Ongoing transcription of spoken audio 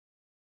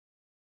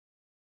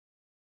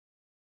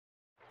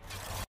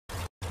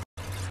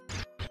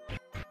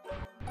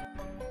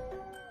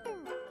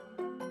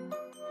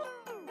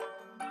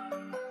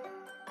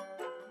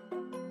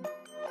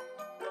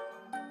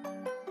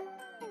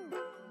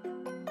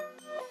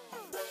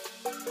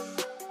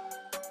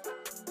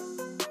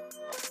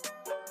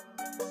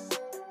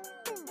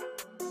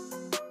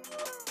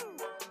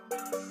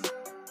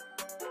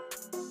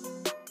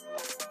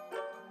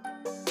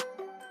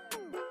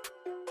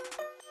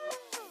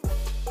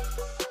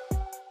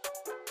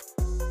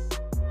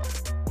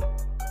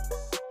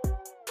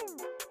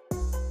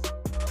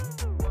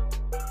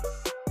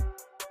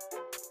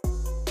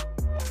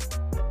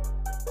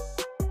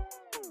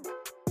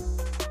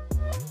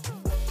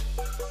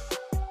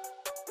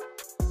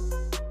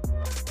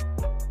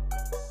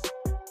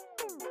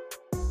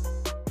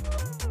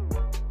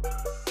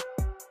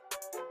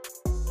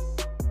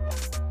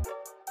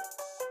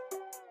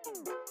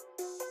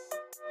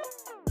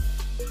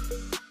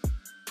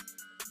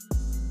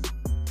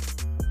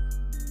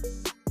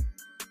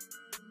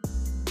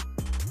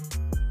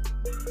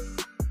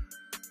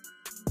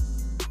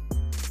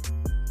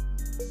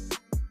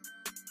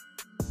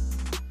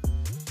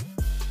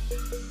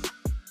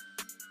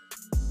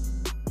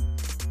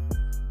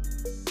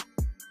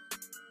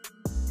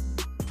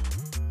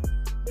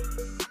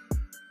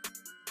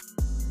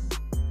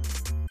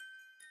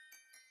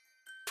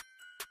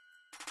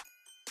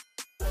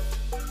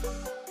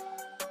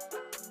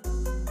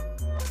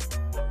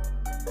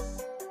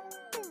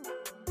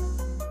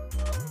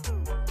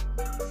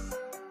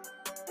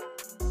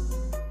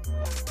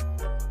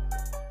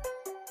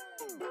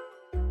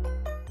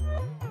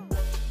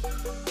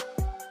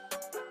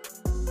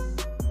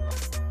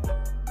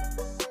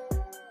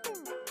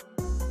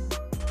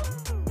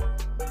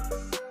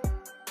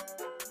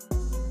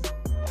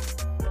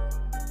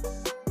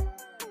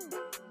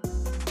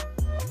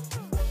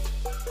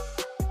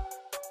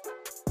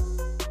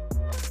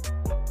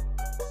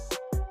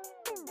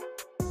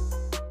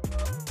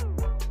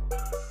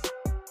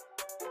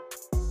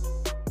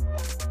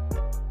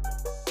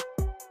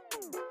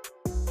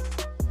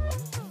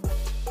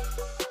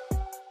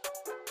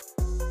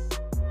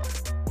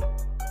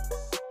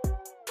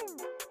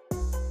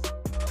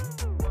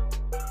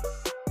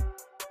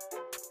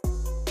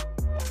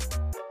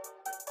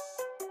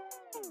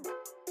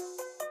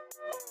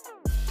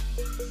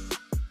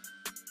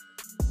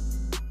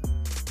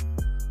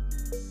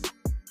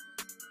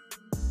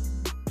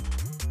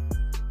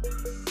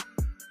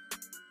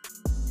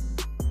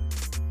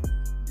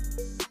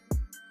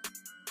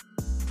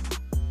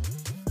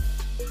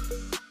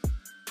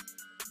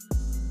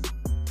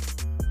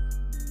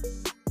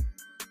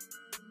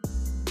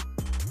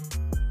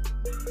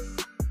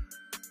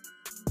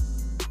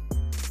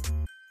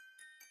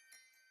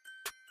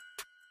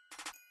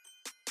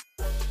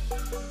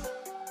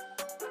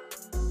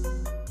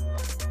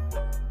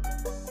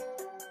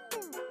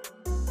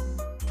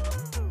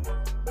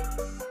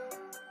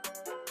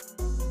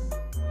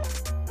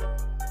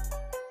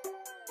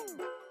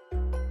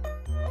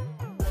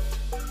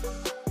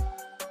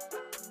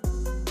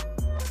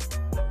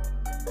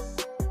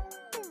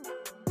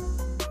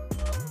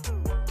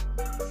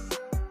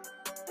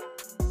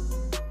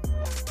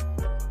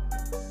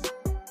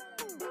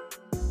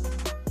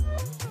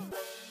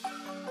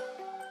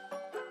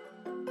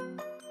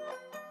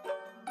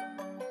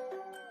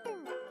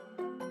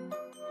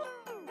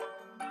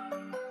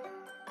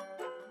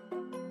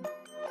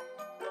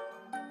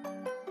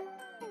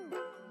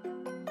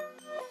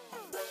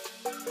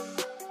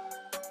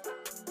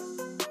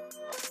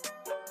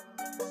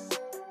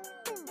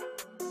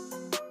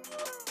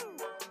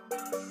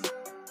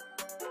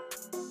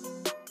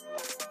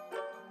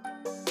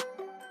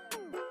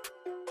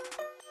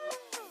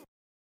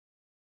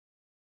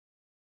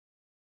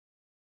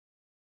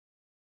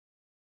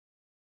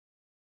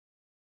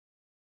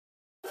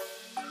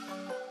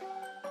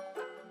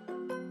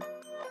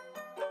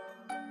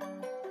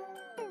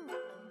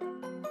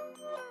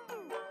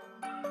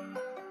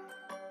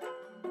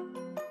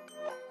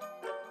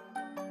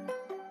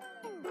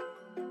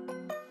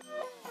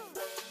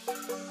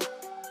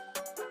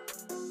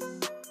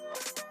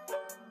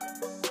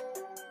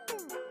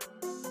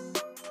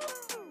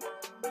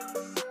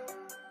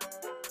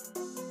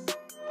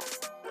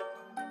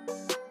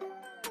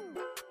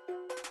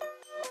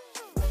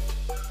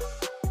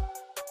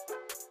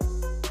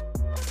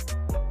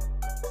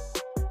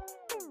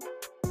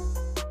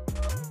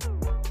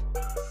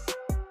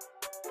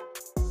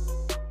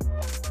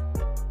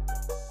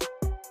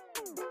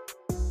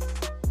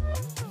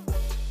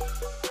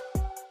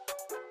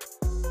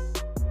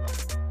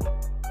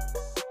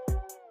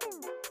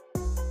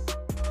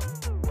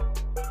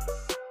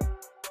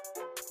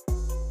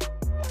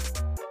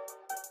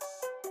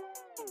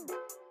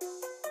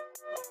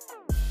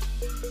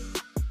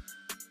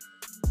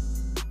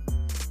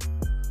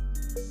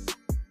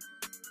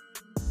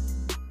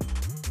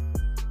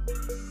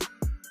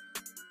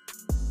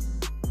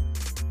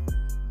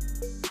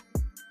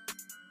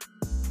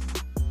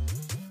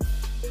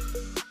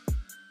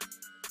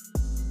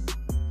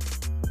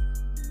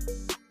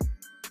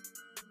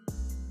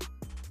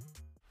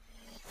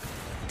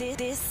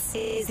This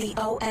is the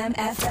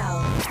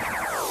OMFL.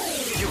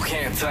 You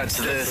can't touch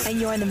this. And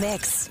you're in the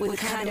mix with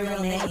Kinda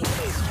Real Name.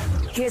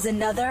 Here's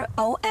another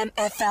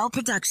OMFL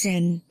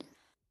production.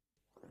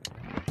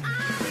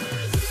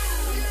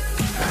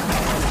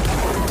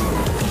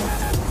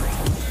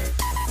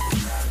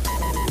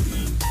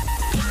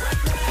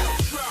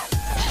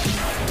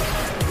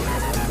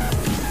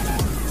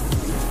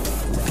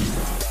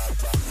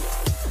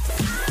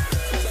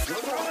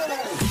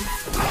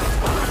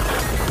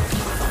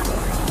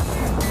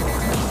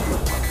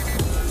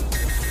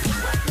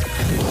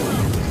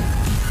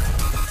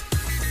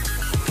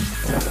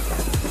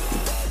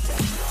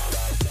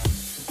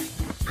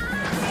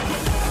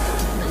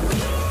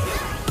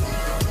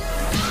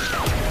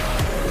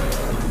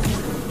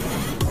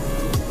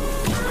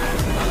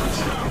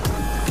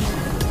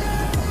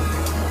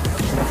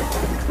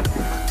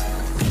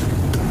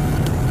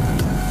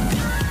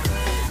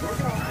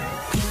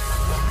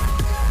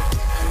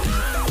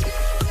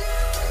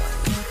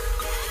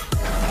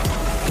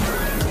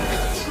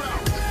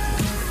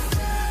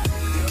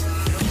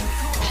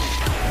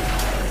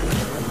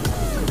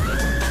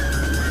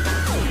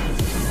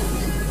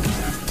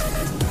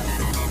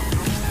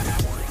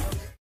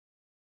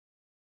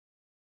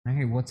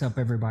 Hey, what's up,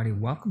 everybody?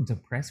 Welcome to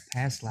Press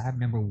Pass Live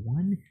number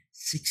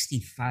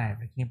 165.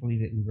 I can't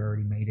believe that we've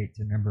already made it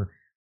to number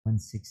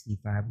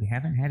 165. We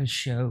haven't had a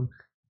show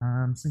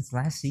since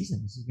last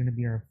season. This is going to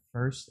be our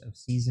first of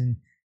season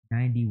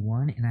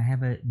 91, and I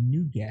have a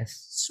new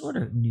guest, sort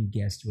of new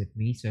guest with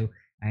me. So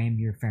I am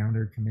your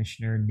founder,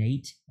 Commissioner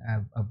Nate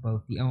of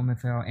both the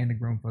OMFL and the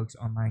Grown Folks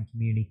Online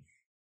community.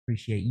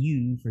 Appreciate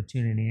you for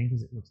tuning in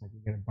because it looks like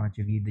we got a bunch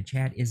of you. The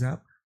chat is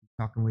up,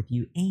 talking with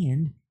you,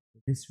 and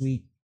this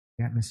week,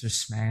 got Mr.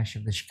 Smash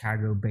of the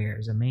Chicago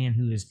Bears, a man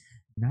who is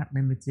not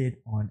limited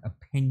on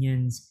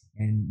opinions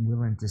and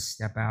willing to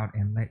step out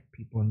and let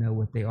people know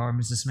what they are.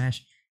 Mr.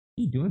 Smash,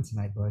 how you doing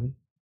tonight, buddy?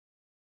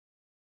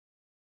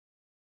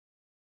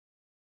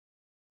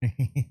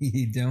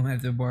 You don't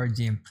have to barge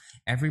in.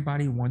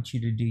 Everybody wants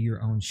you to do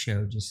your own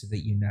show, just so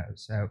that you know.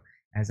 So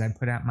as I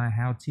put out my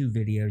how-to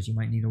videos, you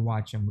might need to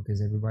watch them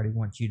because everybody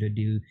wants you to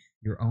do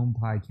your own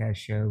podcast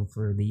show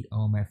for the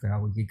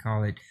OMFL. We could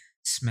call it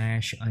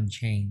Smash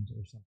Unchained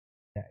or something.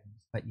 That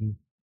just let you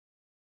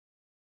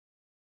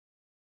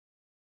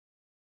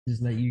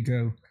Just let you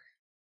go.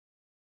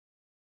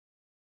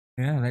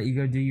 Yeah, let you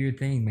go do your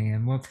thing,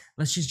 man. Well,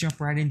 let's just jump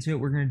right into it.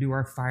 We're going to do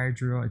our fire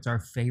drill. It's our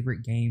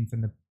favorite game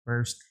from the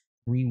first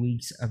 3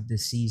 weeks of the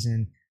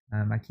season.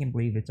 I can't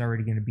believe it's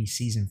already going to be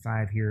season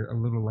 5 here a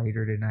little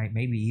later tonight,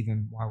 maybe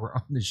even while we're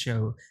on the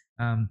show.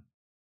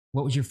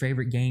 What was your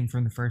favorite game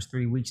from the first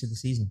 3 weeks of the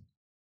season?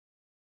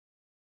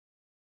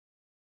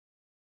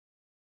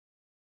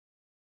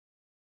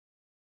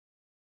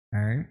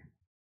 All right.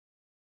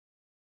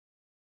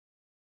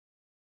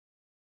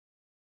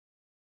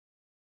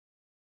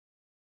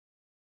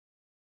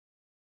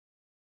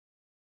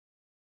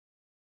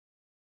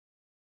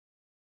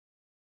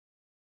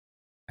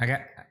 I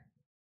got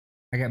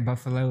I got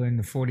Buffalo and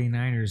the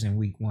 49ers in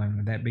week 1.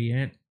 Would that be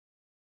it?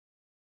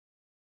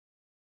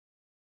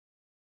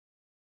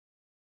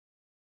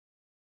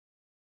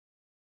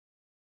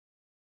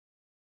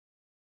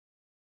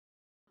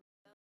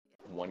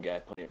 One guy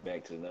punted it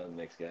back to another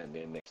next guy, and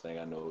then next thing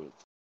I know,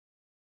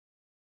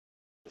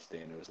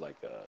 it was like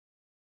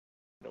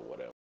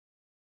whatever.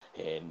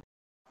 And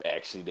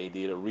actually, they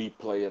did a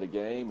replay of the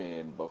game,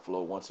 and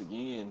Buffalo once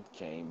again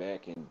came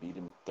back and beat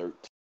them 13-0.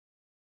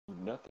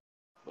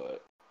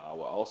 But I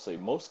will also say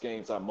most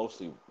games I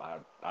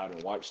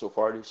didn't watch so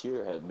far this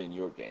year has been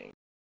your game.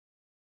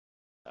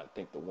 I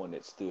think the one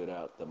that stood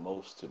out the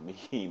most to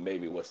me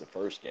maybe was the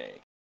first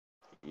game.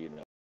 You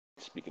know,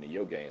 speaking of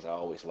your games, I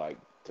always like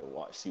to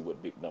see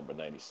what big number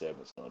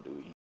 97 is going to do.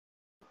 He's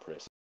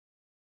impressive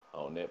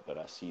on that, but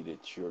I see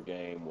that your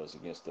game was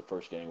against the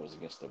first game was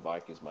against the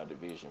Vikings, my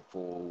Division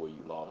 4, where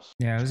you lost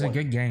Yeah, it was a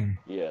good game.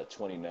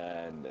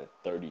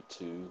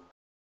 29-32.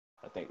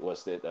 I think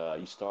what's that?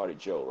 You started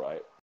Joe,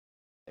 right?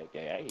 That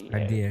game, he I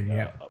had did,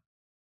 yeah.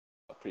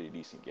 a pretty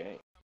decent game.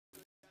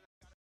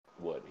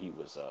 What he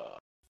was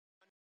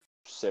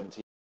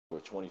 17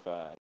 or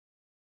 25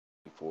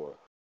 for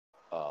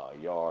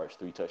yards,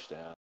 3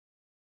 touchdowns,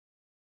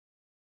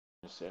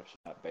 interception.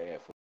 Not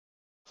bad for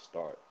the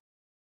start.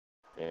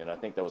 And I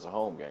think that was a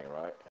home game,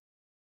 right?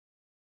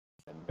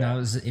 No,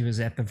 it was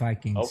at the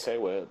Vikings. Okay,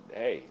 well,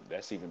 hey,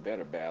 that's even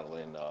better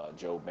battling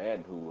Joe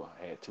Madden, who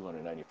had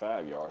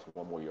 295 yards,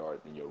 one more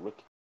yard than your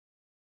rookie.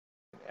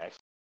 Actually,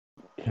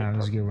 That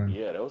was a good one.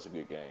 Yeah, that was a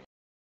good game.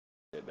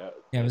 Yeah,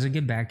 it was a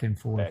good back and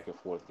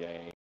forth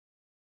game.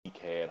 He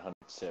had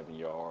 107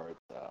 yards.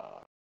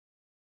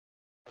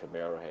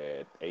 Camaro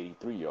had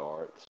 83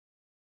 yards.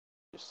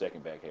 Your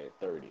second back had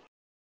 30.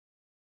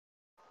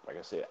 Like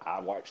I said,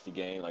 I watched the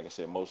game. Like I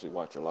said, mostly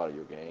watch a lot of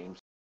your games.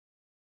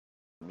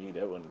 To me,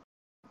 that one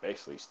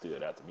basically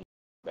stood out to me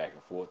back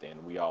and forth,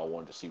 and we all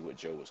wanted to see what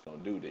Joe was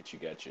going to do. That you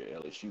got your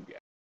LSU guy.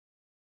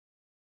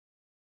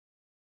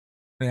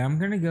 Yeah, I'm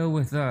going to go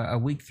with a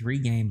week 3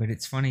 game, but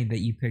it's funny that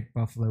you picked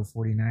Buffalo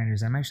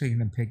 49ers. I'm actually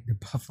going to pick the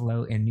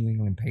Buffalo and New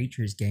England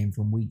Patriots game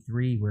from week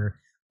 3, where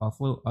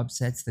Buffalo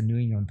upsets the New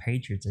England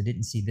Patriots. I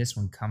didn't see this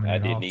one coming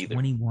at all.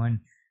 21-14,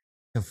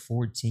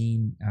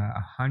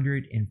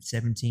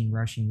 117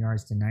 rushing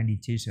yards to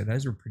 92. So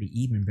those were pretty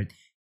even, but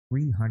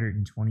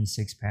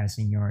 326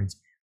 passing yards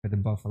for the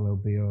Buffalo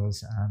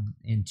Bills,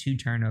 and 2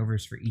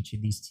 turnovers for each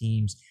of these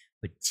teams,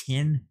 but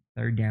 10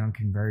 third down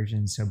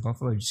conversions. So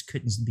Buffalo just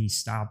couldn't be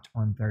stopped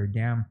on third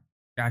down.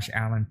 Josh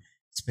Allen,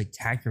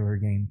 spectacular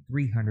game,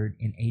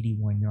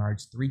 381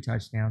 yards, 3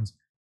 touchdowns,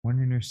 1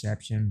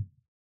 interception.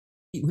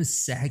 He was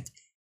sacked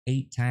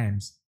 8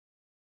 times.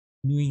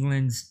 New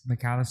England's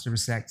McAllister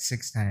was sacked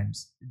 6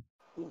 times.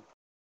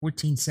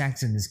 14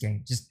 sacks in this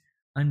game. Just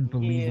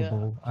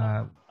unbelievable.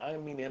 Yeah, I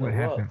mean to what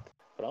happened.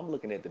 But I'm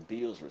looking at the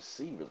Bills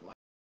receivers. Like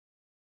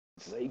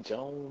Zay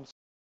Jones,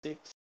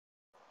 6.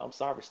 I'm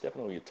sorry for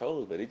stepping on your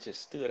toes, but it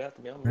just stood out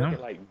to me. I'm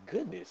looking like,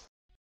 goodness.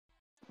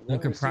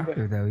 Look at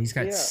Proctor, though. He's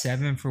got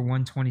 7 for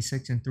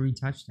 126 and 3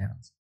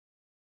 touchdowns.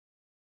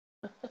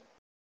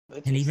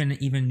 And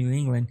even New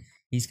England,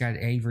 he's got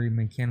Avery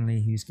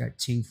McKinley, who's got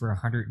 2 for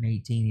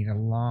 118. He had a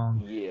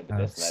long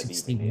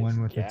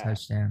 61 with a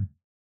touchdown.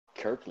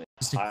 Kirkland.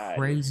 Just a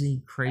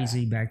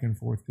crazy back and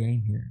forth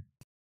game here.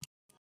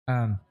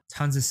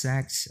 Tons of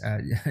sacks.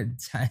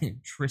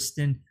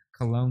 Tristan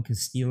Colon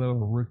Castillo, a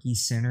rookie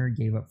center,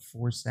 gave up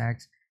 4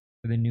 sacks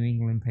for the New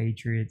England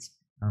Patriots.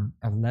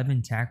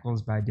 11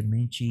 tackles by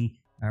Deminci.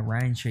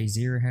 Ryan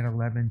Shazier had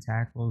 11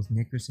 tackles.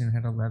 Nickerson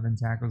had 11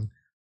 tackles.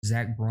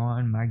 Zach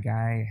Braun, my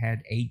guy,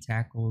 had 8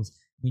 tackles.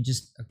 I mean,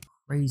 just a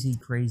crazy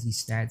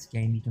stats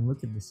game. You can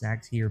look at the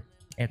sacks here.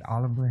 Ed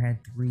Oliver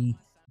had 3.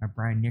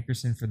 Brian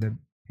Nickerson for the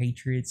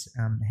Patriots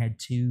had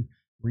 2.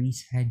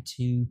 Reese had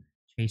 2.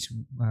 Chase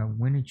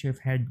Winovich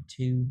had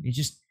 2. It's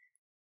just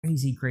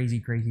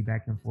crazy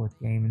back and forth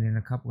game. And then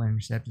a couple of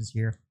interceptions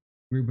here.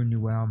 Ruben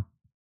Newell,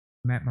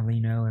 Matt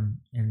Molino,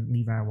 and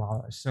Levi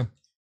Wallace. So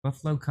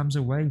Buffalo comes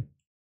away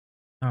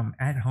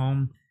at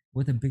home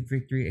with a big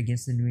victory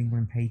against the New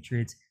England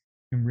Patriots,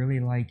 and really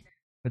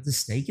put the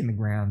stake in the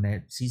ground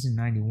that season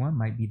 91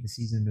 might be the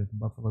season that the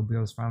Buffalo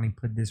Bills finally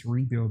put this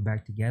rebuild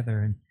back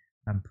together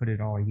and put it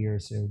all here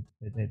so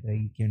that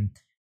they can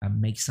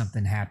make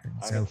something happen.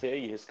 I can tell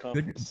you his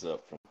confidence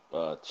up from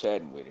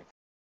chatting with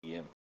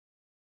him.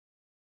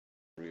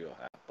 Real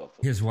high.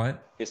 Buffalo. His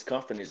what? His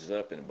confidence is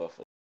up in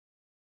Buffalo.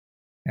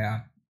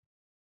 Yeah.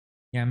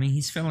 Yeah, I mean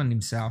he's feeling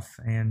himself,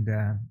 and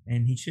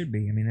he should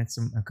be. I mean that's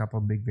a couple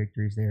of big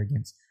victories there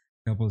against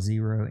Double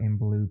Zero and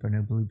Bloop. I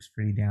know Bloop's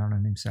pretty down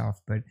on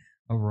himself, but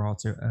overall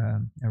it's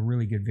a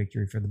really good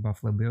victory for the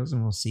Buffalo Bills,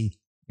 and we'll see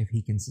if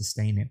he can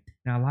sustain it.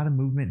 Now a lot of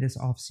movement this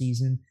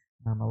offseason,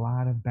 a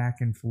lot of back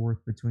and forth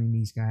between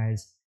these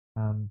guys.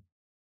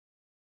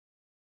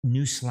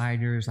 New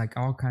sliders, like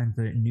all kinds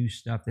of new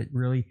stuff that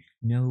really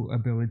no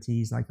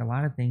abilities. Like a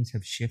lot of things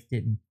have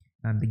shifted,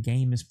 and the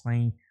game is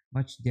playing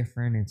much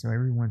different, and so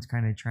everyone's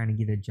kind of trying to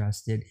get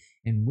adjusted.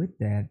 And with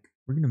that,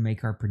 we're going to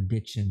make our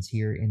predictions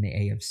here in the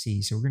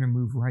AFC. So we're going to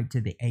move right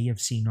to the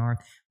AFC North.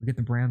 We got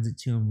the Browns at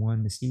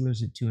 2-1, the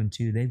Steelers at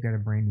 2-2. They've got a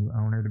brand new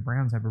owner. The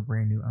Browns have a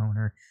brand new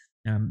owner.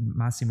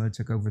 Massimo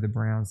took over the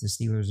Browns. The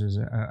Steelers is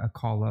a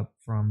call up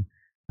from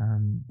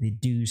the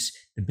Deuce,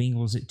 the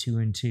Bengals at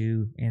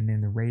 2-2, and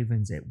then the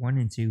Ravens at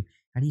 1-2.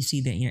 How do you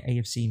see the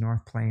AFC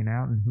North playing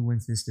out, and who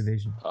wins this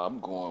division? I'm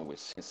going with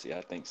Cincy.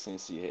 I think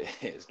Cincy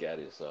has got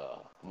his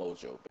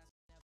mojo.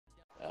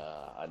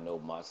 I know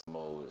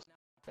Massimo is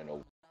in a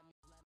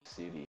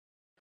city.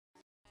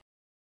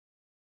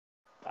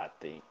 I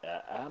think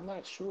I'm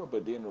not sure,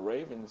 but then the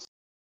Ravens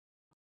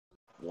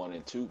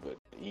 1-2, but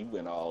he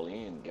went all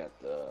in, got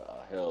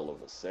a hell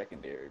of a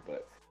secondary.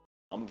 But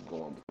I'm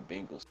going with the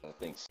Bengals. I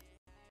think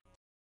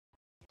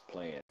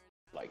playing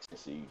like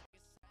Cincy.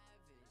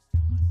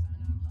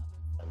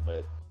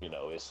 But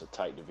it's a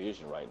tight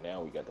division right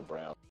now. We got the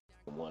Browns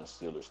 1,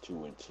 Steelers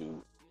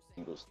 2-2,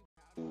 Eagles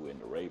 2, and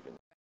the Ravens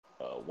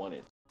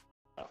 1-2,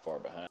 not far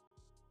behind.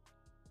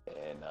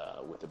 And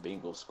with the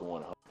Bengals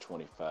scoring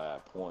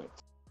 125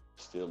 points,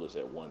 Steelers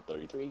at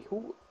 133.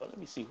 Let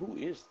me see who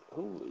is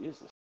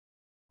this?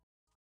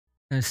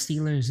 The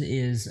Steelers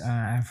is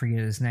I forget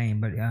his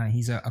name, but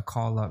he's a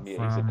call up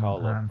Yeah, he's a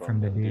call up from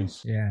the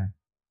Deuce. Yeah.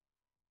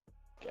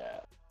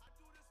 God.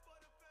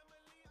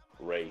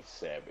 Ray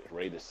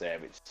the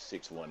Savage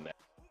 619.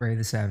 Ray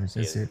the Savage,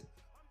 that's it.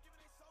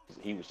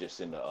 He was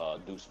just in the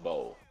Deuce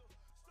Bowl.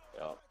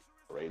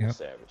 Ray the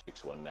Savage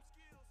 619.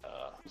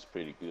 He's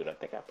pretty good. I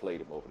think I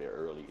played him over there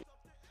early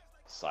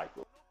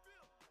cycle.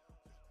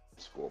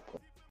 Score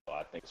point. So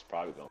I think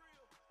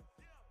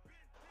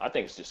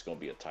it's just gonna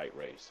be a tight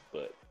race,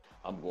 but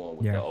I'm going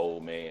with the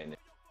old man.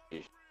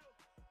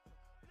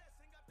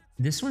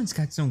 This one's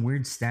got some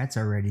weird stats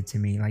already to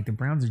me. Like the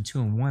Browns are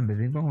 2-1, but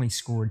they've only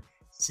scored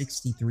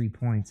 63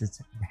 points.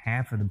 It's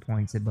half of the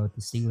points that both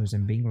the Steelers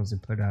and Bengals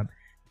have put up.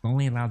 They've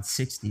only allowed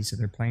 60, so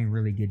they're playing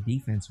really good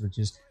defense, which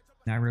is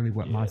not really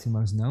what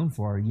Massimo's known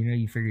for.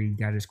 You figure he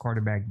got his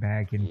quarterback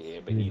back and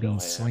he'd be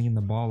slinging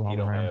the ball all around. He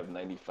don't have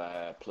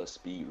 95 plus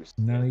speed receivers.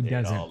 No, he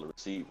doesn't. All the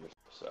receivers.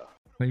 So.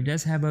 But he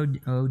does have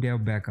Odell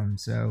Beckham.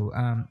 So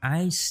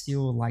I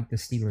still like the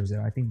Steelers,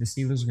 though. I think the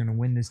Steelers are going to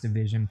win this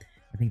division.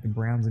 I think the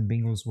Browns and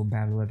Bengals will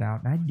battle it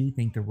out. And I do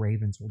think the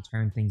Ravens will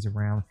turn things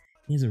around.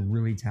 He's a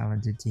really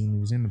talented team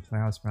who's in the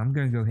playoffs. But I'm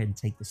going to go ahead and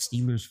take the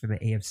Steelers for the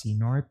AFC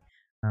North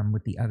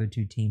with the other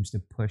two teams to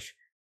push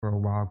for a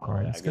wild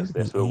card. Let's go to the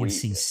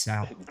AFC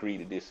South. Agree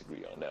to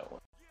disagree on that one.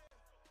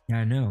 Yeah,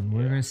 I know.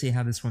 We're going to see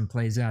how this one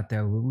plays out,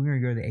 though. We're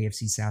going to go to the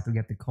AFC South. We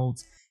got the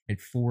Colts at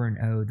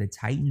 4-0, the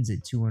Titans at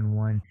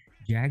 2-1,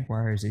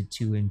 Jaguars at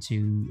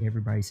 2-2.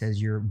 Everybody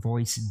says your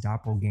voice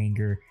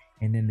doppelganger,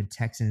 and then the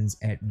Texans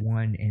at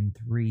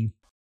 1-3.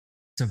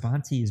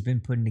 Savante has been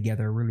putting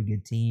together a really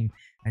good team.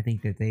 I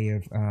think that they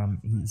have.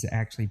 He's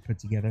actually put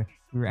together.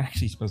 We were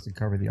actually supposed to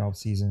cover the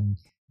offseason.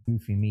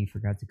 Goofy me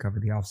forgot to cover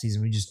the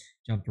offseason. We just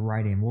jumped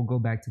right in. We'll go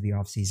back to the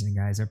offseason,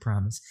 guys, I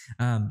promise.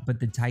 But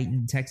the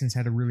Texans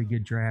had a really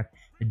good draft.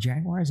 The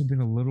Jaguars have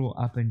been a little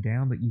up and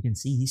down, but you can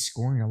see he's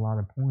scoring a lot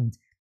of points.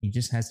 He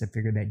just has to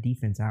figure that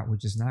defense out,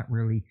 which is not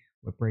really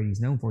what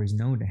Brady's known for. He's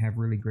known to have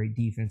really great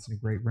defense and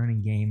a great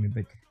running game,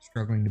 but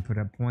struggling to put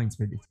up points.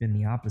 But it's been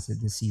the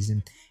opposite this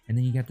season. And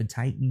then you got the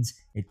Titans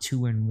at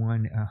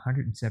 2-1,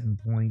 107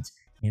 points.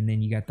 And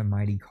then you got the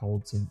mighty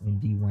Colts and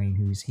Dwayne,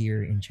 who's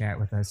here in chat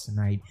with us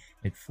tonight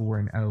at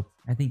 4-0.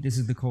 I think this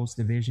is the Colts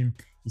division.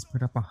 He's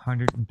put up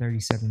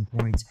 137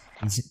 points.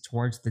 He's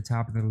towards the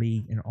top of the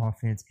league in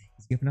offense.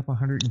 He's given up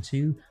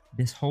 102.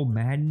 This whole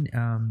Madden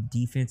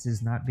defense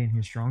has not been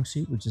his strong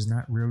suit, which is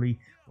not really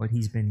what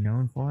he's been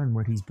known for and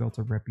what he's built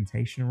a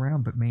reputation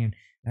around. But man,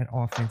 that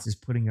offense is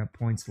putting up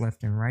points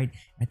left and right.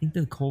 I think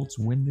the Colts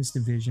win this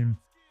division.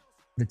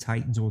 The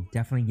Titans will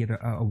definitely get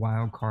a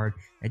wild card.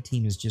 That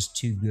team is just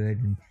too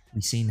good, and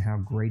we've seen how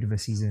great of a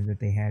season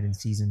that they had in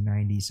season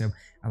 90. So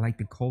I like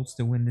the Colts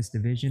to win this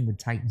division, the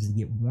Titans to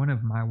get one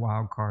of my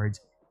wild cards.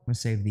 I'm going to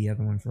save the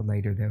other one for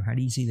later, though. How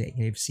do you see the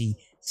AFC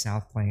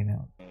South playing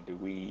out? And do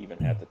we even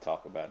have to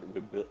talk about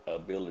the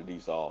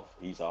abilities off?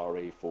 He's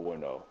already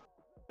 4-0,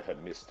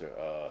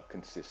 Mr.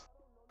 Consistent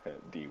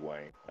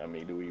Dwayne. I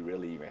mean, do we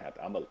really even have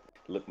to? I'm going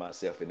to look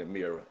myself in the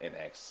mirror and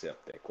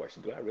accept that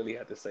question. Do I really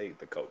have to say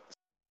the Colts?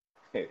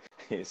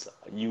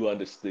 You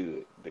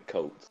understood the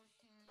Colts.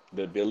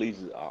 The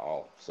abilities are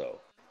off, so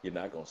you're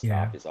not going to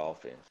stop his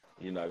offense.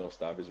 You're not going to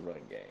stop his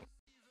run game.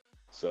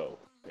 So,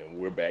 and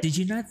we're back. Did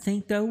you not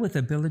think, though, with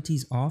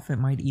abilities off, it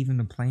might even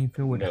the playing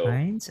field with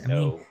Hines? I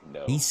mean,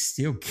 he's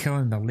still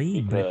killing the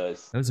league, but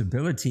those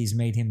abilities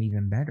made him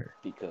even better.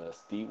 Because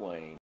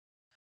Dwayne,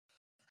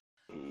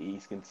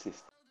 he's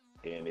consistent.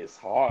 And it's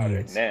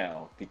harder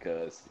now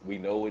because we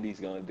know what he's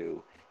going to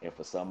do. And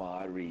for some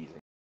odd reason,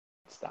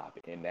 stop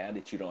it. And now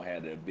that you don't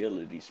have the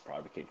abilities,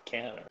 probably can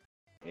counter.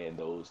 And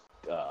those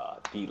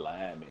D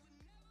linemen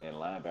and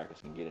linebackers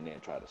can get in there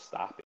and try to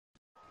stop it.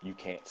 You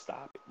can't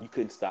stop it. You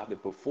couldn't stop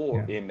it before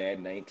in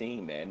Madden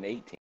 19, Madden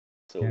 18.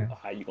 So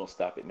how you going to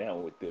stop it now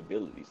with the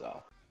abilities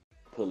off?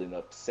 Pulling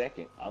up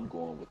second, I'm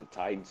going with the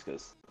Titans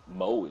because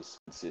Mo is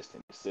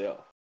consistent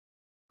himself.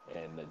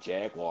 And the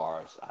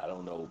Jaguars, I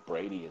don't know.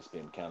 Brady has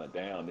been kind of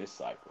down this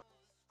cycle.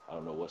 I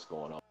don't know what's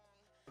going on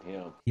with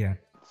him. Yeah.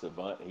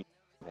 Savant, he's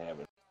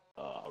having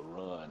a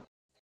run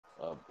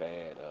of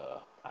bad.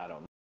 I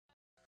don't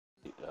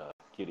know.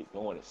 Get it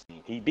going. It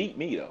seems he beat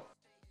me though.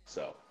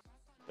 So,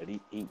 but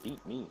he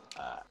beat me.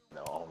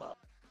 No, I don't know.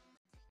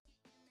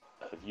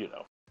 You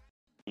know,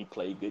 he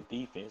played good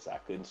defense. I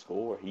couldn't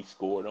score. He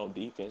scored on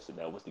defense, and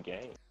that was the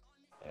game.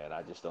 And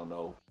I just don't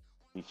know.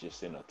 He's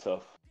just in a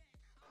tough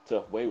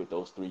way with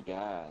those three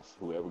guys.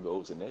 Whoever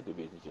goes in that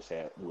division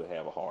will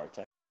have a hard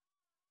time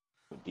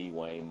with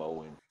Dwayne,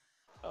 Mo,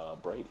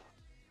 and Brady.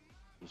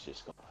 He's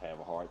just gonna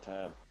have a hard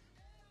time.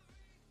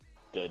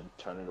 Doesn't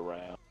turn it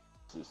around.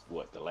 This is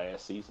what, the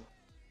last season?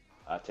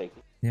 I take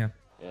it. Yeah.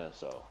 Yeah.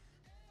 So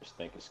just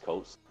think it's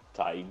Colts,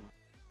 Titan,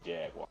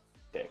 Jaguar,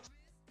 Texas,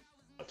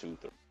 2,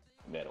 3,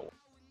 middle.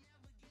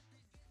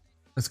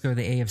 Let's go to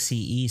the AFC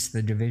East,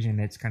 the division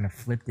that's kind of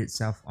flipped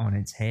itself on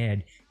its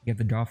head. You got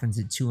the Dolphins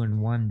at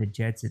 2-1, the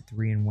Jets at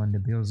 3-1, the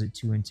Bills at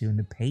 2-2, and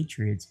the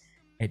Patriots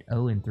at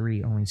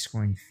 0-3, only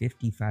scoring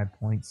 55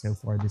 points so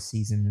far this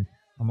season,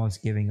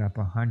 almost giving up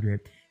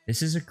 100.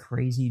 This is a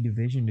crazy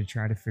division to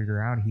try to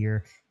figure out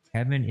here.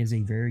 Kevin is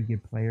a very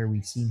good player.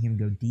 We've seen him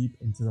go deep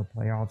into the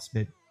playoffs,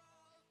 but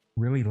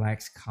really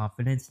lacks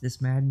confidence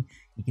this Madden.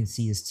 You can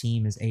see his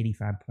team is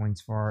 85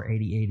 points for,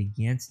 88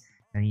 against.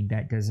 I mean,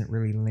 that doesn't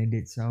really lend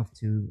itself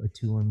to a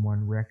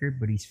 2-1 record,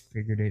 but he's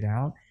figured it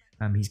out.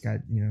 He's got,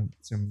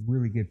 some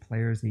really good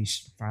players that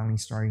he's finally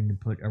starting to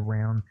put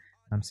around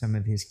some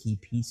of his key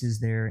pieces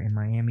there in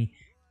Miami.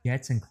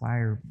 Jets and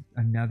Clyde are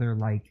another,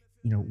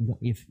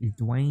 if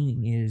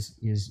Dwayne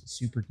is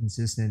super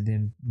consistent,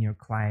 then,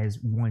 Clyde is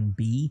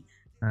 1B.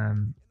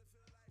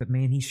 But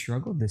man, he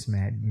struggled this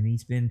Madden, and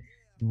he's been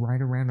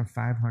right around a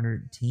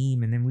 500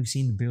 team. And then we've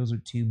seen the Bills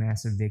with 2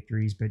 massive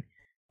victories. But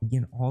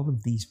again, all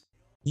of these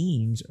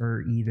teams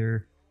are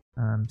either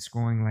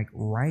scoring like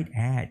right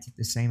at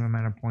the same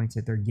amount of points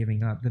that they're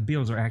giving up. The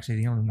Bills are actually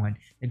the only one.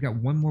 They've got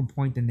one more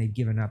point than they've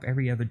given up.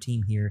 Every other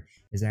team here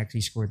has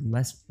actually scored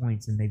less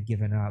points than they've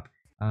given up.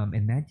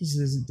 And that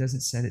just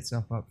doesn't set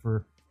itself up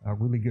for a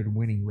really good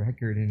winning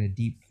record and a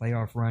deep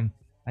playoff run.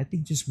 I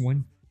think just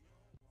one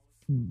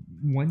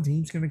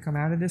team's going to come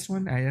out of this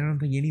one. I don't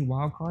think any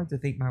wild cards. I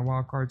think my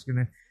wild card's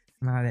going to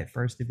come out of that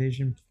first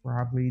division,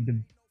 probably the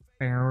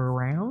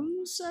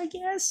Browns, I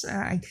guess.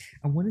 I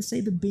want to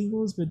say the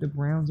Bengals, but the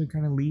Browns are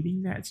kind of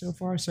leading that so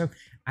far. So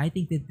I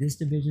think that this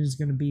division is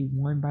going to be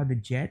won by the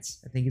Jets.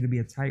 I think it'll be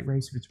a tight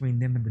race between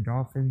them and the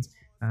Dolphins.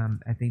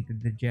 I think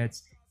that the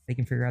Jets, they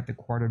can figure out the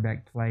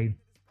quarterback play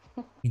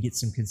and get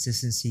some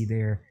consistency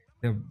there.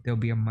 They'll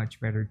be a much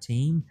better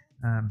team.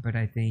 But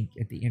I think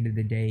at the end of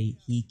the day,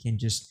 he can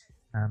just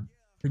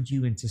put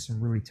you into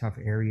some really tough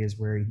areas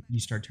where you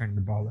start turning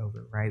the ball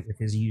over, right, with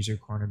his user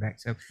cornerback.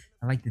 So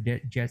I like the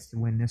Jets to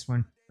win this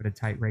one, but a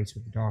tight race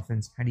with the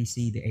Dolphins. How do you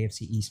see the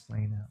AFC East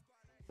playing out?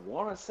 I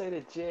want to say the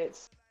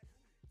Jets.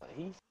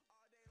 He's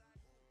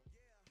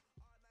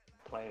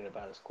complaining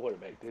about his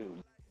quarterback, dude.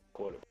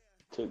 Quarterback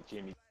took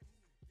Jimmy,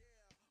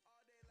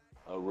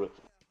 a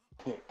rookie,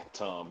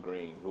 Tom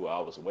Green, who I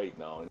was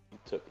waiting on. He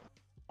took him.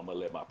 I'm going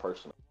to let my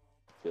personal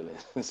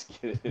feelings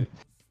get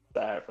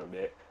aside from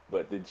that.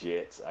 But the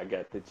Jets, I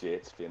got the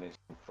Jets finishing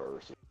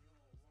first.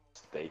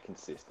 Stay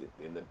consistent.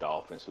 Then the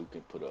Dolphins, who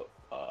can put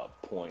up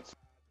points,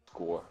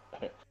 score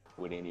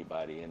with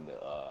anybody in the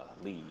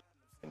league.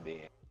 And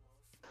then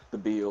the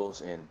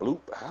Bills and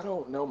Bloop. I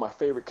don't know my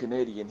favorite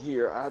Canadian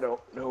here. I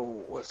don't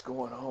know what's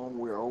going on.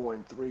 We're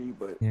 0-3,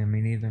 but yeah, me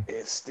neither.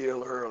 It's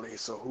still early,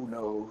 so who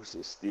knows?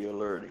 It's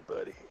still early,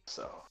 buddy.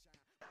 So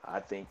I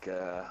think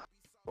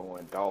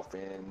going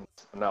Dolphins.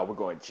 No, we're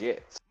going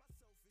Jets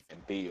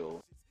and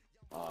Bills.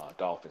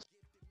 Dolphins.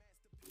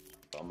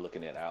 I'm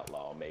looking at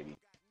Outlaw maybe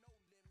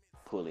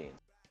pull in,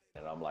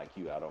 and I'm like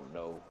you. I don't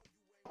know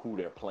who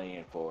they're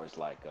playing for. It's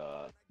like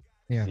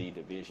C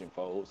division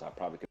foes. I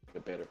probably could pick a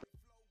better.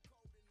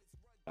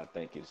 I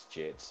think it's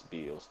Jets,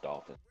 Bills,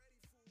 Dolphins.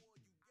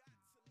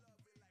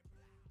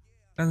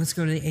 Let's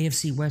go to the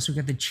AFC West. We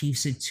got the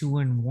Chiefs at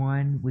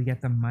 2-1. We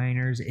got the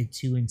Miners at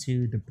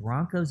 2-2. The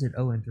Broncos at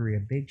 0-3. A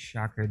big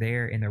shocker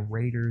there, and the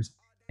Raiders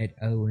at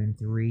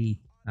 0-3.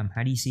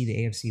 How do you see the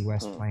AFC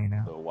West playing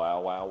out? The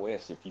Wild Wild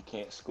West. If you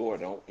can't score,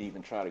 don't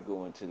even try to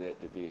go into that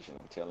division.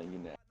 I'm telling you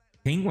now.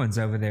 Penguins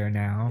over there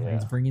now. Yeah.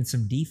 He's bringing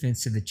some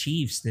defense to the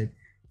Chiefs that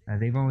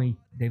They've only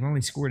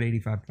scored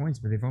 85 points,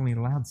 but they've only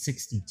allowed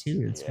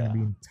 62. It's going Yeah, to be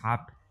in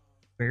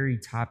very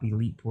top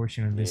elite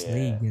portion of this yeah.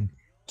 league. And Pink,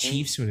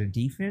 Chiefs with a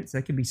defense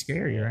that could be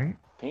scary, yeah. right?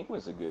 Pink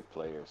was a good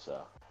player,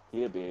 so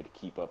he'll be able to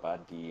keep up. I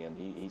DM.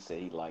 He said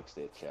he likes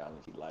that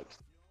challenge. He likes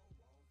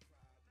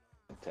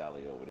the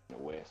mentality over there in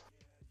the West.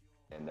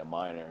 And the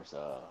Miners,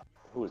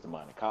 who is the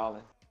Miner?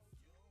 Colin.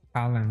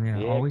 Colin, yeah,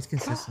 Yeah, always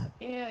consistent.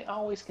 yeah,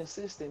 always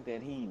consistent.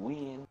 That he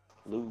wins,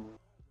 lose,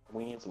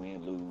 win,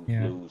 lose,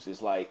 Yeah. lose.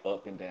 It's like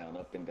up and down,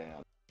 up and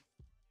down.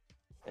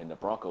 And the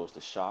Broncos, the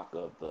shock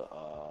of the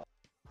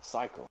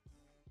cycle.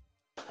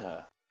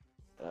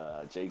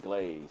 Jay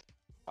Glaze,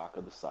 shock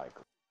of the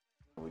cycle.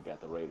 We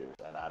got the Raiders,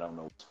 and I don't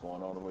know what's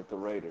going on with the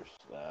Raiders.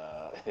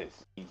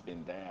 He's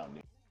been down.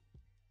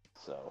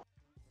 So,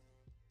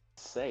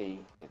 say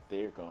if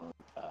they're going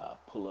to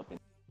pull up in.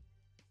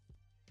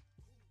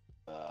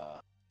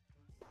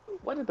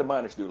 What did the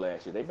Miners do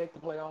last year? They make the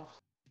playoffs?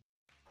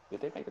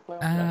 Did they make the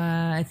playoffs last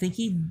year? I think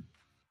he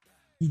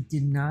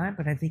did not,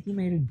 but I think he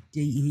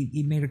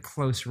made a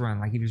close run.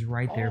 Like he was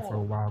right there for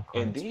a wild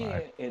card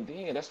spot. And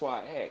then that's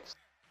why I asked.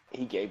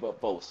 He gave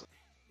up Bosa.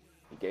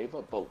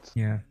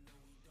 Yeah.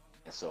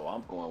 And so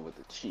I'm going with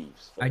the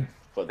Chiefs. I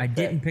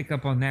didn't pick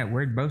up on that.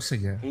 Where'd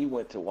Bosa go? He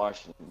went to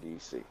Washington,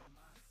 D.C.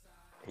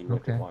 He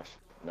went to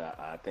Washington. Now,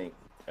 I think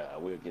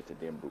we'll get to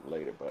Denver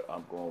later, but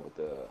I'm going with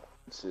the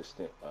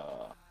consistent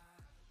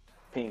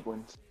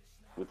Penguins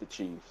with the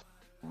Chiefs,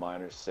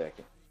 Miners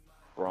second,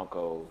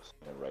 Broncos,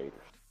 and Raiders.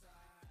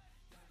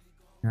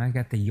 Now I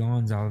got the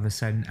yawns all of a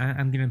sudden.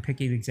 I'm going to pick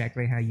it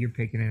exactly how you're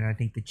picking it. I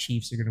think the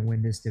Chiefs are going to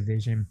win this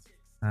division.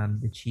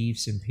 The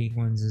Chiefs and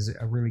Penguins is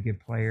a really good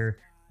player.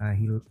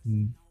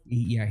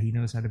 He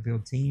knows how to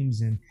build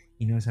teams, and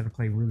he knows how to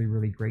play really,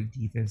 really great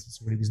defense.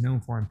 That's what he was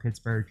known for in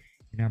Pittsburgh,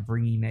 and now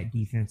bringing that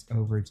defense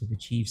over to the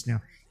Chiefs.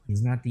 Now,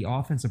 he's not the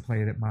offensive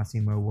player that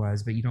Massimo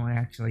was, but you don't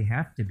actually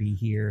have to be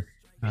here.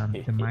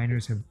 The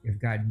Miners have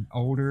gotten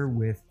older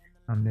with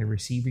their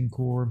receiving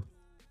core.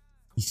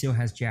 He still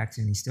has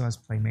Jackson. He still has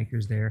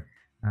playmakers there.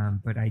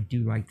 But I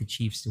do like the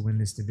Chiefs to win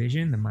this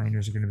division. The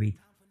Miners are going to be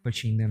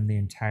pushing them the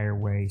entire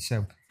way.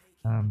 So,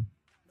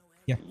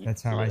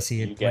 that's how I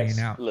see it playing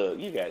out. Look,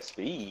 you got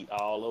speed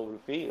all over the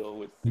field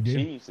with the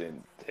Chiefs,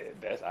 and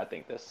I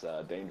think that's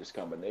a dangerous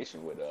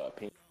combination with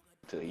Pink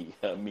until he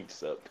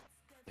meets up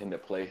in the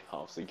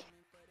playoffs against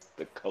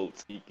the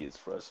Colts. He gets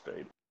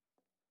frustrated.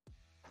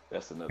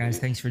 That's another guys.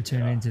 issue. Thanks for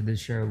tuning into the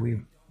show. We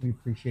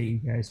appreciate you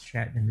guys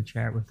chatting in the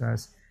chat with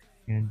us,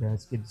 and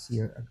it's good to see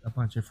a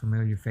bunch of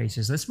familiar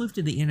faces. Let's move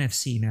to the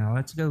NFC now.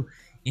 Let's go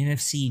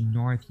NFC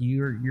North.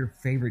 Your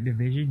favorite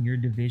division, your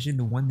division,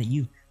 the one that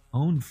you've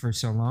owned for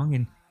so long,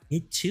 and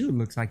it too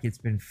looks like it's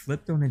been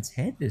flipped on its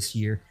head this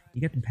year.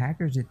 You got the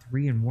Packers at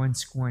 3-1,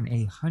 scoring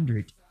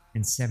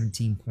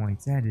 117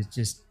 points. That is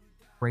just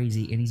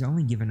crazy, and he's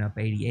only given up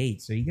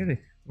 88. So you got a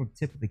little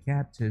tip of the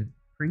cap to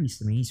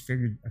Priest. I mean, he's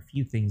figured a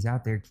few things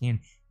out there. Can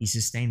he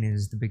sustain it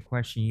is the big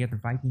question. You got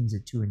the Vikings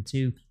at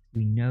 2-2.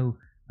 We know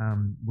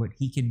what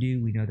he can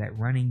do. We know that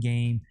running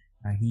game.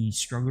 He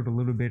struggled a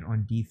little bit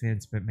on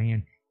defense, but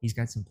man, he's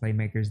got some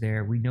playmakers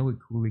there. We know what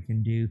Cooley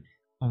can do.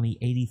 Only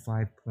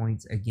 85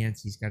 points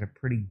against. He's got a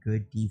pretty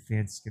good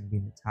defense. He's going to be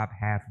in the top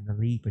half in the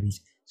league, but he's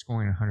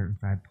scoring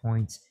 105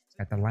 points. He's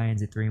got the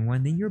Lions at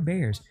 3-1. Then your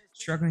Bears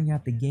struggling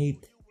out the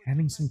gate,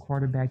 having some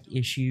quarterback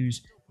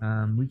issues.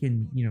 We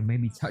can,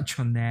 maybe touch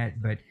on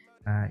that, but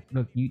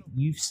look,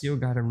 you've still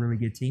got a really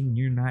good team, and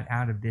you're not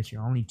out of this.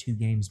 You're only 2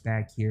 games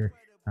back here.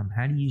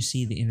 How do you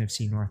see the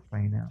NFC North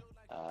playing out?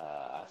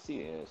 I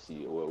see the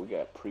NFC. Well, we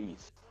got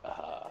Priest.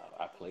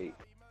 I played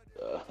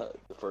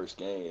the first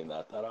game, and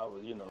I thought I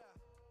was,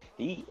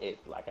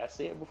 like I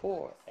said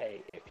before,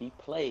 hey, if he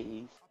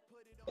plays,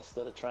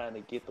 instead of trying to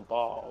get the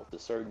ball to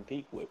certain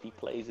people, if he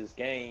plays his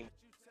game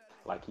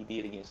like he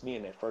did against me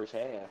in that first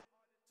half,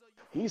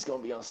 he's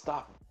gonna be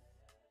unstoppable.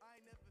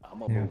 I'm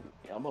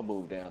gonna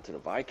move down to the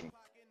Vikings.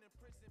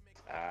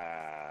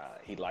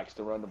 He likes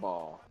to run the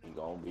ball. He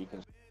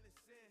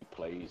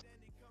plays.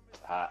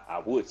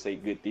 I would say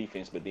good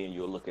defense, but then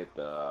you'll look at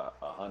the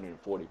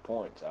 140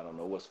 points. I don't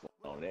know what's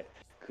going on. That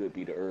could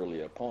be the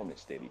earlier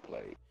opponents that he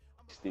played.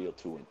 Still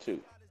 2-2,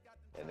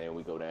 and then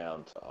we go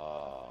down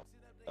to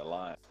the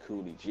Lions.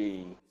 Cooley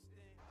G.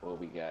 Well,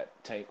 we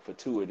got Tank for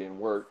 2. It didn't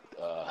work,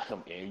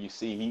 and you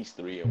see he's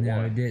 3-1.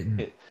 No, it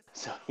didn't.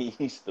 So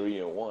he's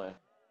 3-1,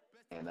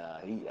 and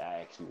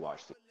I actually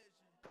watched a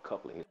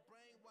couple of his.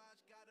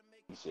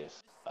 He's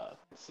just a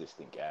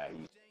consistent guy.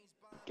 He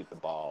get the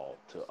ball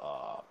to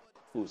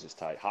who's his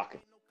tight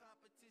Hawkins.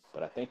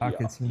 But I think I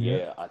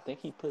think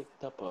he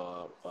picked up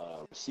a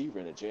receiver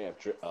in the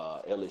draft.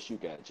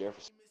 LSU got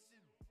Jefferson.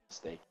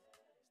 Mistake,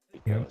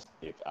 because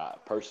if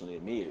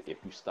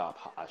you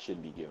stop, I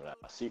shouldn't be giving out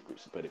my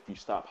secrets, but if you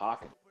stop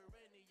Hawkins,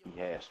 he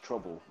has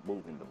trouble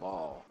moving the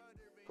ball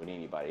when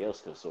anybody else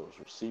does. So his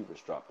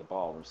receivers drop the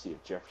ball and see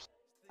if Jefferson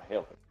can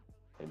help him.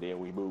 And then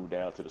we move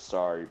down to the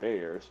sorry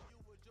Bears.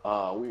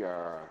 We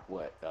are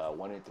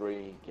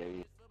 1-3,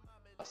 gave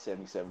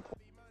 77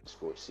 points,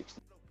 scored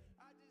 60.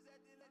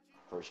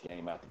 First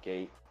game out the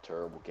gate,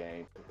 terrible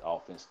game. The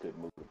offense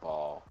couldn't move the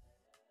ball.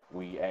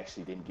 We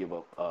actually didn't give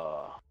up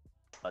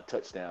a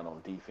touchdown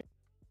on defense.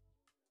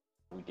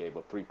 We gave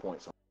up 3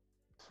 points on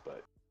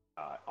defense,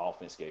 but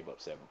offense gave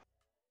up 7.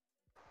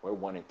 We're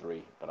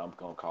 1-3, but I'm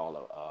gonna call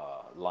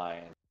a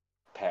Lions,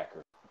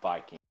 Packers,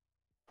 Vikings,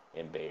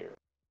 and Bears.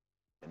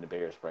 And the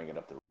Bears bring it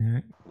up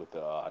with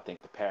I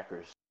think the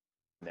Packers.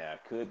 Now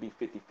it could be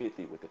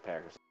 50-50 with the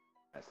Packers.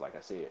 That's like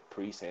I said,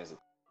 Priest has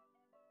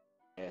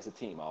a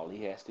team. All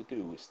he has to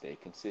do is stay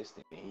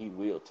consistent, and he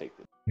will take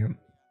the. Yep.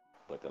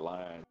 But the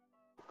Lions,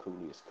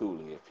 Cooley is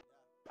Cooley. If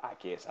I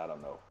guess I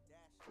don't know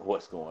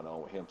what's going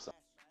on with him,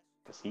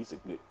 because he's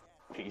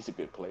a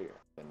good player.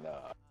 And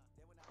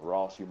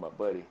Ross, you're my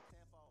buddy,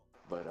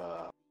 but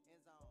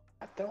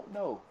I don't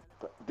know.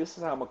 But this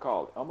is how I'm gonna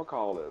call it. I'm gonna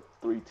call it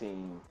a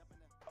 3-team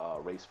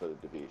race for the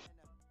division.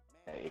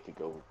 And it could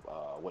go,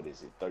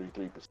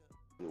 33%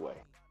 either way.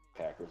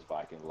 Packers,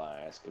 Vikings,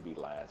 Lions. Could be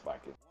Lions,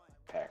 Vikings,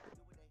 Packers,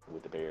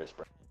 with the Bears.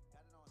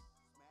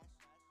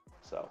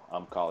 So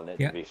I'm calling that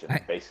division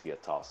basically a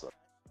toss-up.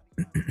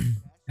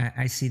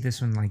 I see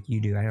this one like you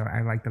do.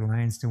 I like the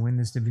Lions to win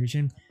this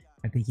division.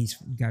 I think he's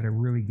got a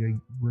really good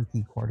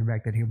rookie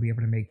quarterback that he'll be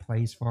able to make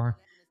plays for.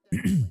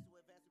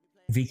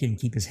 If he can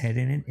keep his head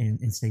in it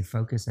and stay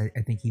focused, I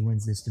think he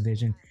wins this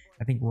division.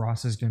 I think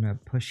Ross is going to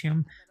push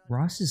him.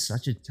 Ross is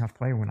such a tough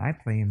player. When I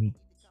play him, he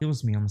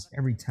kills me almost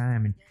every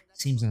time and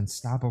seems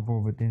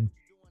unstoppable. But then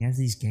he has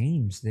these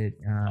games that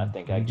I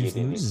think I get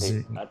in his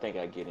head. it. I think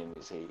I get in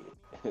his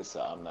head, so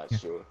I'm not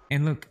sure.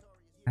 And look,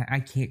 I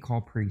can't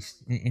call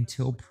Priest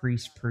until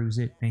Priest proves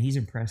it. And he's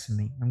impressing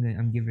me.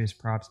 I'm giving his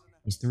props.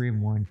 He's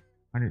 3-1,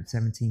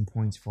 117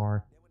 points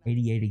for,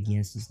 88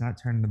 against. He's not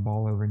turning the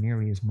ball over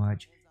nearly as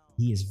much.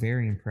 He is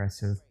very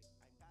impressive,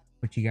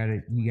 but you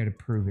gotta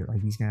prove it.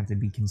 Like, he's gonna have to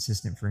be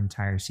consistent for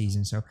entire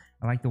season. So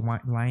I like the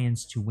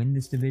Lions to win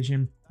this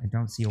division. I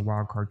don't see a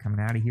wild card coming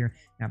out of here,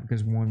 not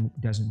because one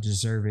doesn't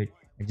deserve it.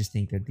 I just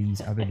think that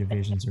these other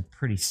divisions are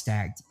pretty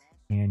stacked,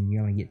 and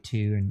you only get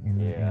 2, and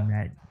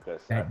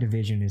that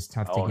division is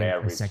tough to get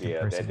average, a second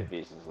person. That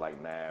division is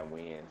like 9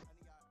 wins,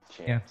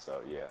 champ.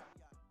 So yeah.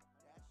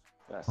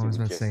 I was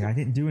about to say, I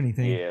didn't do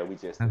anything. Yeah, we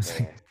just. I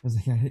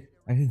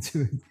didn't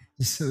do it.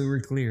 Just so we're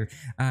clear.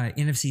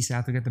 NFC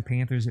South, we got the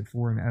Panthers at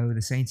 4-0,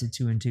 the Saints at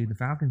 2-2, the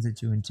Falcons at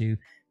 2-2,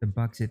 the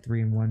Bucks at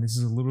 3-1. This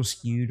is a little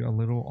skewed, a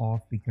little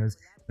off, because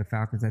the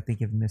Falcons, I think,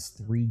 have missed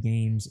 3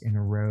 games in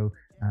a row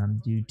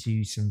due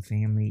to some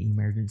family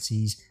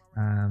emergencies.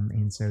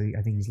 And so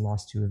I think he's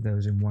lost 2 of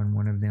those and won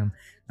 1 of them.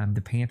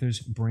 The Panthers,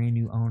 brand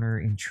new owner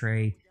in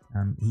Trey.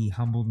 He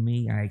humbled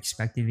me. I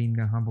expected him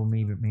to humble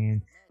me, but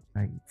man,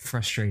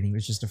 frustrating. It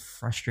was just a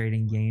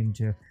frustrating game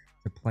to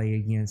play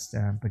against,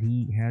 but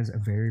he has a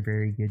very,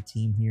 very good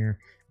team here.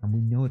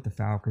 We know what the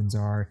Falcons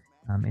are,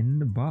 and then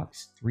the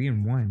Bucks,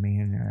 3-1.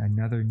 Man,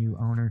 another new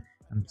owner.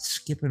 I'm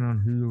skipping on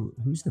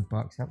who's the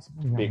Bucks.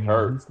 Big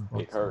Hurt.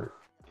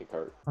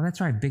 Oh,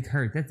 that's right, Big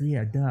Hurt.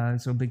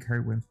 So Big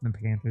Hurt went from the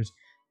Panthers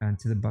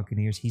to the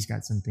Buccaneers. He's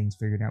got some things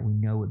figured out. We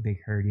know what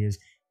Big Hurt is.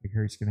 Big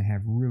Hurt's going to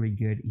have really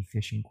good,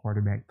 efficient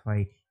quarterback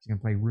play. He's going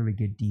to play really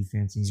good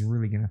defense. He's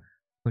really going to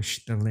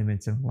push the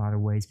limits in a lot of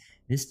ways.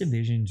 This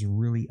division's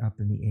really up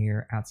in the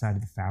air outside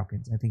of the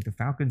Falcons. I think the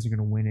Falcons are going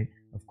to win it,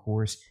 of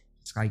course,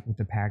 just like with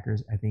the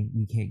Packers. I think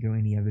you can't go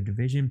any other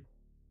division.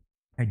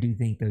 I do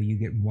think, though, you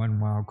get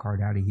one wild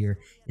card out of here.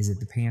 Is it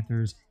the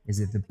Panthers? Is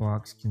it the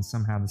Bucks? Can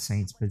somehow the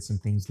Saints put some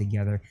things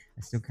together?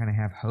 I still kind of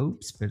have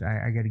hopes, but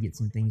I got to get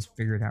some things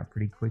figured out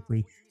pretty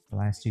quickly. The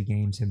last 2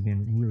 games have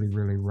been really,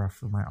 really rough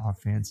for my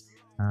offense.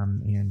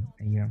 And,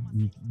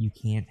 you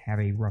can't have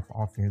a rough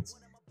offense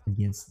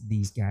against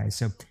these guys.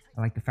 So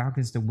I like the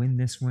Falcons to win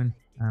this one,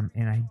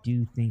 and I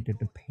do think that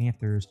the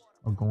Panthers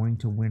are going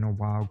to win a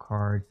wild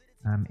card,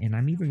 and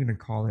I'm even going to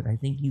call it, I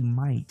think you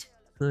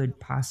could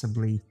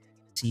possibly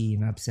see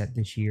an upset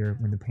this year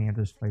when the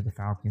Panthers play the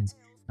Falcons,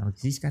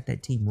 because he's got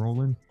that team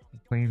rolling,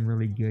 playing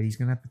really good. He's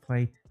going to have to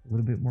play a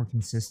little bit more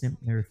consistent.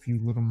 There are a few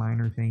little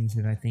minor things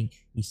that I think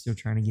he's still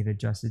trying to get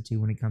adjusted to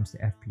when it comes to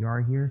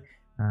FPR here,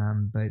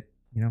 but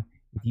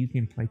if you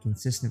can play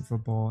consistent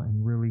football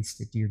and really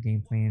stick to your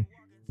game plan,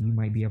 you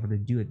might be able to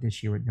do it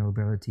this year with no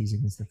abilities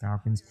against the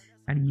Falcons.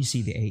 How do you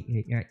see the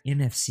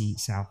NFC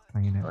South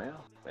playing out?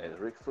 Well, as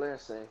Ric Flair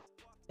say,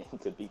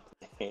 to beat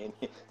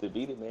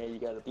the man, you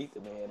got to beat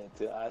the man.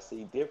 Until I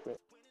see different,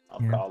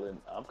 I'm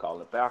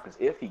calling Falcons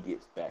if he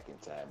gets back in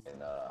time,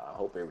 and I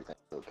hope everything's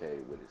okay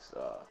with his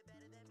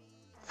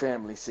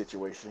family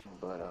situation.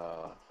 But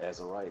as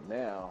of right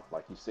now,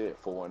 like you said,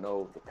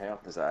 4-0, the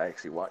Panthers. I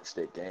actually watched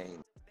that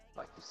game.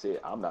 Like you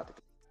said, I'm not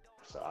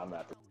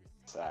the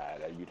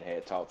side. You'd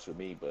had talks with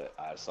me, but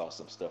I saw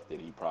some stuff that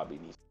he probably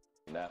needs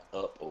to not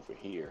up over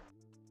here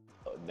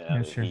now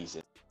that he's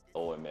in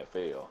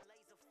OMFL.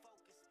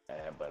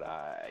 But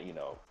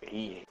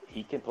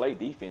he can play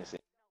defense.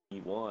 And he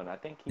won. I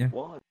think he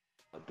won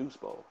a Deuce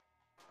Bowl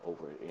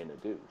over in the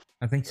Deuce.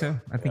 I think so.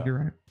 I think you're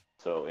right.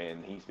 So,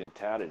 and he's been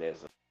touted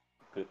as a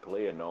good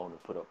player, known to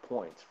put up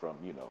points from,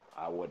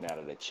 I wasn't out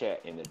of the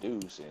chat in the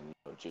Deuce, and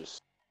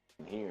just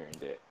hearing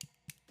that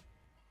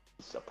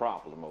he's a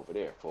problem over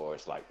there. For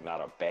it's like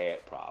not a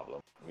bad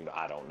problem.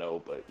 I don't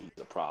know, but he's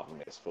a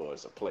problem as far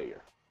as a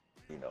player.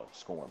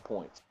 Scoring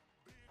points.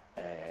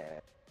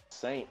 And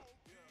Saint,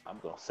 I'm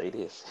gonna say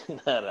this now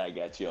that I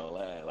got you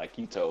online, like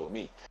you told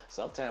me.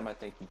 Sometimes I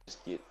think you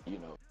just get, you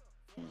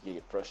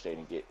get frustrated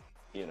and get,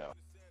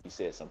 he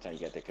said sometimes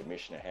you got that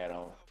commissioner hat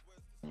on,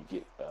 you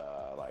get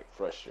like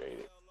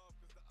frustrated.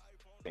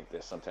 I think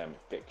that sometimes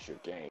affects your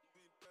game.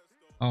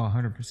 Oh,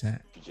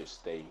 100%. You just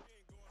stay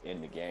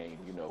in the game,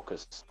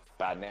 because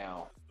by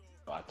now,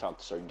 I talk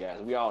to certain guys.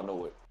 We all know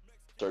what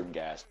certain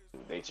guys do.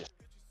 They just,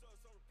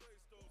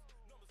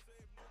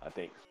 I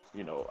think,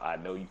 I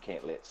know you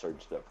can't let certain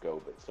stuff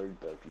go, but certain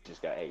stuff you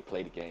just got, hey,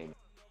 play the game.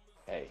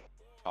 Hey,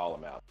 call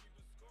them out.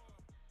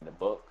 And the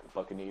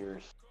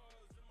Buccaneers,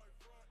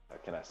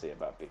 what can I say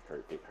about Big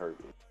Hurt? Big Hurt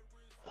is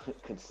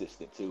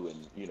consistent too,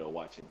 and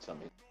watching some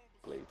of his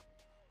play,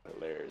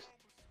 hilarious.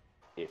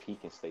 If he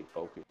can stay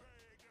focused,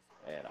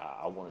 and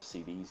I want to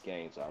see these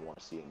games. I want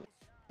to see in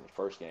the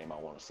first game. I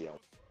want to see on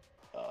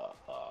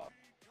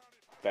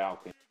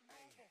Falcons,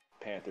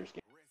 Panthers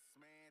game.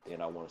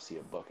 Then I want to see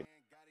a Buccaneers.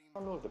 I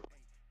don't know if the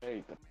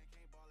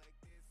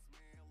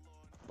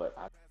but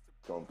I think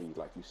it's gonna be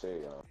like you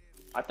say.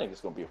 I think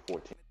it's gonna be a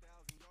 14.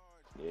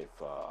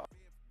 If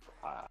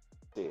I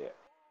said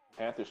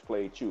Panthers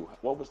played you,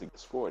 what was the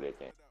score of that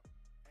game?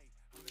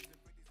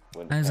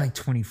 I was like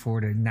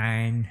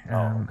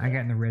 24-9. I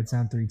got in the red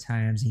zone 3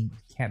 times. He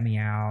kept me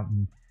out,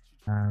 and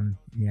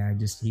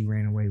he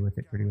ran away with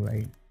it pretty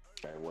late.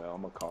 Okay, well,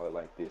 I'm gonna call it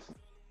like this: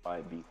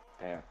 might beat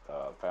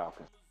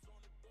Falcons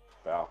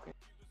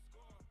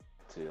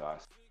till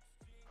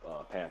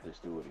Panthers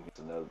do it against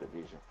another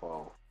division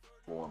foe,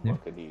 one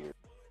Buccaneers,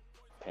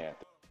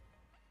 Panthers.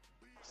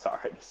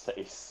 Sorry to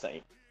say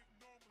Saint.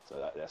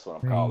 So that's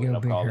what I'm calling it.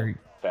 I'm calling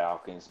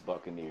Falcons,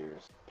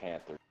 Buccaneers,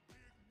 Panthers.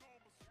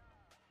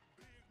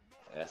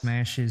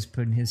 Smash is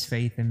putting his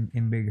faith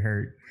in Big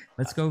Hurt.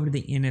 Let's go over to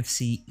the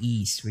NFC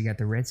East. We got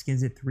the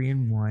Redskins at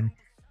 3-1,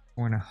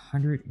 scoring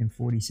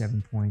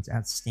 147 points.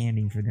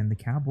 Outstanding for them. The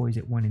Cowboys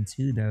at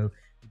 1-2, though.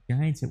 The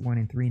Giants at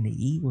 1-3, and the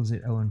Eagles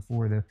at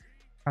 0-4. The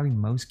probably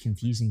most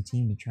confusing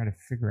team to try to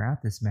figure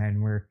out this, man.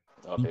 We're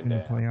deep in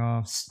the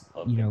playoffs.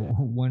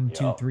 1,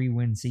 2, 3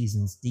 win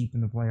seasons. Deep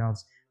in the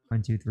playoffs.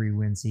 1, 2, 3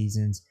 win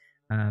seasons.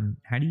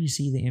 How do you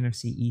see the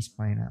NFC East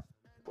playing out?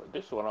 Well,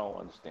 this is what I don't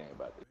understand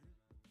about this.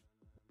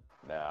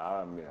 Now,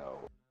 I'm,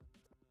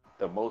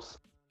 the most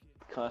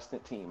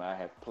constant team I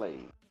have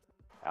played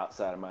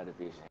outside of my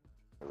division,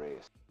 the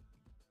Reds.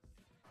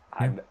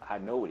 I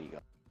know what he's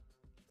going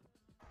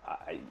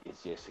to.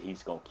 It's just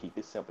he's going to keep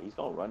it simple. He's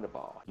going to run the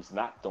ball. He's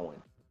not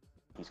throwing.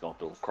 He's going to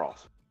throw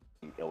across.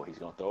 He's going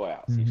to throw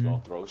out. Mm-hmm. He's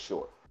going to throw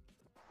short.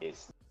 And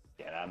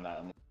I'm not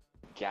a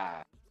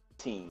guy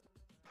team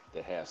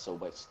that has so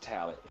much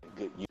talent and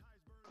good youth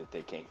that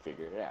they can't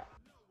figure it out.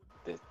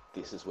 That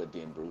this is what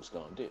Denver's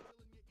going to do.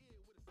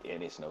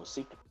 And it's no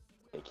secret.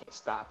 They can't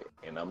stop it.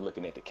 And I'm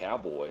looking at the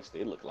Cowboys.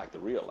 They look like the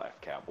real life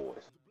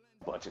Cowboys.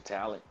 Bunch of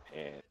talent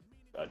and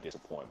a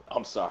disappointment.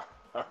 I'm sorry.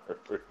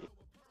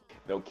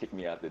 Don't kick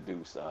me out the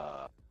deuce.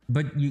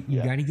 But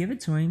you got to give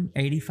it to him.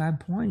 85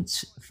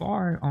 points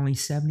for, only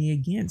 70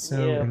 against.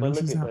 So at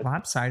least he's not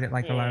lopsided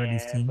like a lot of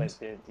these teams.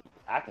 But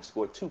I can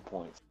score 2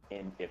 points,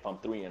 and if I'm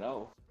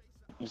 3-0,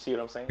 you see what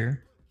I'm saying?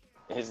 Sure.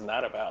 It's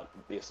not about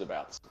this.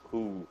 About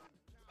who.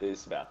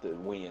 It's about the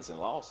wins and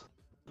losses.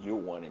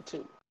 You're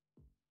 1-2.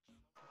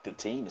 The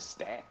team is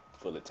stacked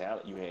full of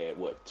talent. You had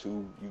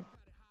you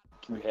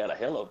had a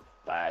hell of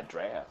 5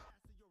 drafts.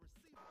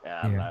 And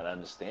I'm not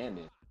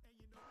understanding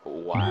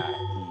why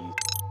he's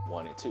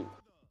 1-2.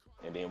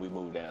 And then we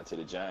move down to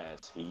the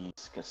Giants.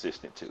 He's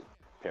consistent too.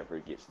 Pepper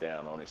gets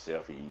down on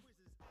himself. He's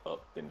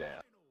up and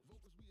down.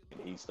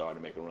 And he started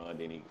to make a run,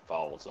 then he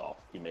falls off.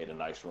 He made a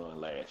nice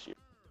run last year.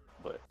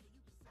 But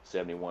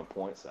 71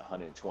 points,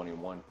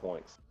 121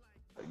 points.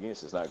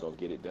 Against it's not going to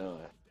get it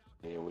done.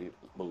 Then we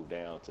move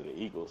down to the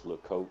Eagles. Little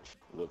coach,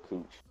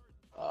 0-4.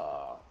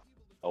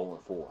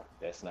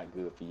 That's not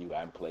good for you. I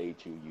haven't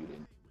played you.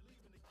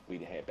 We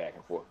didn't have back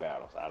and forth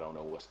battles. I don't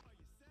know what's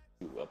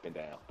up and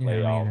down.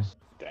 Playoffs,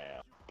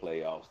 down.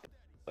 Playoffs.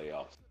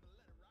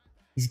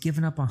 He's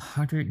given up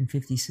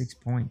 156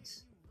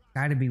 points.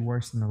 Got to be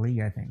worse in the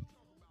league, I think.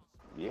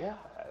 Yeah,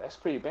 that's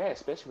pretty bad,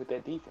 especially with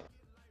that defense.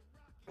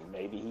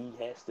 Maybe he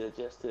has to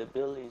adjust to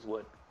abilities.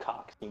 What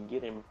Cox can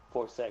get him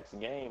 4 sacks a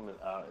game,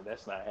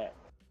 that's not happening.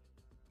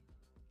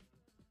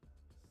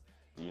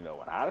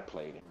 When I'd have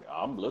played him,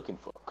 I'm looking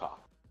for a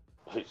Cox.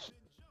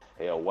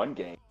 Hell, one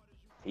game,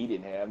 he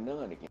didn't have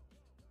none again.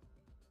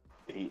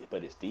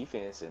 But his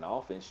defense and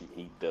offense,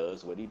 he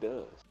does what he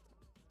does.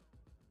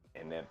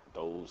 And then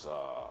those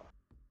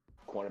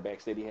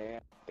cornerbacks that he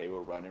had, they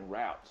were running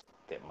routes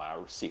that my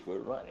receiver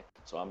was running.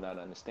 So I'm not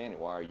understanding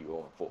why are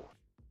you 0-4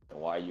 and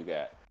why you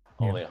got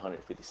only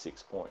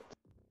 156 points.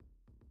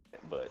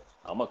 But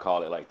I'm gonna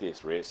call it like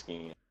this: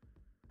 Redskins.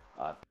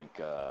 I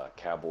think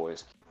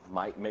Cowboys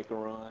might make a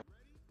run.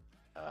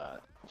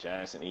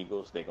 Giants and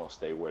Eagles, they're gonna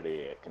stay where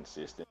they at,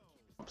 consistent.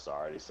 I'm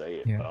sorry to say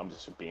it, but I'm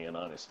just being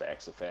honest.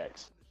 Facts are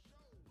facts.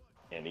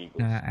 and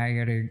Eagles.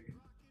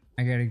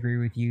 I gotta agree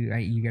with you.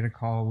 You gotta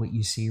call what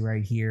you see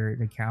right here.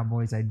 The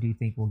Cowboys, I do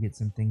think will get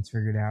some things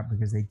figured out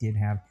because they did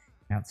have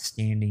an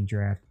outstanding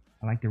draft.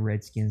 I like the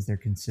Redskins; they're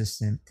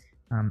consistent.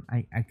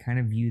 I kind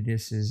of view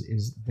this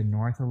as the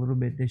North a little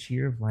bit this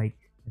year. Of like,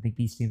 I think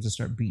these teams will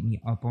start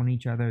beating up on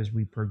each other as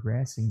we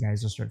progress, and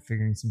guys will start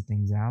figuring some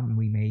things out, and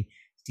we may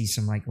see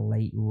some like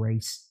late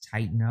race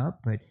tighten up.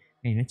 But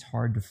man, it's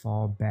hard to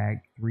fall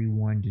back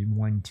 3-1 to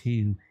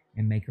 1-2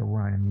 and make a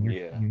run. I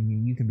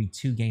mean, you can be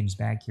 2 games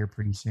back here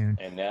pretty soon,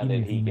 And now even that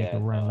if he you make a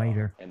got, run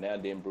later. and now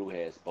Dan Brew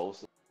has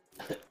Bosa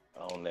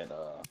on that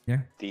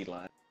D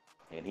line,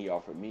 and he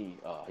offered me,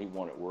 he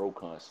wanted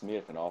Roquan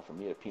Smith and offered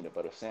me a peanut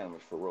butter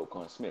sandwich for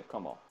Roquan Smith.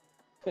 Come on,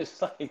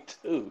 it's like,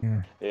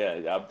 dude,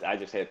 I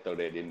just had to throw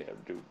that in there.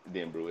 Dude,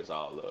 Dan Brew is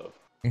all love.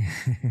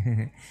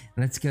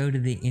 Let's go to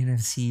the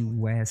NFC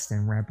West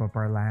and wrap up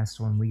our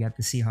last one. We got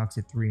the Seahawks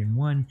at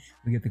 3-1.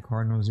 We got the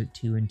Cardinals at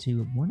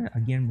 2-2. One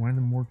of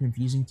the more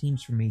confusing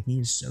teams for me.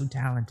 He is so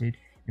talented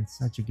and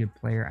such a good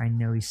player. I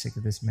know he's sick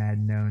of this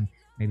Madden known.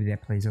 Maybe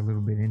that plays a little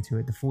bit into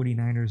it. The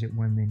 49ers at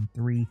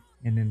 1-3,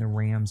 and then the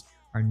Rams,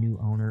 our new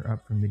owner,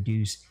 up from the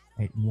deuce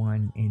at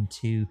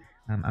 1-2.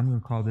 I'm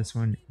going to call this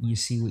one, you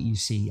see what you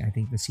see. I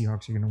think the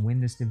Seahawks are going to win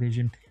this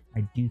division.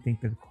 I do think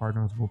that the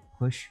Cardinals will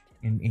push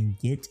and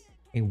get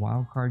a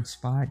wild card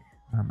spot.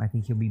 I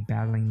think he'll be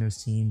battling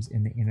those teams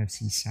in the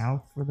NFC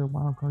South for the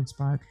wild card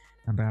spot.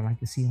 But I like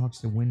the Seahawks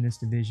to win this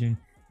division.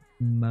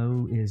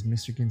 Mo is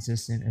Mr.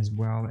 Consistent, as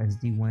well as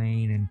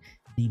D-Wayne and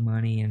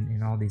D-Money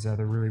and all these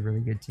other really,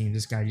 really good teams.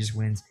 This guy just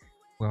wins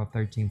 12,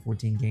 13,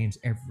 14 games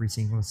every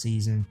single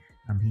season.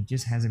 He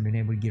just hasn't been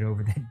able to get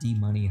over that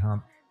D-Money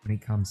hump when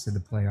it comes to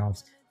the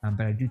playoffs.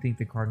 But I do think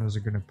the Cardinals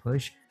are going to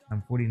push.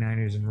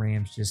 49ers and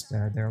Rams, just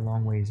they're a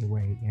long ways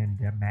away. And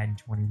Madden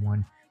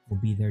 21 will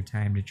be their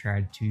time to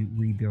try to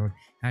rebuild.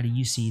 How do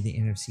you see the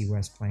NFC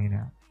West playing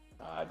out?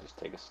 I just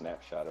take a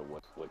snapshot of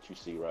what you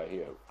see right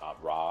here.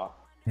 Rob.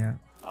 Yeah.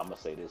 I'm going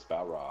to say this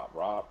about Rob.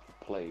 Rob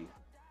played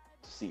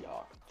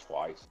Seahawks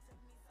twice.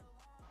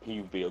 He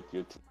built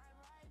your team.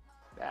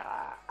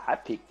 I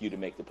picked you to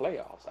make the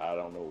playoffs. I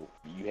don't know.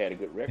 You had a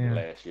good record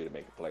last year to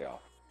make the playoffs.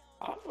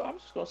 I'm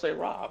just going to say,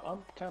 Rob, I'm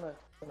kind of,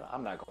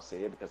 I'm not going to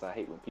say it because I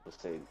hate when people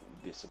say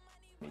this.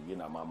 You're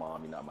not my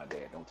mom, you're not my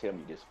dad. Don't tell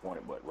me you're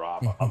disappointed, but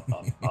Rob,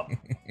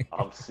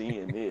 I'm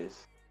seeing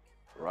this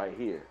right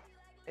here,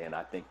 and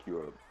I think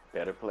you're a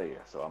better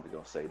player. So I'm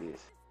going to say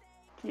this.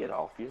 Get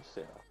off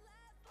yourself.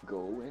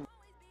 Go and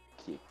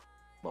kick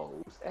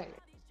Mo's ass.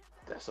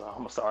 That's all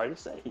I'm sorry to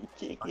say.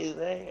 Kick his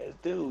ass.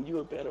 Dude,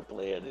 you're a better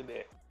player than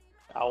that.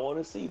 I want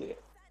to see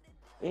that.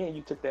 And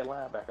you took that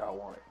linebacker I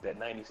wanted, that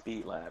 90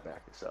 speed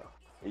linebacker. So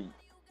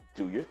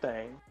do your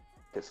thing,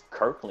 because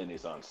Kirkland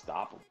is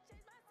unstoppable.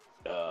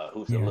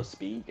 Who's the little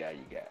speed guy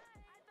you got?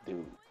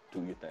 Dude,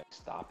 do your thing.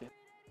 Stop him.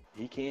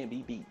 He can't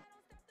be beat.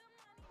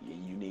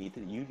 You need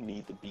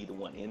to be the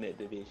one in that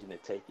division to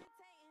take it.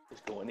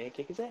 Just go in there and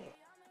kick his ass.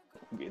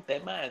 Get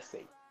that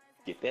mindset.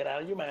 Get that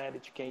out of your mind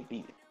that you can't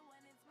beat him.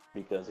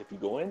 Because if you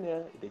go in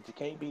there that you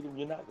can't beat him,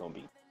 you're not gonna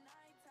beat him.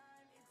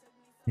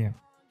 Yeah.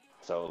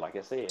 So like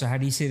I said. So how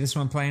do you see this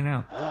one playing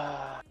out?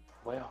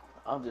 Well,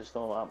 I'm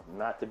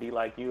not to be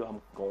like you.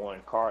 I'm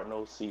going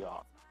Cardinals,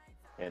 Seahawks,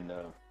 and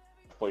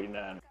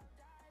 49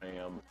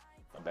 Rams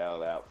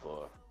battle out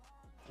for,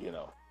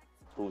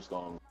 who's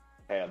going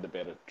to have the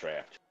better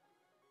draft.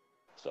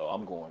 So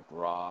I'm going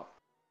Rob,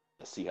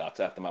 the Seahawks.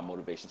 After my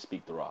motivation,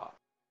 speak to Rob.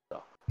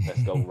 So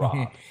let's go,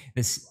 Rob.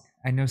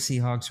 I know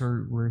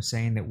Seahawks were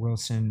saying that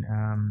Wilson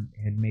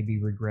had maybe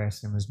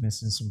regressed and was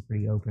missing some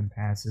pretty open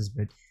passes,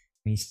 but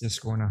he's still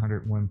scoring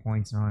 101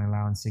 points and only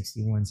allowing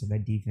 61, so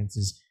that defense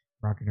is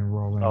rocking and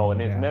rolling. Oh, and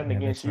there's nothing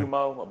against you,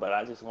 Mo, but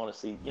I just want to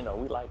see, we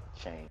like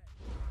change.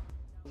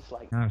 Just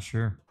like, oh,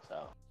 sure.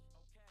 So,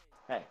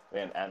 hey,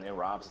 and then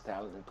Rob's a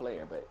talented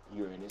player, but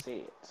you're in his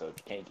head, so you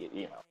can't get,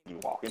 you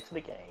walk into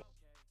the game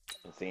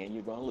and saying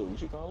you're gonna lose,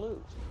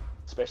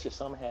 especially if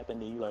something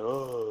happened and you're like,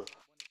 oh.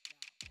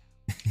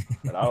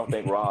 But I don't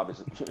think Rob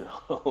is,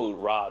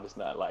 Rob is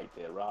not like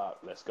that. Rob,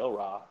 let's go,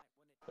 Rob.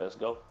 Let's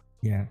go.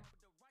 Yeah.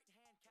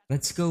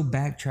 Let's go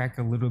backtrack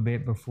a little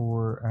bit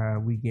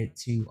before we get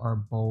to our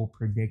bowl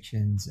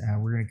predictions.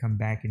 We're going to come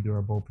back and do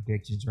our bowl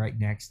predictions right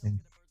next, and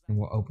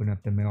we'll open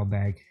up the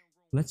mailbag.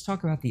 Let's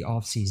talk about the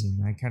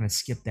offseason. I kind of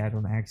skipped that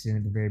on accident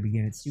at the very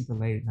beginning. It's super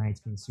late at night. It's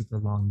been a super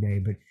long day,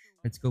 but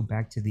let's go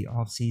back to the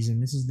offseason.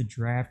 This is the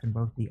draft, and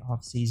both the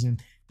offseason,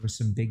 there was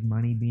some big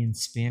money being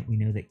spent. We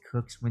know that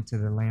Cooks went to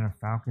the Atlanta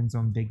Falcons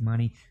on big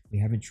money. We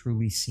haven't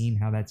truly seen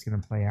how that's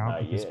going to play out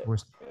because, of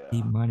course,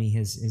 the money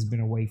has been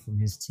away from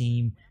his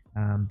team.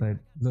 But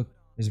look,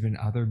 there's been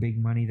other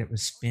big money that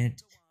was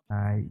spent.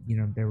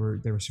 There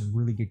were some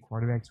really good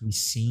quarterbacks. We've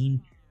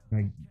seen,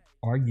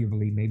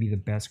 arguably maybe the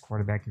best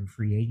quarterback in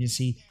free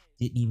agency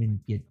didn't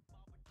even get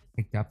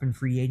picked up in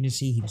free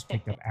agency. He was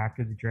picked up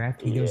after the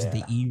draft. He goes to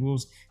the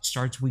Eagles,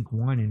 starts week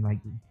 1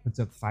 and puts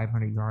up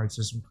 500 yards.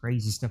 So some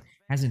crazy stuff.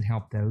 Hasn't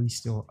helped though. He's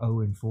still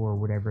 0-4 or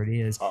whatever it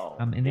is.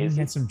 And then he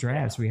had some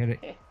drafts.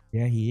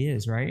 He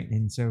is, right?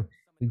 And so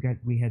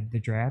we had the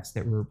drafts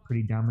that were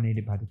pretty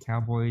dominated by the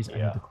Cowboys. I know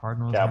Yeah, the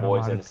Cardinals had a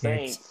Cowboys lot and of the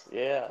picks. Saints.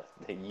 Yeah,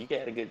 you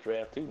got a good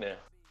draft too now.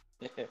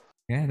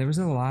 Yeah, there was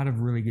a lot of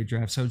really good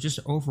drafts. So just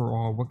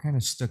overall, what kind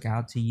of stuck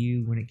out to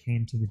you when it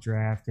came to the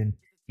draft, and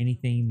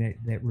anything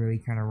that really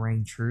kind of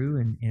rang true,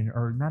 and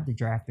or not the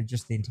draft, but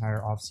just the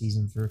entire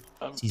offseason for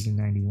um, season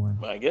 91?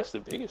 I guess the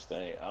biggest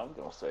thing I'm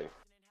gonna say,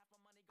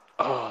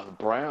 the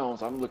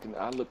Browns. I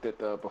looked at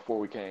the before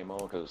we came on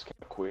because it's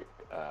kind of quick.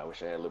 I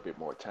wish I had a little bit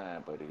more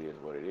time, but it is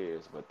what it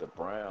is. But the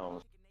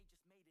Browns,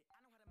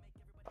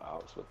 I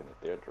was looking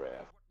at their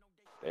draft.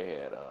 They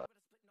had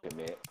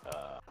Gannett,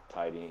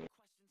 tight end,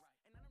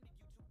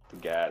 the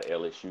guy at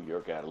LSU,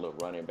 your guy, the little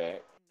running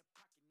back,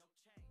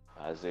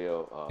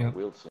 Isaiah Yep.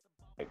 Wilson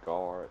at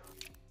guard.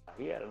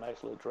 He had a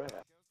nice little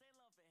draft.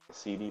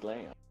 C.D.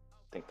 Lamb,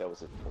 I think that was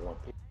his number one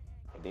pick.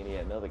 And then he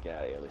had another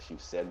guy at LSU,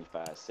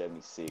 75,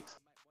 76,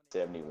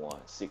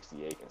 71,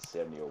 68, and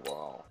 70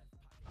 overall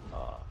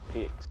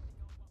picks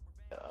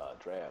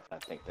draft. I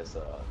think that's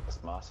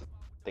Mossy.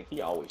 I think he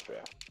always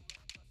drafts.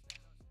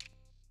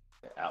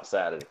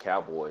 Outside of the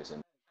Cowboys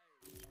and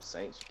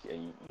Saints,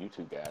 you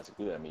two guys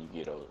are good. I mean,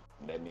 you get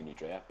that many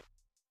draft picks.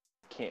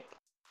 You can't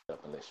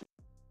up unless you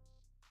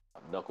a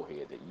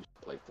knucklehead that used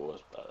to play for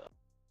us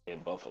in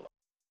Buffalo.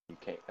 You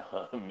can't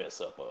mess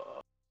up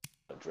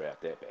a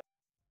draft that bad.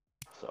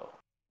 So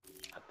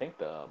I think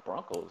the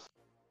Broncos,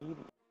 he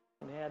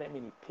didn't have that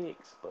many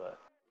picks, but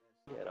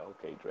he had an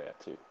okay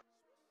draft too.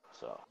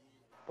 So,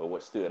 but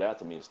what stood out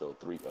to me is those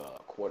three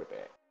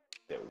quarterbacks.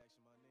 That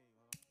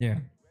Yeah.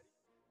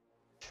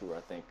 sure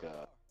I think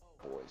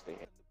boys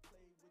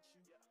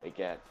they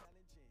got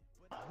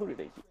who did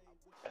they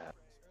get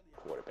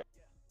quarterback?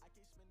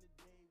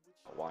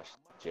 I watched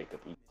Jacob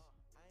E.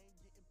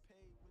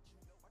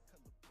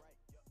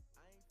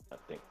 I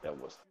think that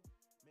was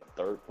the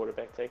third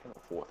quarterback taken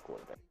or fourth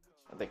quarterback.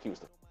 I think he was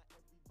the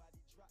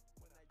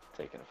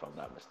taken if I'm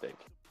not mistaken.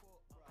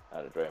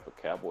 Out of the draft, but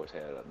Cowboys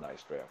had a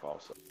nice draft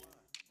also,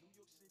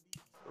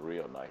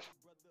 real nice.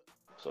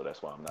 So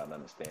that's why I'm not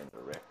understanding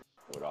the record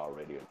with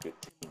already a good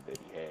team that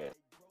he had.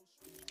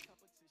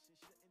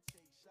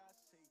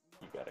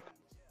 You gotta.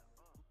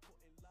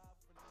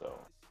 So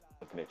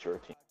looking at your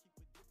team,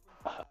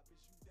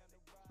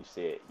 you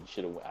said you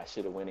should have. I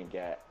should have went and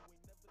got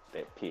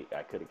that pick.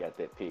 I could have got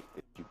that pick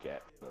that you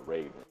got from the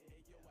Ravens.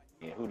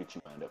 And who did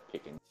you wind up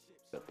picking?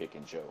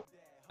 Picking Joe.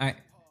 I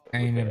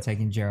ended up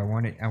taking Joe.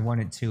 I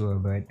wanted Tua,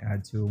 but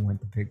Tua went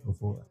the pick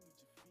before.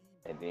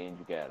 And then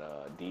you got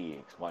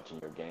Diggs. Watching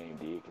your game,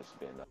 Diggs has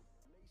been.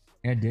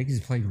 Yeah, Diggs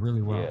has played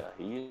really well. Yeah,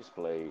 he has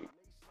played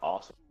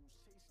awesome.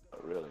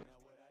 Really,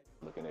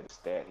 looking at his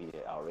stat, he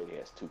already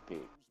has 2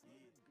 picks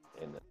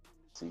in the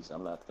season.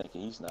 I'm not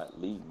thinking he's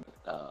not leading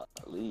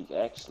league.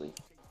 Actually,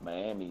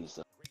 Miami's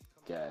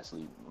guys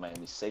leaving.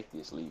 Miami's safety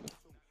is leaving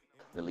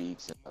the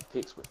league's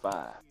picks with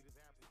 5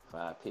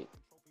 picks.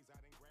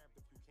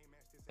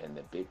 And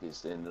the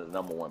biggest and the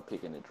number 1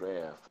 pick in the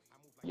draft,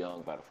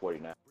 Young by the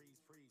 49.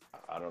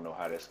 I don't know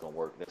how that's gonna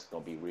work. That's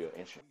gonna be real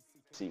interesting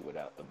to see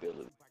without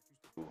ability.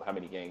 How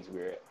many games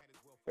we're at?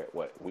 We're at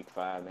what, week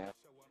 5 now?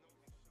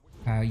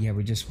 Yeah,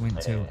 we just went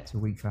to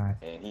week 5.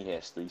 And he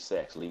has 3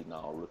 sacks, leading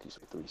all rookies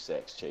with 3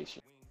 sacks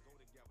chasing.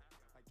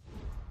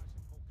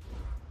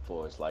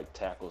 For his like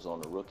tackles on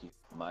the rookie,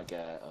 my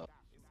guy,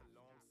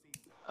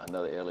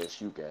 another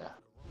LSU guy,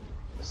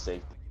 the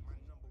safety,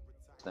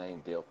 his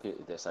name Dale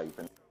Pitt. That's how you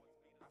pronounce it.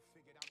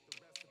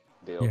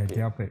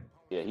 Dale Pitt.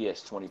 Yeah, he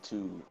has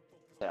 22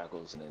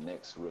 tackles, and the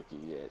next rookie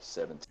he had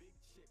 17.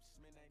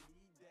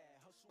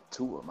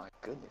 Tua, my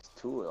goodness,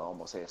 Tua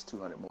almost has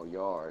 200 more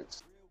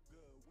yards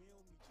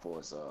for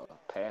his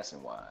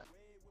passing wide.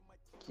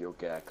 Your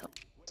guy comes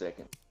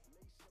second,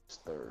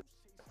 third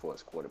for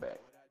his quarterback.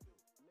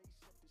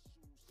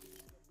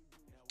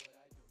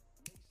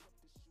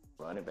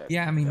 Running back.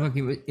 Yeah, I mean, look,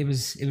 it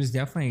was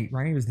definitely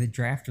right. It was the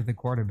draft of the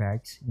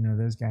quarterbacks. You know,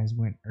 those guys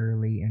went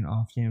early and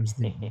often. It was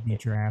the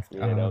draft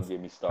Yeah, don't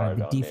get me started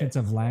the on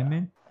defensive that.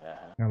 linemen.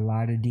 Uh-huh. A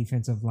lot of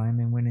defensive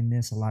linemen went in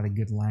this. A lot of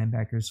good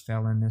linebackers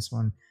fell in this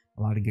one.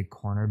 A lot of good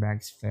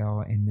cornerbacks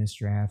fell in this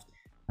draft.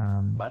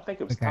 But I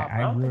think it was top. I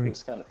don't think it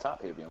was kind of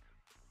top heavy.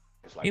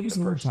 It was a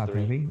little top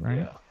heavy, right?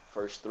 Yeah,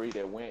 first 3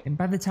 that went. And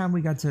by the time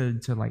we got to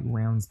like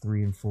rounds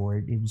 3 and 4,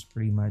 it was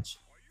pretty much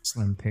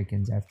slim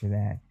pickings after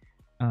that.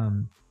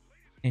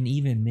 And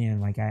even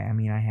then, like I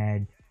mean, I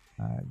had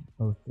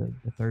both the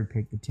 3rd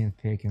pick, the 10th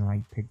pick, and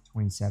like pick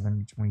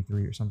 27,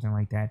 23 or something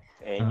like that.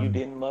 And you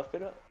didn't muff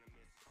it up.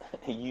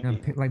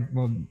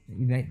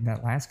 That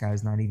last guy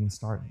is not even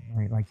starting,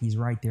 right? Like he's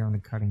right there on the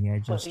cutting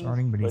edge of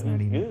starting, but he's not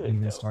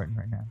even starting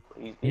right now.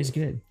 He's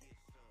good.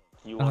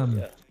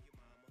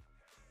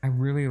 I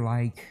really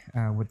like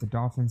what the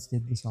Dolphins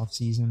did this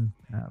offseason.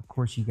 Of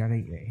course, you got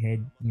to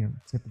head,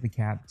 tip of the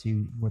cap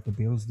to what the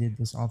Bills did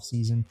this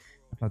offseason.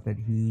 I thought that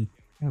he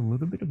had a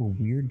little bit of a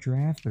weird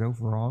draft, but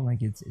overall,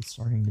 like it's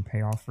starting to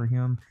pay off for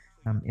him.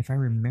 If I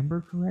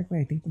remember correctly,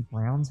 I think the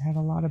Browns had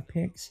a lot of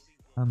picks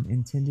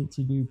intended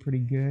to do pretty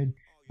good.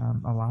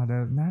 Not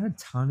a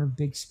ton of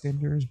big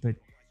spenders, but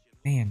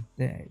man,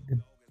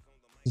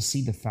 to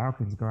see the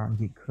Falcons go out and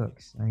get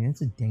Cooks. I mean,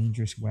 that's a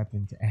dangerous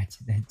weapon to add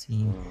to that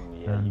team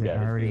Yeah, you that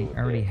got to deal with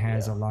already that.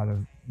 has Yeah. a lot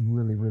of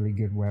really really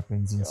good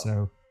weapons, and Yeah.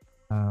 so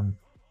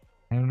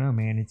I don't know,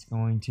 man. It's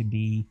going to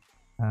be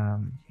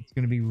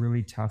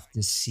really tough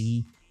to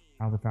see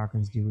how the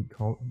Falcons do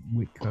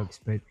with Cooks,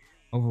 but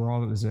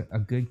overall, it was a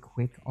good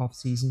quick off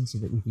season so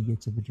that we could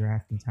get to the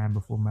draft in time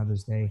before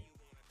Mother's Day.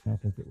 And I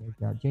think it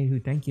worked out. Jehu,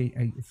 thank you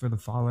for the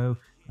follow.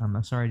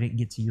 I'm sorry I didn't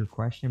get to your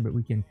question, but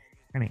we can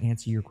kind of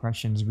answer your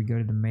questions as we go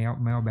to the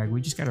mailbag.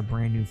 We just got a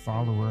brand new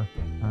follower,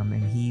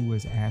 and he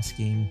was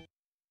asking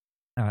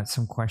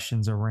some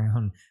questions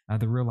around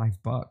the real life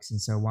Bucks. And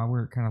so while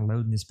we're kind of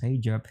loading this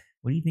page up,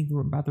 what do you think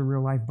about the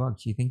real life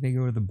Bucks? Do you think they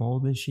go to the bowl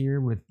this year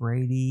with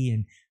Brady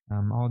and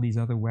all these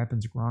other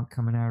weapons, Gronk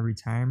coming out of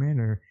retirement,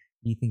 or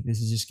do you think this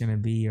is just going to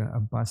be a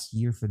bust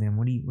year for them?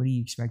 What are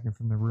you expecting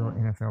from the real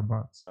NFL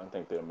Bucks? I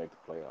think they'll make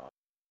the playoffs.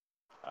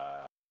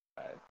 I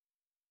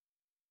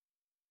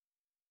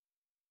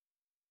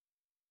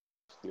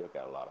still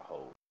got a lot of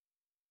hope.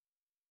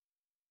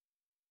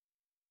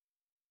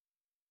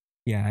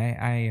 Yeah,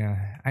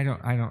 I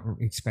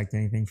don't expect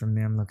anything from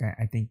them. Look,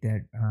 I think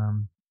that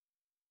oh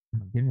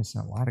my goodness,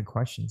 a lot of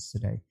questions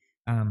today.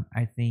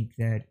 I think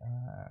that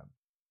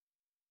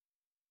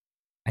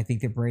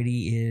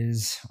Brady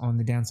is on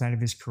the downside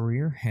of his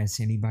career, as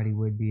anybody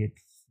would be at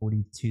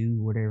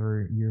 42,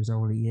 whatever years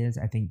old he is.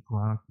 I think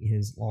Gronk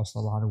has lost a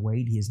lot of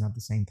weight. He is not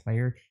the same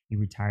player. He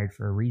retired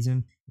for a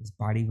reason. His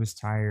body was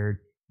tired.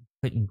 He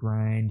couldn't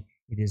grind.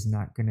 It is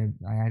not going to,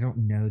 I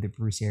don't know that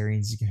Bruce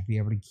Arians is going to be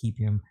able to keep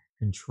him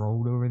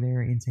controlled over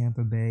there in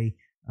Tampa Bay.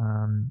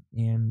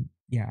 And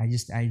yeah,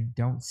 I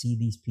don't see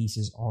these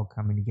pieces all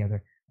coming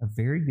together. A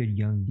very good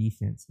young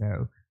defense,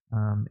 though.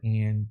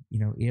 And,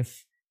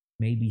 if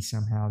maybe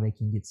somehow they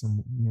can get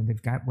some,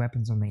 they've got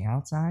weapons on the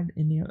outside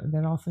in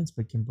that offense,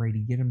 but can Brady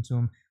get them to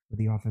them? With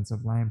the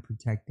offensive line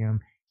protect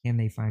them? Can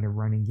they find a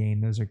running game?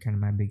 Those are kind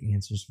of my big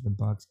answers for the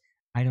Bucks.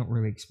 I don't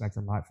really expect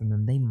a lot from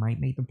them. They might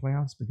make the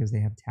playoffs because they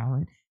have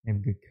talent, they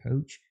have a good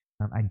coach.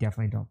 I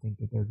definitely don't think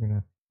that they're going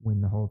to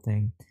win the whole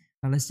thing.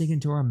 Now let's dig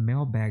into our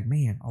mailbag.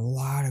 Man, a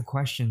lot of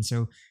questions.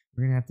 So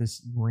we're going to have to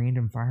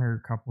random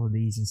fire a couple of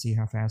these and see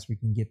how fast we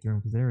can get through them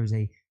because there is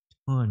a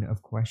ton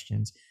of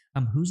questions.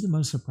 Who's the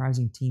most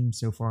surprising team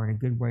so far in a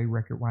good way,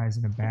 record wise,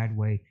 in a bad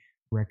way,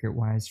 record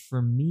wise?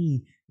 For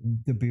me,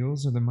 the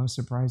Bills are the most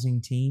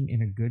surprising team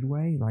in a good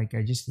way.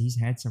 He's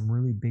had some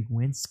really big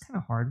wins. It's kind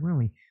of hard. We're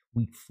only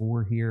week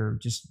 4 here,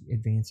 just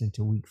advancing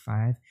to week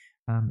 5.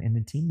 And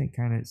the team that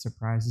kind of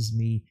surprises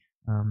me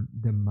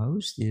the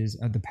most is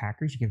the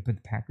Packers. You can put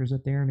the Packers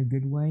up there in a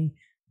good way.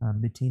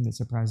 The team that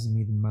surprises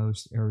me the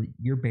most are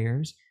your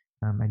Bears.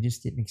 I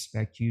just didn't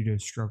expect you to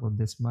struggle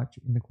this much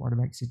in the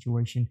quarterback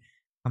situation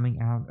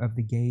coming out of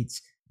the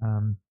gates.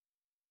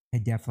 I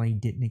definitely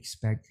didn't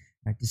expect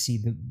to see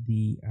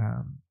the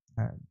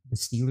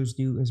Steelers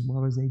do as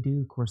well as they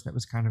do. Of course, that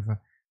was kind of a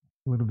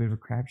little bit of a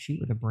crapshoot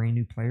with a brand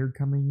new player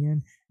coming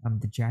in.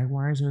 The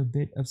Jaguars are a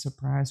bit of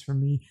surprise for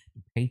me.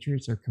 The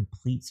Patriots are a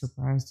complete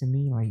surprise to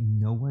me. Like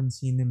no one's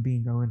seen them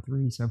being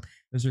 0-3. So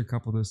those are a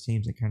couple of those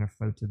teams that kind of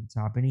float to the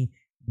top. Any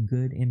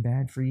good and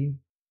bad for you?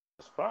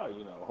 It's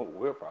probably,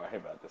 we're probably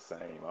about the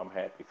same. I'm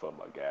happy for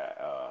my guy,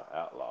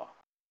 Outlaw.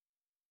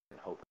 And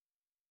hoping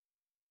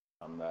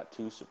I'm not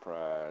too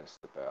surprised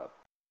about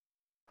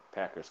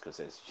Packers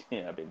because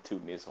I've been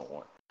tooting this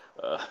horn,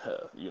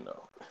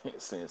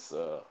 since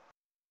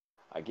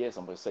I guess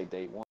I'm gonna say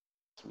day one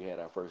we had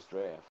our first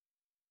draft.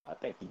 I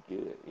think he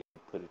good. He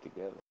put it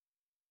together.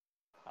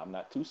 I'm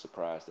not too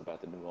surprised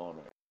about the new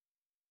owner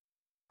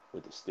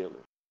with the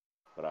Steelers,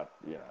 but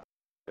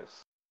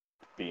just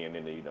being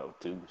in the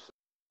twos,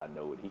 I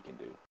know what he can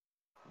do.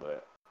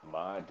 But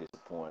my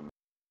disappointment.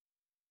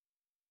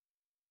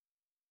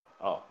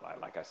 Oh,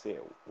 like I said,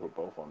 we're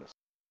both on the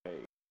same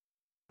page.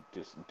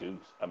 Just Deuce.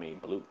 I mean,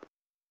 Bloop,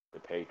 the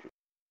Patriots.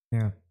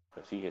 Yeah.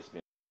 Because he has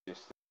been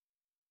just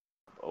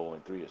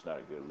 0-3 is not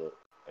a good look.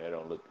 That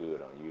don't look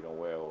good on you. You don't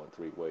wear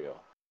 0-3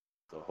 well.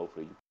 So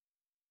hopefully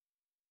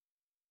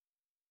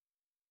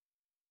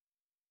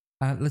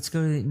Let's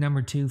go to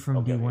number 2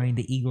 from Dwayne.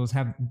 The Eagles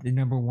have the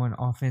number 1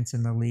 offense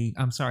in the league.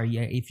 I'm sorry.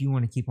 Yeah, if you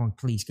want to keep on,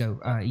 please go.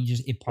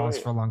 It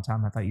paused for a long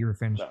time. I thought you were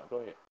finished. No, go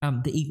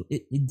ahead.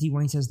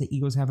 Dwayne says the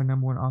Eagles have a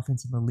number 1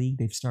 offense in the league.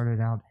 They've started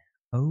out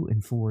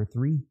 0-4,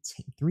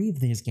 three of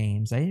his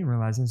games. I didn't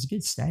realize that's a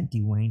good stat,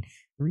 Dwayne.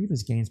 3 of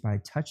his games by a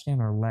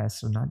touchdown or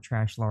less, so not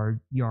trash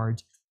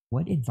yards.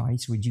 What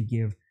advice would you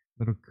give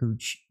little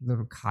Koch?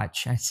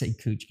 I say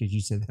Cooch because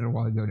you said that a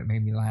while ago and it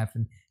made me laugh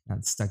and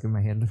not stuck in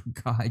my head, little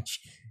Koch.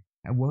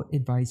 What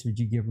advice would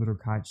you give little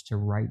Koch to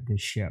right the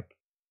ship?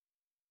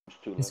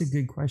 It's a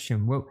good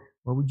question. What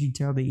would you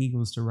tell the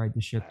Eagles to right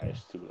the ship?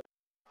 It's too late.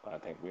 I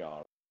think we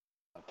all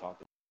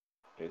talked.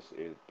 It's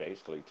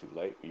basically too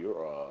late.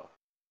 You're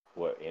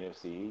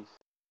NFC East?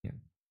 Yeah.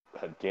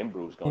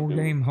 Denver's gonna do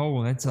 4-game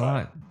hole. That's a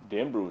lot.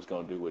 Denver's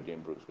gonna do what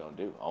Denver's gonna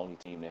do. Only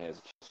team that has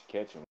a chance to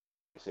catch him.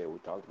 Like I said, we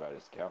talked about it,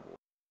 is the Cowboys.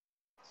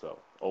 So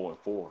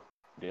 0-4.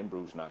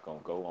 Denver's not gonna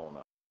go on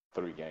a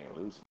 3-game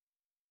losing.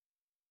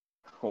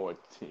 or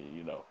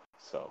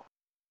So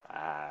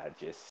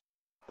the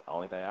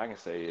only thing I can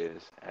say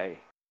is, hey,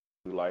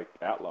 like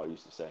Outlaw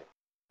used to say,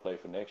 play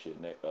for next year,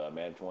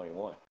 Madden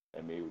 21,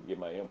 and me would get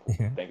my import.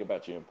 Yeah. Think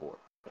about your import.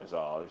 That's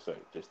all I say.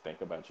 Just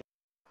think about your.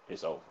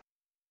 It's over.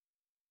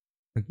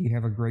 Look, you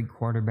have a great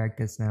quarterback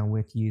that's now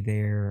with you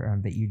there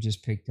that you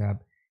just picked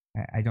up.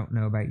 I don't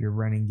know about your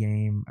running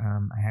game.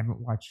 I haven't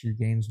watched your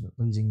games, but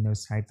losing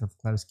those type of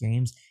close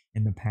games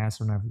in the past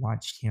when I've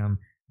watched him,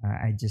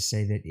 I just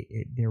say that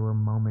there were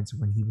moments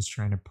when he was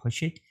trying to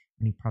push it,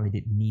 and he probably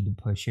didn't need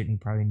to push it, and he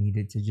probably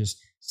needed to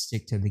just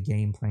stick to the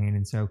game plan.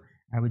 And so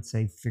I would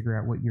say figure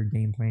out what your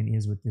game plan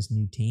is with this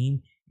new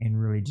team, and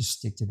really just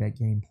stick to that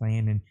game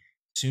plan. And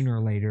sooner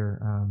or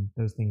later,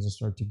 those things will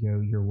start to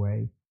go your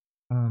way.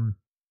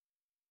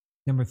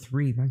 Number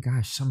 3, my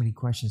gosh, so many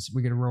questions.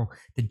 We're going to roll.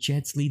 The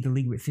Jets lead the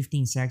league with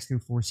 15 sacks through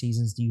 4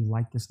 seasons. Do you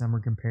like this number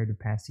compared to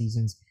past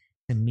seasons?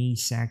 To me,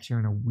 sacks are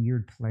in a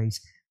weird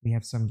place. We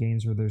have some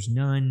games where there's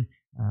none.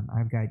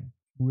 I've got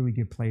really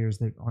good players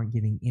that aren't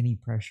getting any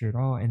pressure at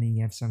all. And then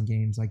you have some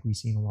games like we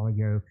seen a while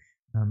ago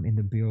in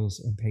the Bills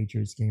and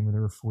Patriots game where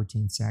there were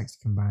 14 sacks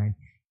combined.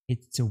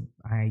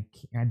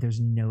 There's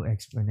no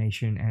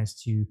explanation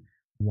as to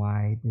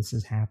why this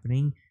is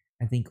happening.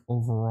 I think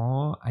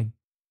overall,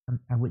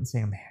 I wouldn't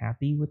say I'm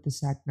happy with the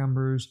sack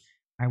numbers.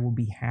 I will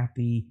be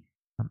happy.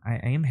 I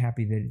am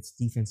happy that it's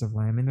defensive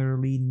linemen that are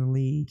leading the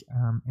league.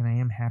 And I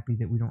am happy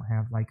that we don't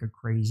have like a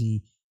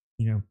crazy,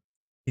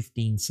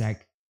 15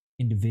 sack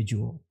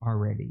individual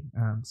already.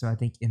 So I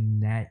think in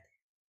that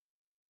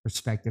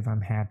perspective,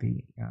 I'm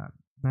happy.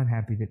 Not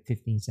happy that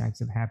 15 sacks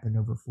have happened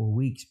over 4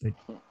 weeks, but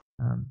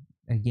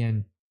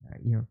again,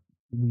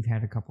 we've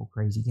had a couple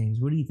crazy games.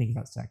 What do you think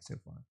about sacks so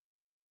far?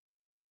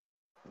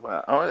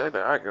 Well,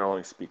 I can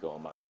only speak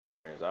on my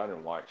experience. I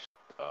didn't watch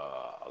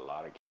a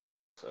lot of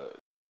games.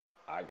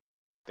 I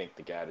think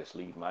the guy that's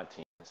leading my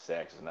team in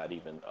sacks is not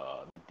even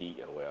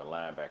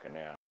linebacker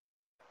now.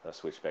 I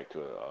switched back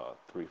to a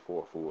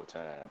 3-4 full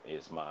time.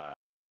 Is my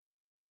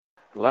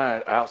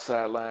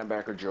outside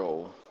linebacker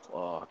Joel.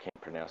 I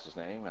can't pronounce his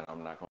name, and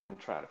I'm not going to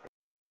try to pronounce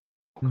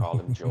it. I'll call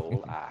him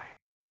Joel I.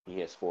 He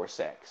has 4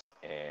 sacks,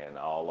 and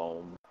all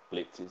on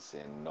blitzes,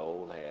 and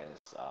Noel has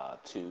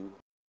 2.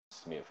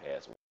 Smith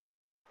has 1.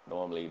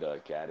 Normally,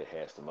 the guy that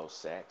has the most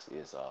sacks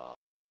is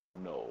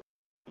Noel.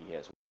 He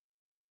has 1.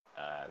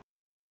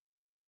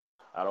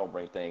 I don't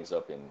bring things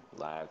up in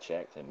live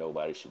chats, and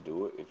nobody should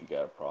do it. If you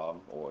got a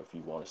problem or if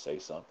you want to say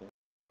something,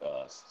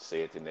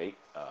 say it to Nate.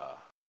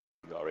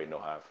 You already know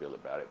how I feel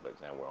about it, but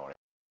now we're on it.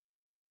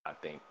 I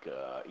think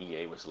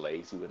EA was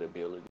lazy with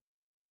ability,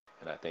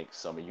 and I think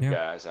some of you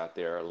guys out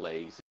there are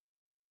lazy.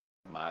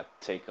 My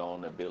take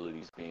on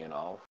abilities being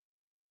off.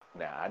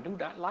 Now, I do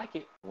not like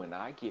it when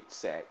I get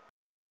sacked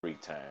 3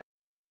 times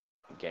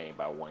game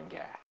by one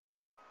guy,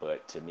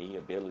 but to me,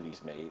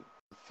 abilities made you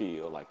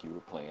feel like you were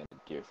playing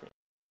different.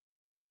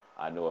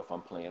 I know if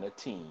I'm playing a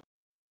team,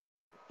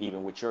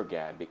 even with your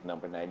guy, big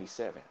number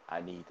 97, I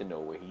need to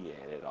know where he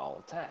at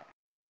all times.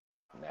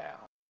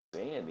 Now,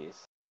 saying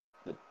this,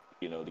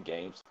 the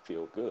games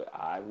feel good.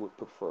 I would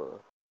prefer,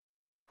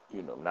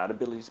 not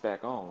abilities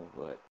back on,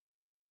 but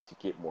to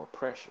get more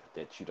pressure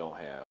that you don't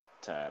have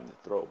time to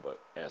throw. But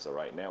as of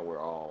right now,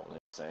 we're all in the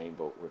same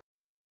boat. We're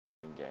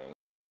in game,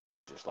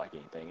 just like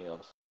anything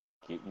else.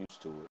 Get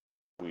used to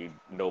it.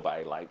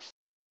 Nobody likes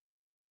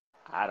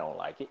it. I don't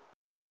like it.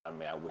 I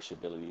mean, I wish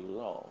ability was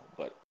on,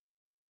 but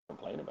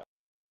complain about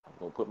it. I'm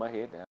going to put my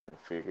head down and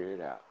figure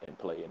it out and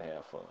play and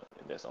have fun.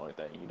 And that's the only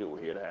thing you do.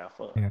 We're here to have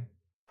fun. Yeah.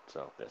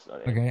 So that's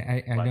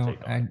okay.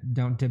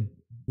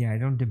 I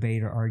don't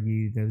debate or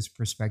argue those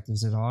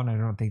perspectives at all, and I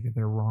don't think that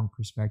they're wrong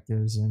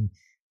perspectives. And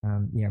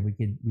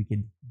we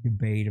could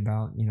debate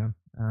about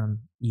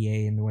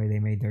EA and the way they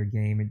made their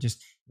game. It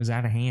just was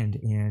out of hand,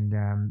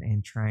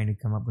 and trying to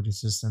come up with a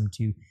system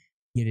to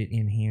get it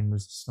in hand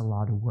was just a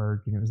lot of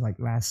work. And it was like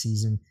last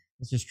season,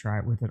 let's just try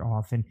it with it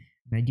off. And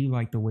I do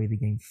like the way the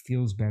game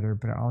feels better,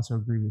 but I also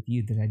agree with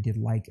you that I did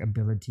like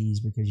abilities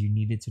because you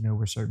needed to know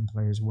where certain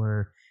players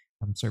were.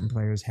 Certain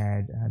players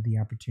had the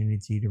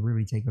opportunity to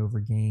really take over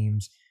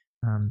games.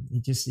 I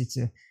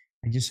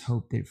just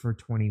hope that for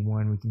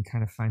 21 we can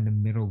kind of find the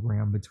middle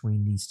ground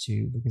between these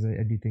two, because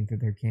I do think that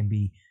there can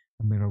be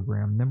a middle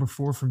ground. Number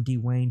 4 from D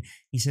Wayne,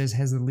 he says,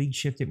 has the league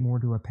shifted more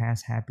to a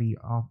pass happy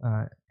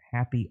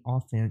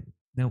offense?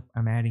 Nope,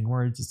 I'm adding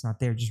words. It's not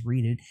there. Just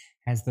read it.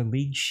 Has the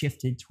league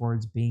shifted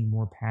towards being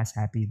more pass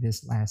happy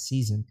this last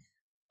season?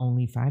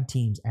 Only 5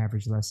 teams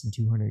average less than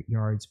 200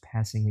 yards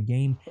passing a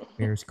game.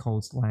 Bears,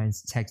 Colts,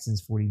 Lions,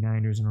 Texans,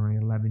 49ers, and only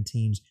 11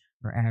 teams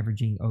are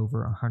averaging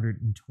over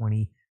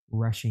 120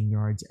 rushing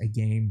yards a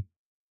game.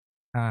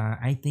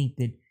 I think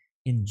that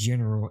in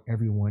general,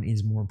 everyone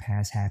is more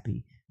pass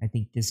happy. I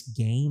think this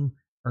game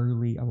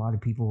early, a lot of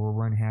people were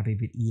run happy,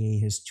 but EA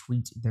has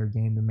tweaked their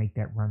game to make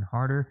that run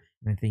harder.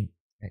 And I think,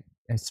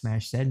 as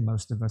Smash said,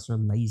 most of us are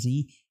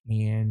lazy,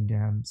 and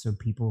so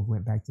people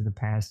went back to the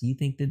pass. Do you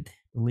think that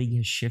the league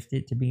has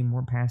shifted to being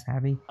more pass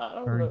heavy,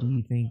 or do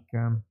you think?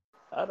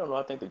 I don't know.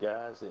 I think the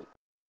guys that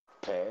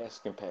pass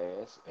can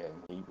pass, and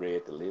he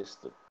read the list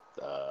of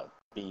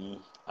B,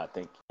 I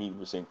think he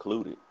was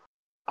included.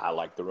 I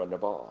like to run the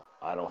ball.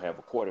 I don't have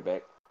a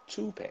quarterback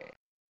to pass,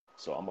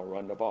 so I'm gonna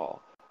run the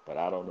ball. But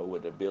I don't know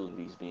what the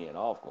abilities being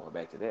off. Going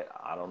back to that,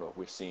 I don't know if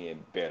we're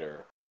seeing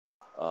better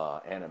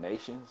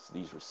animations.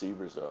 These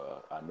receivers,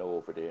 I know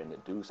over there in the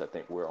Deuce, I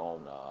think we're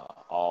on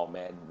all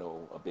Madden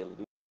no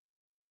ability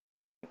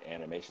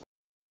animations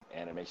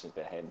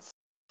that hadn't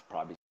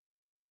probably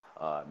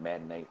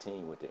Madden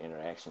 19 with the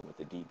interaction with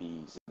the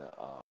DBs and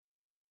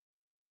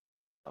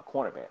the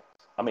cornerbacks.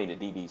 I mean the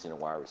DBs and the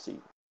wide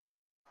receiver.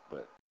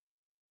 But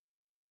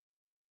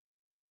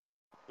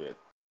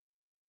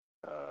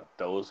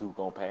those who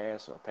gonna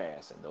pass are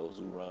pass, and those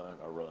who run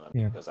are run.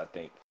 Yeah. Because I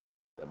think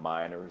the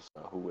minors,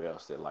 who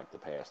else that like to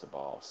pass the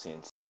ball,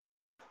 since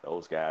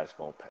those guys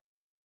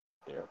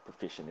they're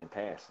proficient in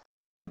passing.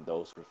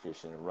 Those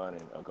proficient in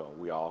running are going.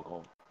 We all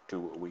gonna do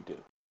what we do.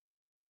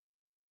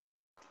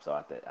 So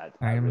I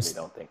really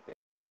don't think that.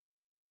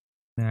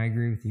 No, I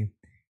agree with you.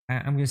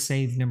 I'm going to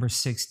save number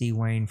 60,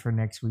 Wayne, for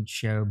next week's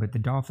show. But the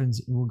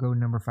Dolphins will go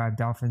number 5.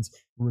 Dolphins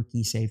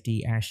rookie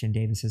safety Ashton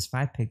Davis has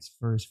 5 picks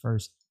for his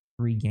first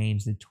 3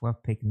 games, the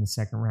 12th pick in the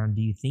second round.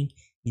 Do you think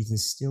he's the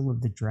steal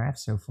of the draft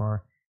so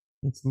far?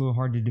 It's a little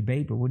hard to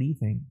debate, but what do you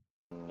think?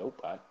 Nope.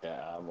 I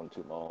want to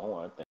toot my own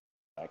horn.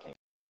 I can't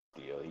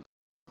steal. He's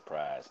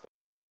surprised.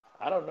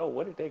 I don't know,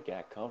 where did that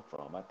guy come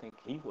from. I think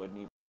he wasn't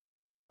even.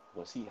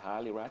 Was he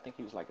highly ranked? I think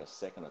he was like a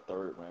second or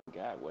third round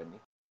guy, wasn't he?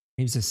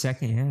 He was a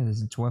second, yeah.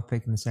 There's a 12th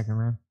pick in the second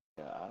round.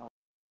 Yeah, I don't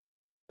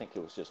think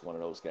it was just one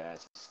of those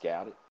guys he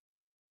scouted,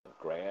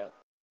 grabbed.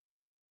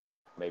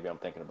 Maybe I'm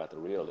thinking about the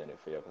real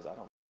NFL because I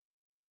don't.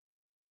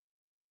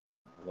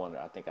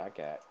 I think I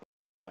got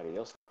somebody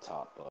else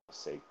top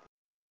safety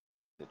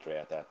the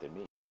draft after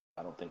me.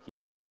 I don't think he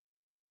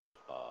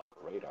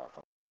radar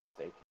from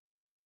mistaken.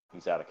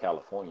 He's out of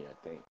California,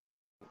 I think.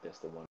 That's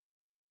the one.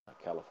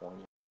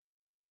 California.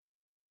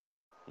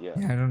 Yeah.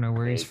 I don't know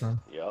where he's from.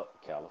 Yep,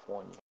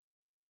 California.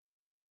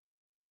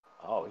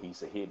 Oh,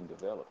 he's a hidden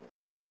development.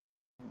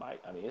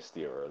 It's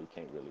still early.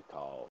 Can't really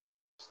call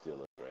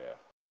still a draft.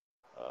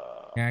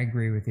 Yeah, I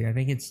agree with you. I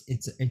think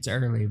it's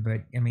early,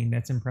 but I mean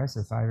that's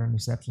impressive. 5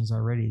 interceptions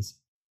already is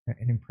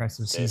an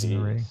impressive season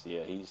already.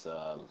 Yeah, he's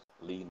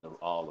leading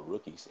all the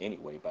rookies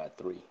anyway by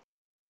 3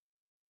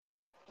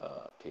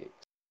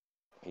 picks.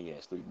 He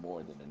has 3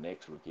 more than the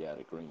next rookie out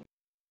of Green.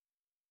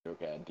 Your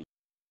guy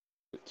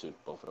to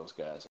both of those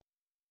guys.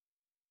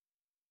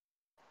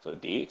 So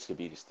Diggs could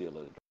be the steal of the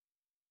draft.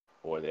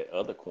 Or that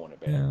other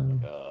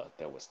cornerback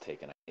that was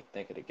taken. I can't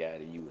think of the guy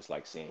that you was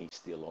like saying he's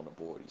still on the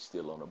board. He's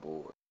still on the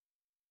board.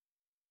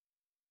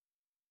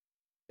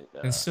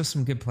 There's still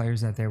some good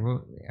players out there.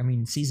 Well, I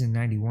mean, season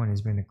 91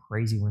 has been a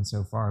crazy one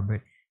so far,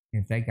 but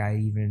if that guy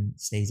even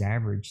stays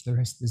average the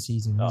rest of the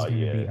season, he's going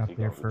to be up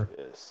there for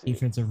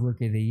defensive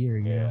rookie of the year.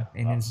 You know?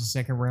 And it's a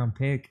second round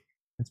pick.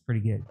 That's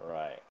pretty good.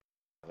 Right.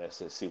 Let's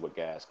just see what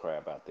guys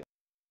crap out there.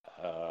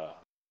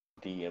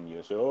 DM you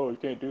and say, "Oh, you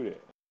can't do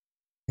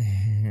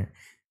that."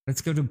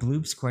 Let's go to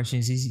Bloop's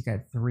questions. He's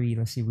got 3.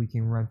 Let's see if we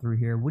can run through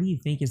here. What do you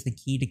think is the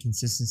key to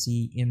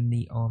consistency in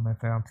the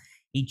OMFL?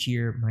 Each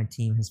year, my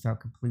team has felt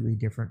completely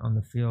different on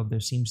the field. There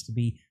seems to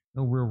be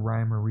no real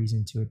rhyme or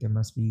reason to it. There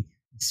must be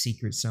a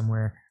secret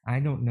somewhere. I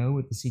don't know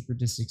what the secret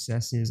to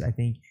success is. I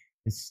think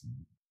it's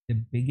the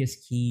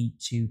biggest key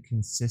to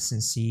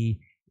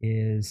consistency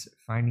is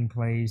finding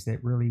plays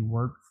that really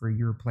work for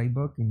your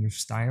playbook and your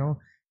style.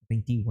 I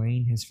think D.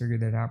 Wayne has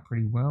figured that out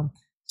pretty well.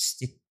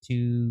 Stick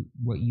to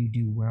what you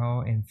do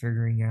well and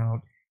figuring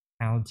out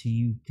how to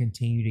you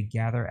continue to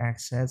gather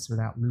access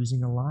without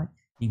losing a lot.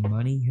 The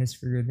money has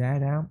figured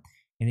that out.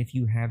 And if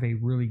you have a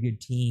really good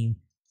team,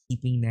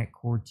 keeping that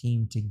core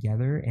team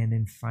together and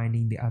then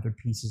finding the other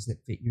pieces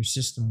that fit your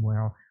system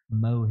well.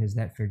 Mo has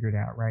that figured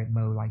out, right?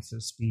 Mo likes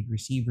those speed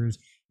receivers.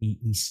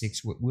 He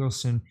sticks with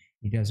Wilson.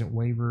 He doesn't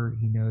waver.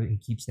 He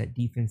keeps that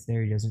defense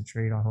there. He doesn't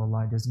trade a whole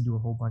lot. Doesn't do a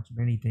whole bunch of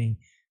anything.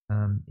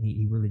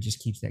 He really just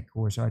keeps that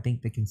core. So I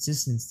think the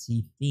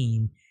consistency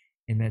theme,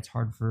 and that's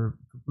hard for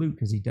Bloop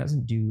because he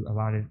doesn't do a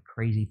lot of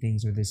crazy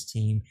things with this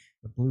team.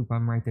 But Bloop,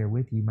 I'm right there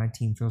with you. My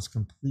team feels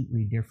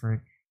completely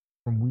different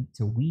from week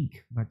to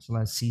week, much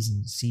less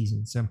season to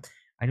season. So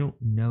I don't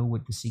know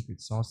what the secret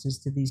sauce is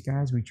to these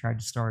guys. We tried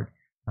to start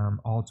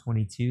all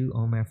 22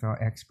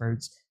 OMFL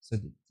experts so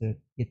that, to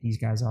get these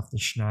guys off the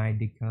schneid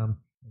to come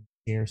and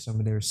share some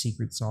of their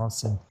secret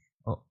sauce. And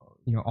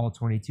all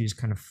 22 is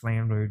kind of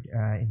floundered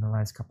in the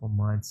last couple of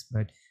months.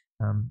 But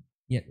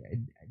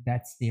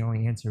that's the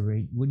only answer,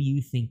 right? What do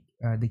you think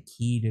the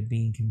key to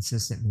being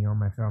consistent in the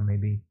OMFL may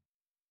be?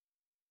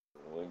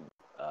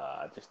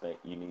 I just think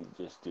you need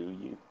to just do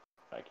you.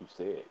 Like you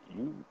said,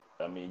 you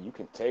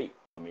can take,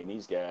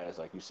 these guys,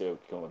 like you said,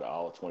 going to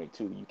all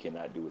 22, you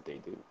cannot do what they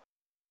do.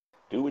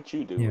 Do what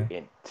you do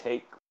and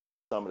take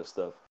some of the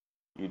stuff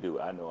you do.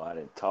 I know I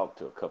didn't talk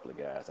to a couple of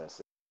guys. I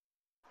said,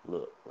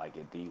 look, like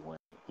at D1,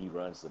 he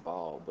runs the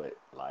ball, but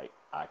like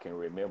I can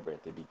remember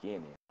at the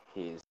beginning,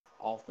 his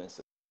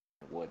offensive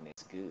wasn't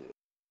as good.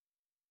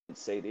 And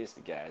say this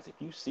to guys, if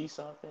you see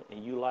something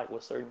and you like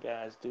what certain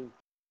guys do,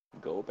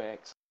 go back,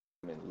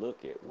 and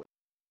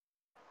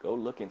go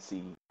look and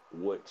see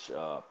which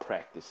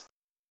practice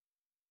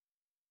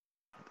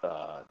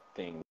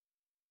thing,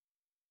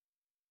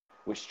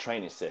 which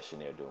training session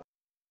they're doing.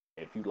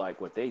 If you like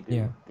what they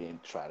do, then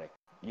try to,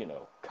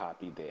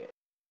 copy that.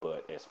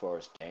 But as far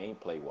as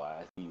gameplay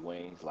wise,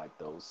 Dwayne's like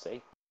those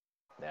safeties.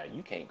 Now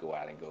you can't go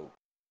out and go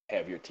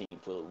have your team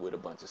filled with a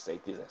bunch of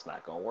safeties. That's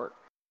not gonna work.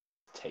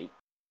 Take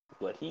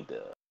what he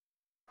does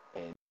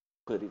and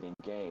put it in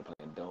gameplay,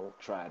 and don't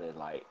try to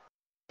like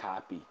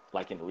copy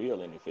like in real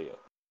NFL.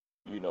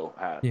 You know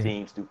how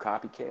teams do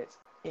copycats,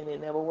 and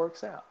it never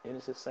works out. And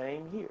it's the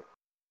same here.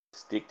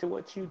 Stick to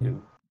what you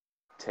do.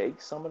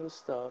 Take some of the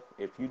stuff.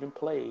 If you didn't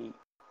play,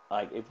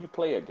 like if you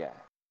play a guy,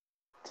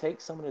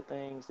 take some of the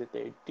things that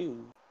they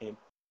do and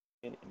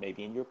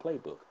maybe in your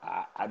playbook.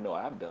 I know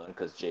I've done,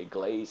 because Jay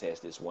Glaze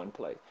has this one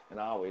play, and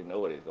I always know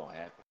what is going to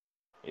happen.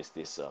 It's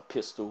this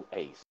pistol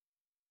ace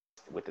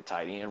with the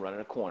tight end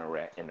running a corner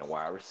rat and the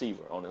wide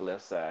receiver on the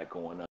left side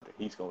going under.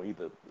 He's going to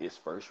either, his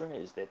first run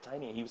is that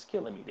tight end. He was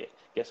killing me there.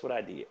 Guess what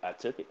I did? I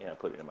took it and I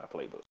put it in my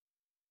playbook.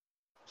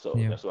 So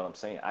that's what I'm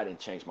saying. I didn't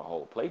change my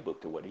whole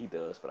playbook to what he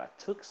does, but I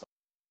took some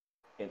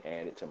and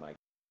added to my.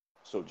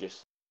 So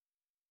just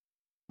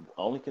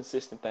only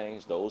consistent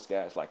things, those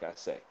guys, like I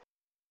said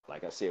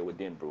with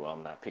Denbrew,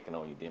 I'm not picking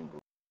on you, Denbrew,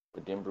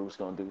 but Denbrew's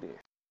going to do this.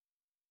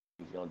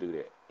 He's going to do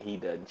that. He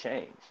doesn't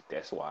change.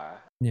 That's why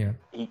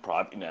he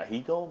probably, now he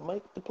going to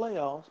make the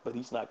playoffs, but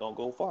he's not going to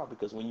go far,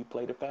 because when you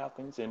play the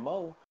Falcons and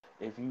Mo,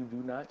 if you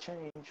do not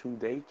change who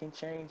they can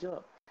change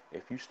up,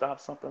 if you stop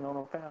something on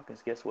the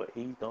Falcons, guess what?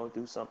 He's going to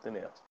do something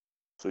else.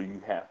 So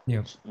you have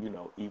to,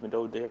 even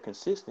though they're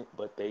consistent,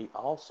 but they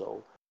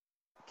also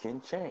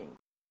can change.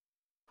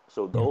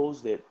 So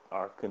those that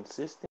are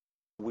consistent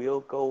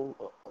will go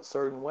a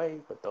certain way,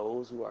 but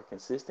those who are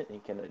consistent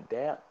and can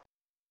adapt,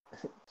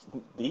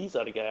 these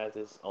are the guys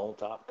that's on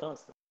top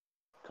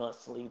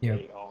constantly.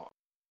 They are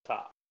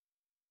top.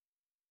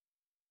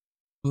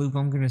 Bloop,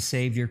 I'm going to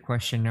save your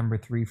question number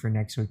 3 for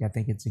next week. I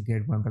think it's a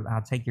good one, but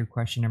I'll take your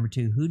question number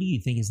 2. Who do you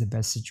think is the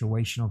best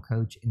situational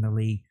coach in the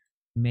league?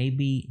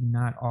 Maybe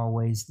not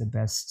always the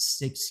best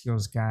stick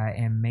skills guy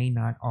and may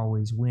not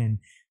always win,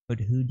 but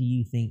who do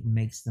you think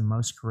makes the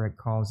most correct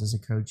calls as a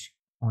coach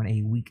on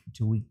a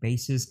week-to-week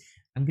basis?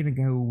 I'm going to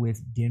go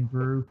with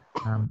Denbrew.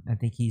 I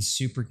think he's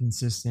super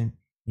consistent.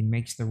 He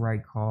makes the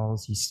right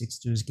calls. He sticks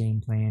to his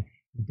game plan.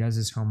 He does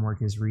his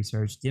homework, his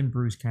research.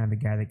 Denbrew's kind of the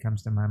guy that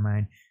comes to my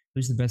mind.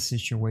 Who's the best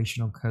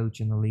situational coach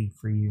in the league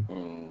for you?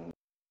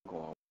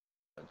 Going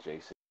with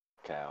Jason,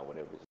 Kyle,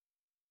 whatever.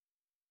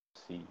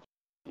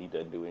 He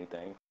doesn't do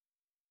anything.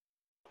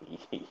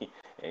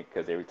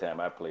 Because every time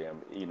I play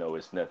him,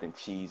 it's nothing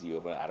cheesy,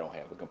 but I don't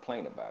have a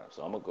complaint about him.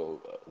 So I'm going to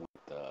go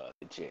with the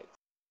Jets.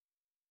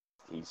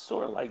 He's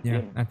sort of like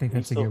Denbrew. I think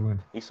that's a good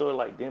one. He's sort of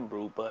like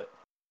Denbrew, but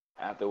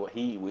after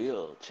he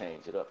will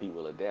change it up. He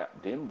will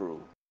adapt.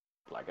 Denbrew,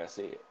 like I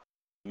said,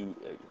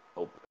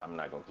 I'm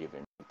not going to give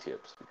him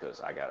tips,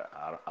 because I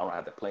don't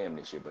have to play him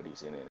this year, but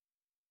he's in it.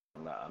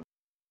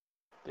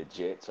 The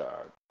Jets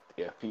are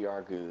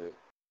FPR good,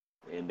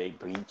 and they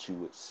beat you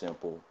with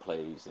simple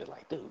plays. They're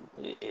like, dude,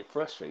 it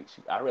frustrates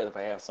you. I'd rather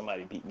have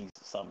somebody beat me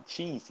something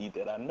cheesy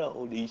that I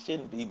know he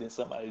shouldn't be, than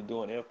somebody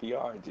doing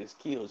FPR and just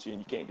kills you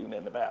and you can't do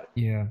nothing about it.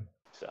 Yeah.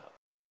 So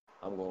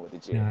I'm going with the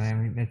Jets. No, I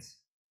mean,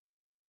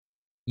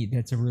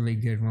 that's a really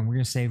good one. We're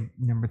going to save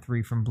number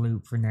 3 from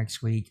Bloop for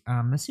next week.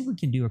 Let's see if we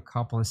can do a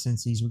couple of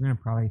Cincy's. We're going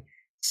to probably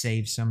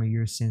save some of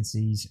your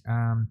Cincy's.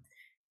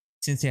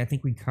 Cincy, I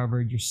think we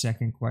covered your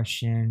second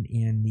question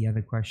in the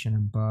other question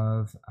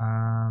above.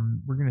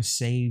 We're going to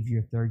save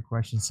your third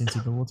question,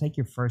 Cincy, but we'll take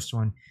your first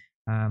one.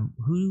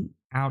 Who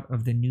out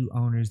of the new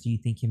owners do you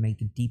think can make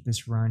the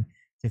deepest run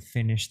to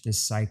finish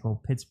this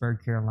cycle? Pittsburgh,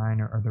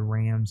 Carolina, or the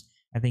Rams?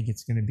 I think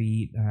it's going to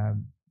be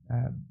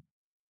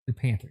the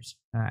Panthers.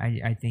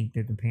 I think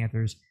that the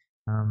Panthers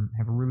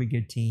have a really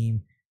good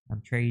team.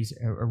 Trey's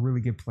a really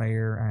good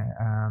player.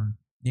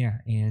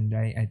 And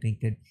I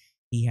think that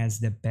he has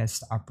the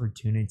best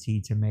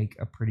opportunity to make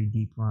a pretty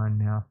deep run.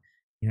 Now,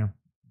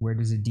 where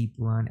does a deep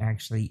run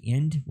actually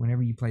end?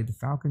 Whenever you play the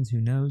Falcons,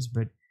 who knows?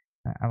 But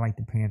I like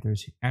the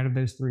Panthers. Out of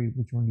those 3,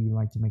 which one do you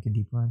like to make a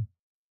deep run?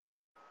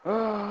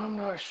 I'm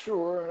not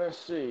sure. Let's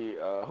see.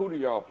 Who do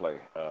y'all play?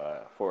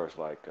 For us,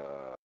 like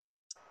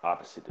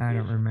opposite division. I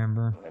don't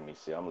remember. Let me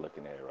see. I'm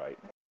looking at it right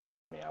now.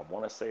 I mean, I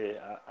want to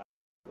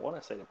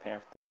say the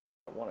Panthers.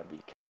 I want to be.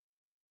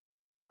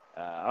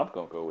 I'm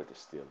gonna go with the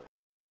Steelers.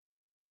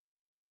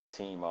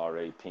 Team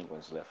already,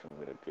 Penguins left him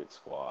with a good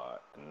squad.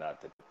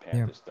 Not that the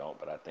Panthers don't,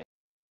 but I think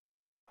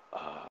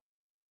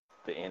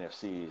the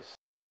NFC is,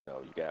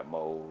 you got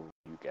Mo,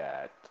 you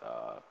got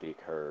Big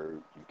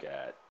Herd, you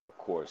got, of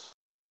course,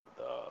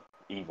 the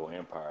Evil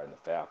Empire and the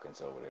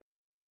Falcons over there.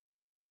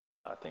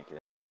 I think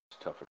it's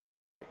tougher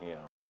for him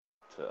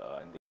to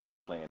and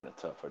playing a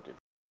tougher division.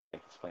 I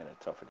think he's playing a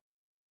tougher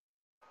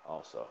division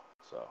also.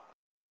 So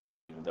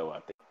even though I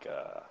think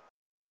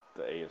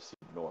the AFC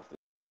North is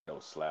no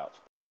slouch,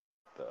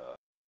 the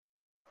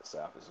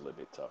South is a little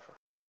bit tougher.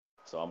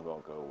 So I'm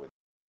gonna go with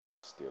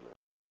Steelers.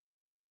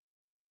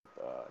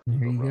 There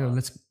deeper you go.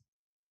 run.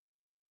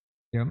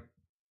 Yep.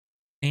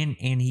 And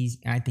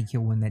I think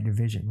he'll win that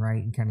division,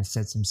 right? And kind of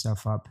sets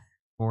himself up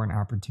for an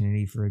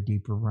opportunity for a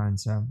deeper run.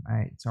 So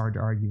it's hard to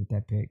argue with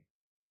that pick.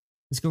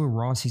 Let's go with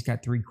Ross. He's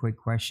got 3 quick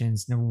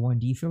questions. Number 1,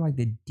 do you feel like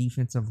the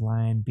defensive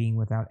line being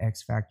without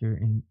X factor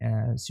and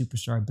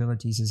superstar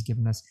abilities has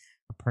given us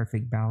a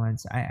perfect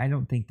balance? I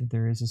don't think that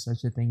there is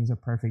such a thing as a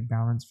perfect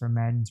balance for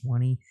Madden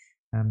 20.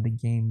 The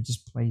game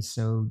just plays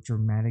so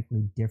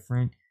dramatically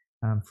different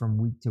from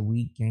week to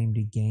week, game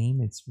to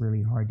game. It's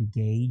really hard to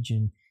gauge,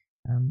 and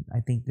I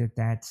think that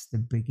that's the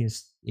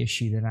biggest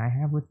issue that I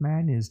have with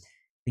Madden is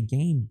the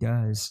game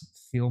does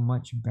feel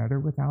much better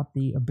without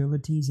the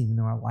abilities, even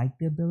though I like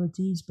the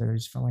abilities, but I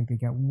just felt like they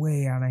got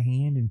way out of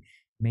hand and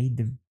made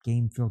the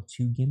game feel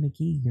too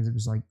gimmicky because it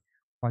was like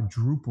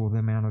quadruple the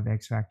amount of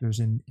X factors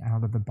in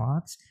out of the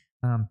box.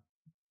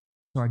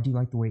 So I do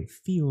like the way it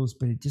feels,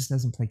 but it just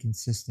doesn't play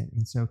consistent.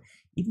 And so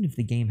even if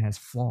the game has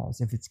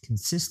flaws, if it's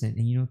consistent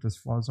and you know what those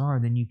flaws are,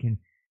 then you can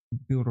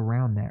build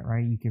around that,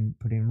 right? You can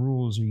put in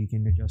rules or you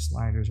can adjust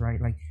sliders,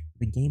 right? Like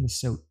the game is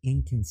so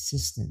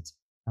inconsistent,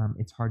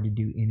 it's hard to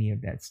do any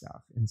of that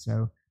stuff. And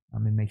so it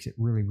makes it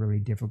really, really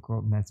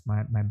difficult. And that's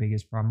my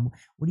biggest problem.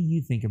 What do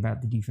you think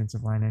about the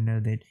defensive line? I know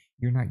that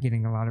you're not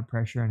getting a lot of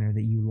pressure. I know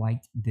that you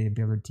liked the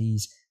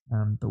abilities.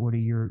 But what are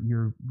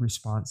your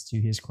response to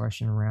his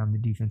question around the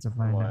defensive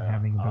line not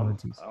having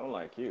abilities? I'm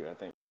like you. I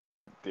think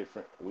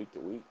different week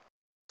to week.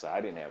 So I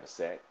didn't have a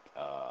sack.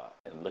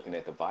 And looking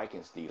at the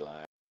Vikings D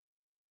line,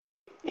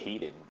 he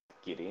didn't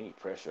get any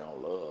pressure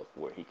on Love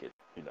where he could,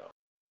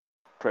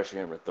 pressure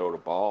him to throw the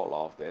ball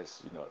off.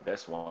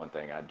 That's one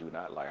thing I do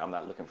not like. I'm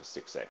not looking for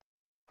 6 sacks.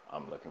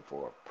 I'm looking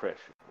for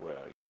pressure.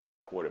 Well,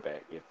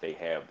 quarterback, if they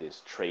have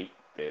this trait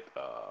that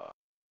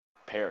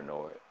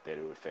paranoid, that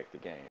it would affect the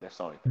game. That's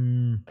the only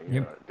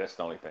thing. That's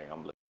the only thing I'm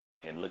looking.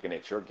 And looking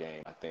at your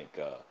game, I think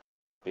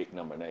big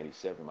number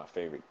 97, my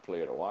favorite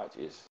player to watch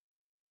is,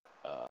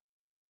 I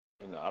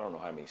don't know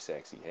how many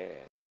sacks he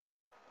had,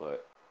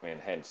 but man,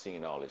 hadn't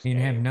seen all this. He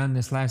didn't have none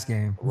this last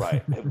game.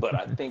 Right. But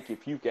I think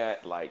if you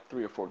got like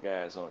 3 or 4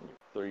 guys on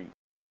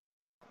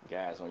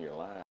your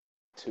line,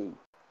 2,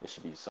 there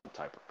should be some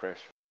type of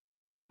pressure.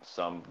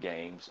 Some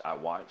games I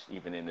watched,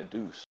 even in the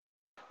deuce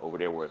over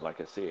there, where,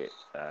 like I said,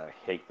 I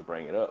hate to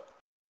bring it up,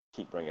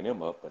 keep bringing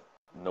them up, but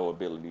no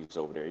abilities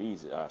over there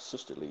easy.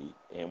 Sister league,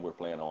 and we're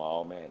playing on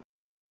all man.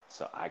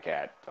 So I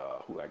got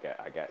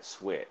I got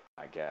Sweat,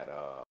 I got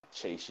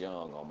Chase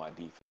Young on my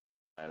defense,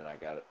 and I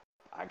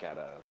got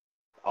a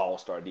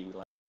all-star D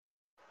line.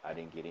 I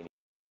didn't get any.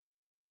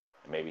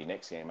 Maybe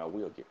next game I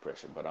will get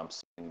pressure, but I'm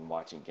sitting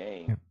watching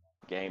game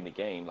to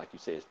game, like you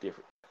said, it's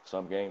different.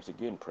 Some games are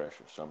getting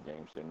pressure, some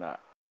games they're not.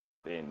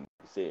 Then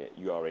you said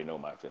you already know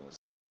my feelings.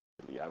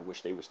 I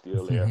wish they were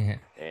still there,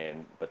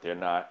 but they're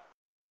not.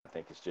 I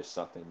think it's just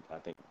something. I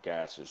think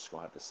guys are just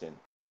gonna have to send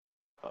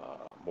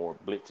more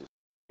blitzes.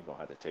 You're gonna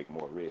have to take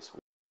more risks.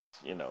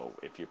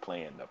 If you're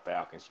playing the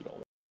Falcons, you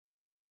don't.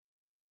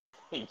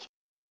 You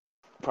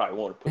probably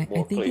want to put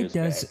more players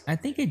back. I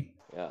think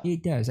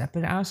it does.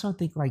 But I also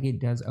think like it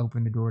does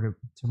open the door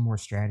to more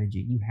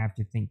strategy. You have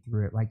to think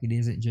through it. Like it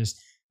isn't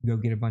just go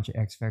get a bunch of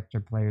X Factor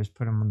players,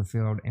 put them on the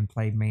field, and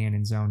play man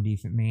and zone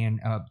defense, man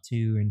up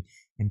 2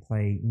 and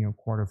play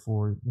quarter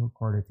 4 or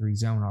quarter 3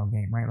 zone all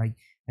game, right? Like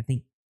I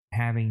think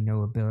having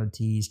no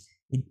abilities,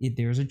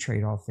 there's a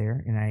trade off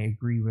there, and I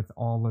agree with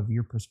all of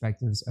your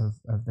perspectives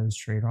of those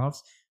trade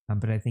offs.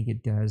 But I think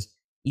it does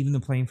even the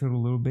playing field a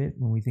little bit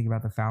when we think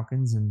about the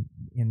Falcons and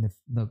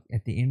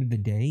at the end of the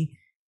day,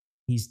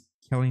 he's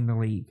killing the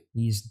league.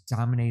 He's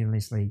dominating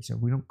this league. So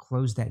if we don't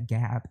close that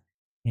gap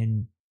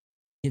and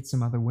get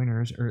some other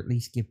winners, or at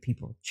least give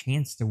people a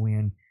chance to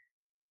win,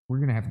 we're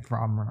going to have a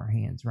problem on our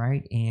hands,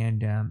 right?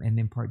 And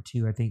then part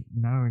 2, I think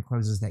not only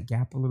closes that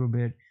gap a little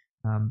bit,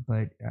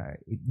 but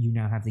you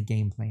now have the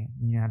game plan.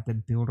 You now have to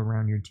build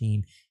around your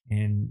team,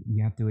 and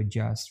you have to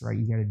adjust, right?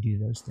 You got to do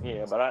those things.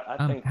 Yeah, but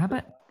I think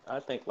I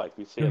think like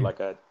you said,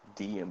 like I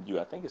DM'd you,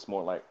 I think it's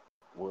more like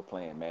we're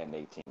playing Madden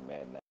 18,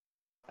 Madden 9.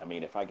 I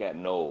mean, if I got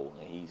Noel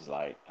and he's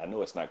like, I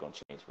know it's not going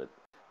to change, but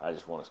I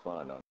just want to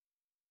respond on it.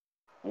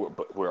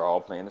 We're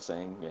all playing the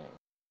same game.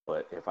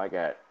 But if I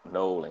got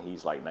Noel and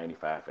he's like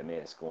 95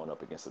 finesse going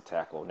up against a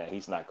tackle, now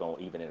he's not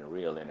going, even in a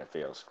real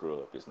NFL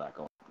scrub, he's not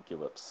going to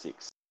give up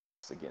 6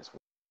 against one.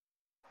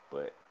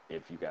 But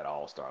if you got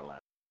all-star line,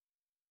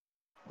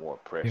 more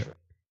pressure. Yeah.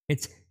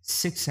 It's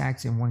 6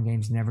 sacks in one game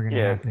is never going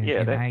to happen.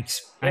 Yeah, and I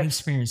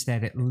experienced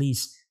that at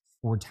least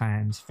 4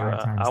 times,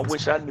 5 times. I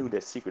wish I knew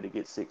that secret to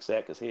get 6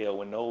 sacks. Because hell,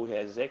 when Noel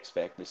has X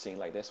Factor, it seems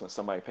like that's when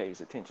somebody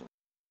pays attention.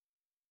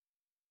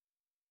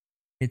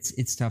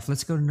 It's tough.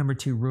 Let's go to number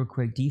 2 real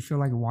quick. Do you feel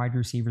like wide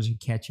receivers are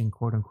catching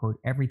 "quote unquote"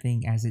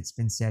 everything as it's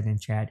been said in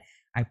chat?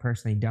 I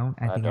personally don't.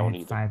 I think I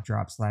had 5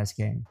 drops last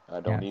game. I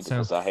don't either,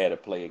 because I had to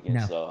play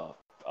against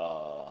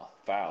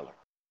Fowler,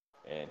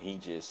 and he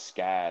just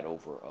skied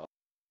over.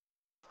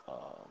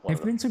 There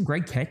have been some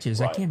great catches.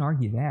 Right. I can't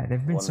argue that. There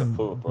have been some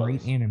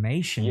great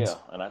animations. Yeah,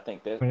 and I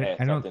think that.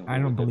 But I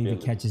don't believe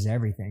it catches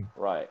everything.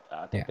 Right.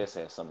 I think this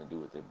has something to do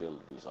with the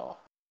abilities off.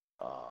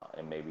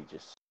 and maybe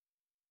just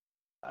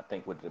I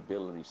think with the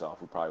abilities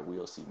off, we probably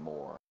will see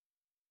more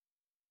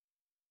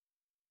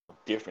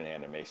different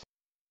animation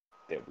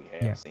that we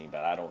have seen.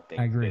 But I don't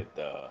think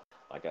that,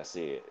 like I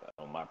said,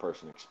 on my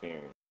personal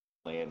experience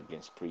playing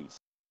against Priest,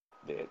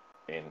 that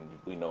and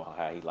we know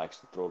how he likes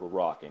to throw the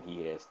rock, and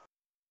he has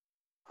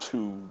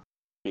two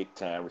big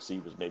time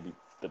receivers, maybe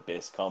the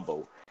best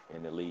combo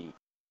in the league.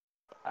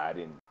 I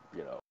didn't,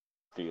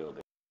 feel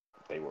that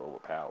they were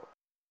overpowered.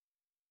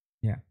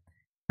 Yeah.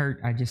 Kurt,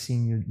 I just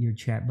seen your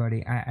chat,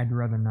 buddy. I'd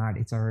rather not.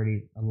 It's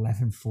already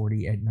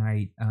 11:40 at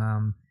night.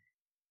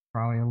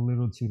 Probably a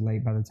little too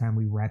late by the time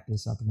we wrap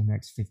this up in the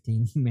next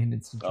 15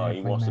 minutes.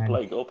 He wants to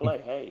play. Go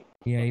play. Hey.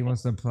 Yeah, he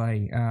wants to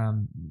play.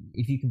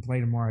 If you can play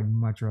tomorrow, I'd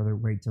much rather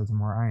wait till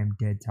tomorrow. I am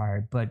dead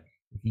tired. But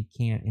if you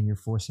can't and you're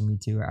forcing me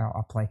to,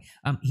 I'll play.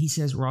 He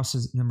says, Ross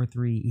is number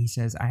 3. He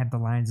says, I have the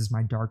Lions as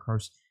my dark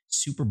horse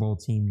Super Bowl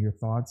team. Your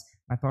thoughts?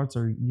 My thoughts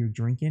are you're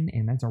drinking,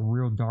 and that's a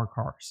real dark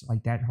horse.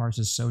 Like that horse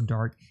is so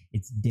dark,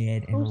 it's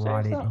dead and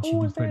rotted and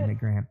should be put in the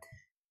ground.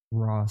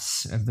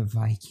 Ross of the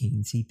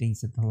Vikings. He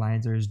thinks that the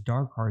Lions are his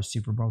dark horse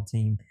Super Bowl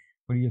team.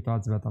 What are your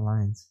thoughts about the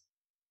Lions?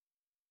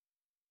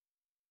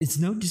 It's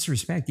no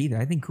disrespect either.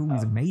 I think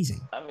Cooley's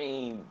amazing. I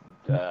mean,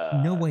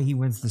 no way he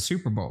wins the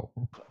Super Bowl.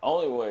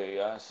 Only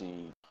way I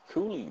see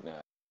Cooley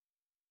now.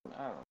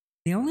 I don't know.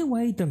 The only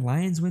way the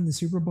Lions win the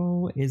Super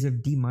Bowl is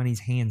if D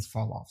Money's hands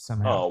fall off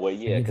somehow. Oh well,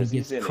 yeah, because he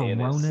he's in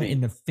Corona the NFC.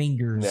 in the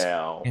fingers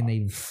now, and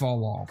they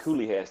fall off.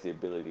 Cooley has the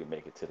ability to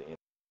make it to the NFC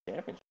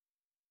championship.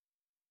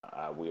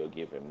 I will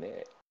give him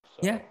that. So,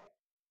 yeah.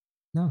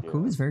 No,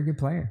 Cooley's a very good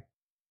player.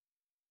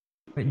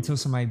 But until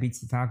somebody beats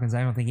the Falcons,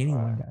 I don't think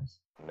anyone does.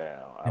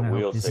 Now, I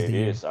will say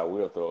this. I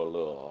will throw a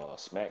little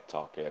smack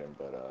talk at him,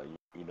 but,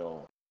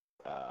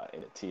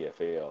 in the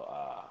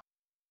TFL,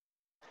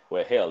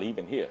 well, hell,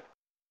 even here,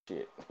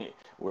 shit,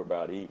 we're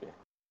about even.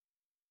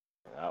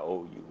 And I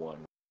owe you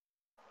one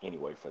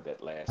anyway for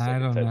that last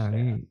second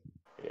touchdown.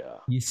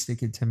 You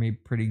stick it to me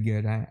pretty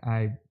good.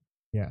 I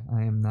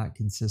am not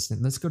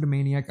consistent. Let's go to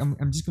Maniac.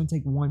 I'm just going to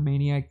take one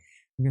Maniac.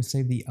 I'm going to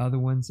save the other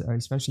ones,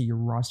 especially your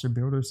roster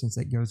builder, since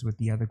that goes with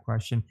the other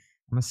question.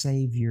 I'm going to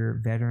save your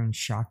veteran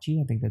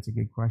Shakti. I think that's a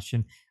good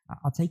question.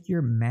 I'll take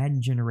your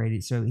Madden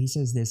generated. So he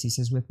says this. He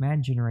says, with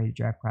Madden generated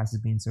draft classes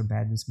being so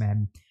bad this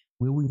Madden,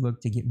 will we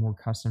look to get more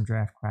custom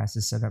draft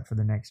classes set up for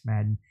the next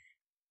Madden?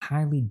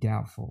 Highly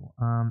doubtful.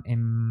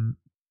 And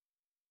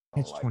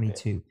catch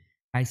 22.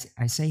 I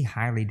say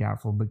highly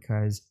doubtful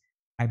because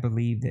I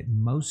believe that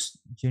most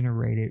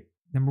generated,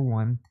 number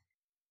one,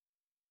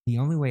 the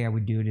only way I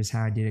would do it is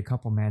how I did a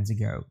couple Mads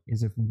ago,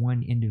 is if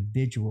one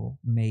individual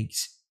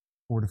makes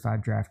 4 to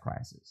 5 draft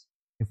classes.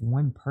 If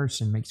one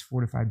person makes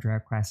 4 to 5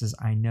 draft classes,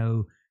 I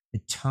know the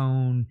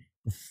tone,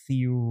 the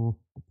feel,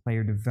 the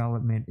player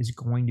development is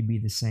going to be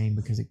the same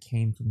because it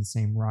came from the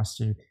same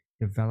roster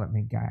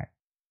development guy.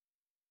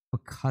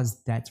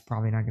 Because that's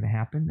probably not going to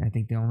happen. I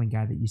think the only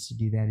guy that used to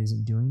do that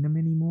isn't doing them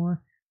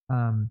anymore.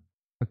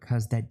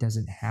 Because that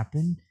doesn't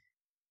happen.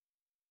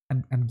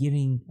 I'm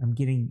getting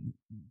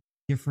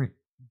different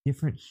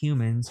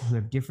humans who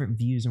have different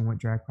views on what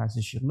draft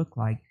classes should look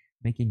like,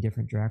 making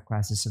different draft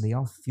classes, so they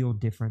all feel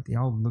different, they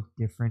all look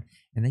different,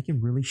 and they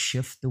can really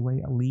shift the way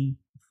a league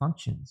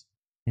functions.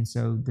 And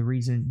so the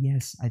reason,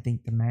 yes, I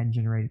think the Madden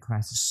generated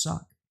classes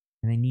suck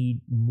and they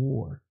need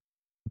more.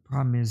 The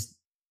problem is,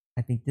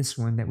 I think this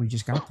one that we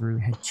just got through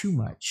had too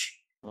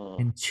much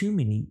and too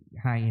many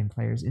high-end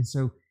players, and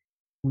so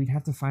we'd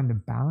have to find a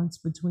balance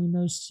between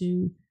those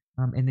two,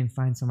 and then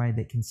find somebody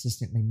that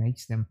consistently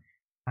makes them.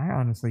 I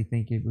honestly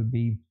think it would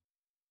be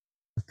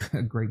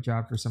a great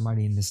job for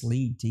somebody in this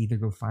league to either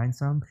go find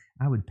some.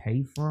 I would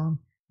pay for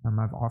them.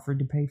 I've offered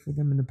to pay for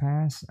them in the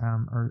past,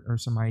 or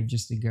somebody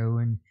just to go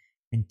and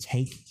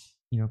take,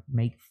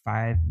 make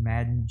 5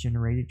 Madden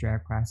generated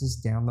draft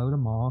classes, download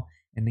them all,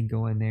 and then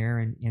go in there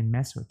and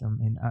mess with them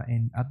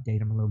and update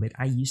them a little bit.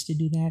 I used to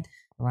do that.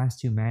 The last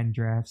 2 Madden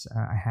drafts,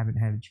 I haven't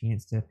had a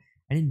chance to.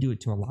 I didn't do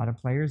it to a lot of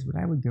players, but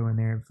I would go in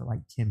there for like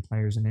 10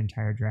 players in an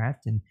entire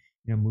draft and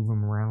move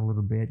them around a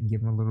little bit and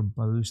give them a little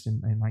boost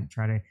and like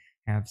try to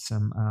have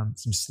some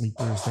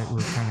sleepers that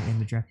were kind of in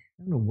the draft.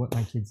 I don't know what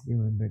my kid's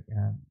doing, but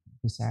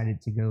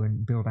decided to go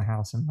and build a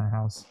house in my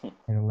house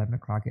at 11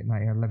 o'clock at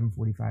night,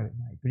 11:45 at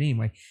night. But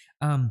anyway,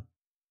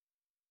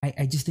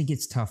 I just think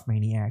it's tough,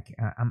 Maniac.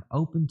 I'm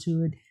open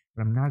to it,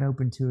 but I'm not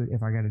open to it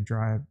if I got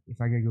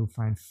to go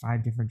find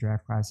 5 different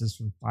draft classes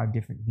from 5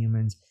 different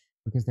humans,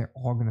 because they're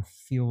all going to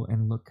feel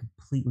and look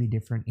completely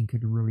different and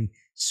could really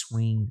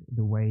swing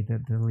the way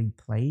that the league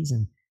plays.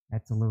 And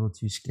that's a little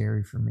too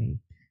scary for me.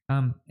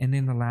 And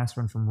then the last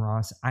one from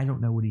Ross, I don't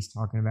know what he's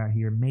talking about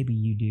here. Maybe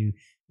you do,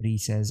 but he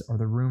says, are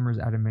the rumors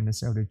out of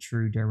Minnesota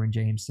true, Derwin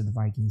James to the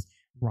Vikings?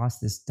 Ross,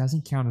 this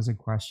doesn't count as a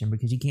question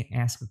because you can't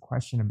ask a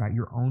question about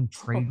your own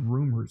trade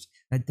rumors.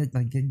 I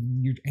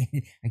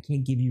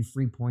can't give you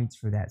free points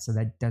for that, so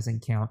that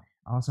doesn't count.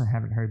 I also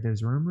haven't heard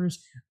those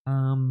rumors.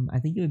 I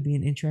think it would be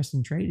an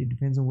interesting trade. It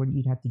depends on what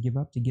you'd have to give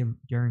up to give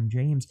Derwin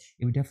James.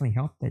 It would definitely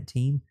help that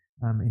team,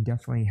 and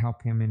definitely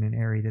help him in an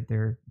area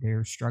that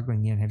they're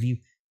struggling in. Have you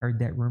heard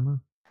that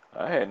rumor?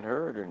 I hadn't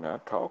heard, and I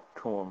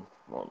talked to him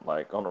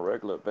on a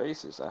regular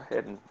basis. I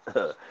hadn't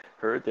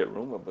heard that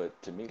rumor,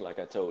 but to me, like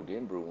I told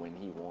Denbrew when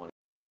he wanted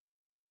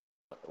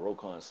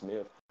Roquan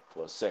Smith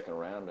for a second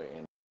rounder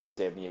and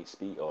 78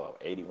 speed or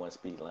 81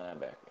 speed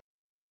linebacker.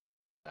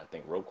 I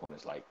think Roquan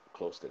is like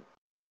close to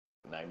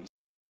 90.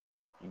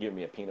 You give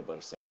me a peanut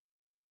butter sandwich.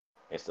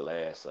 It's the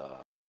last.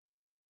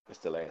 It's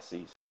the last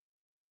season.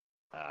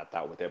 I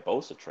thought with that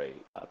Bosa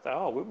trade, I thought,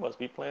 oh, we must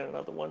be playing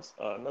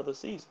another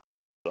season.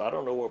 So I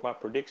don't know what my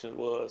prediction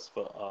was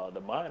for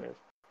the minors,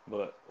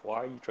 but why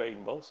are you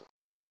trading Bosa?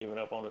 Giving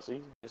up on the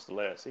season? It's the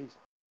last season.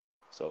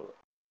 So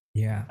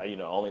Yeah.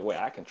 Only way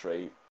I can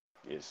trade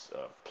is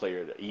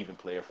even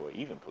player for an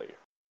even player.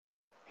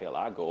 Hell,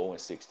 I go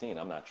 0-16.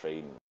 I'm not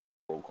trading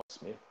Roquan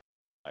Smith.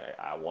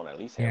 I want to at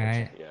least have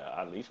I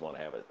at least want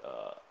to have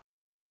a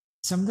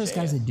some of those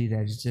guys that do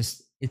that,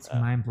 it's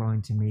mind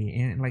blowing to me.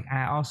 And like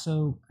I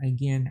also,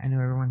 again, I know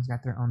everyone's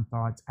got their own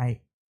thoughts.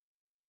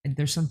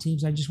 There's some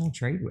teams I just won't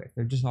trade with.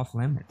 They're just off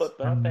limits. But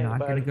I'm not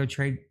going to go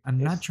trade. I'm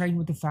not trading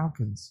with the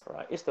Falcons.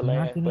 Right. I'm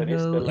not going to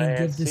go and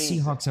give the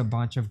Seahawks a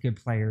bunch of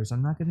good players.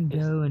 I'm not going to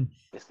go and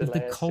give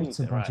the Colts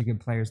a bunch of good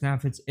players. Now,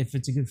 if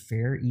it's a good,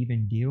 fair,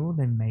 even deal,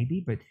 then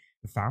maybe. But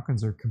the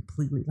Falcons are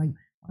completely like,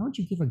 why would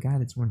you give a guy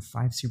that's won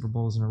 5 Super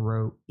Bowls in a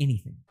row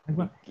anything? Like,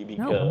 no,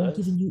 I'm not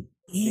giving you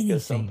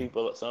anything.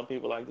 Because some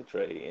people like to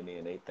trade, and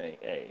then they think,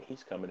 hey,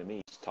 he's coming to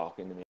me, he's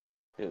talking to me.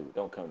 Dude,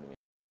 don't come to me.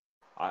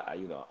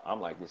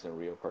 I'm like this in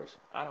real person.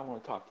 I don't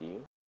want to talk to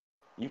you.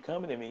 You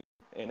coming to me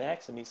and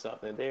asking me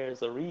something,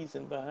 there's a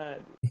reason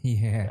behind it.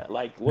 Yeah.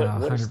 Like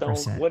what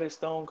did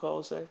Stone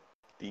Cold say?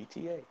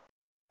 DTA.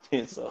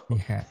 And so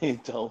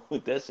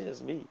that's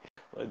just me.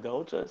 But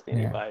don't trust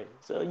anybody.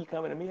 Yeah. So you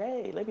coming to me,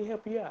 hey, let me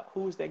help you out.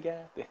 Who was that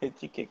guy that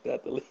you kicked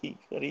out the league?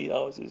 What he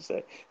always just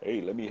say, hey,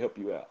 let me help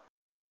you out.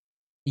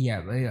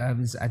 Yeah,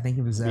 I think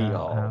it was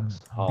B-Hog.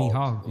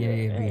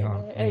 Yeah,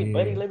 B-Hog. Hey,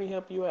 buddy, let me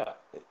help you out.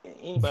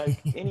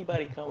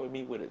 Anybody come with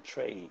me with a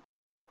trade,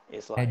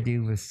 it's like that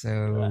dude was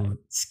so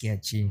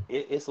sketchy.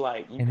 It's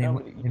like you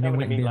coming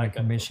to me like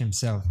commission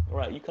himself.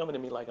 Right, you coming to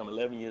me like I'm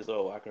 11 years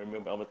old. I can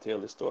remember. I'm gonna tell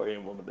this story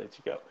and I'm gonna let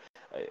you go.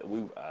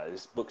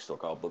 This bookstore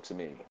called Books A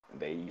Million.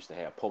 They used to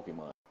have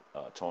Pokemon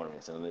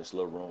tournaments in this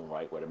little room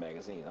right where the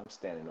magazine. I'm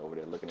standing over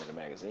there looking at the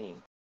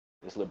magazine.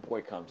 This little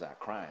boy comes out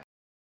crying.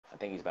 I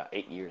think he's about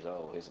 8 years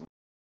old.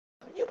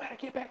 You better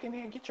get back in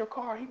there and get your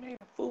car. He made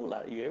a fool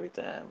out of you every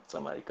time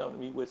somebody come to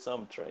me with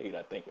some trade.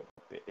 I think about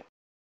it.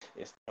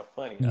 It's not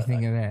funny. You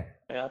think of that?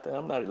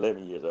 I'm not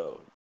 11 years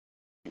old.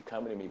 You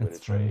coming to me with a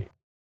trade.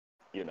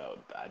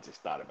 I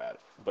just thought about it.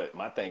 But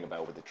my thing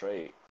about with the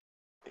trade,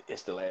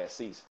 it's the last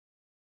season.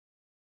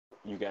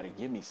 You got to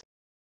give me something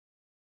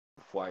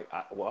before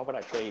why would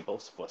I trade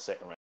both for a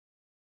second round?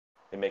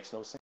 It makes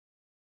no sense.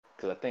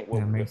 Because I think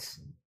unless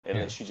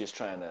you're just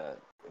trying to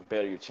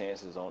better your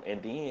chances on.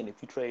 And then if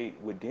you trade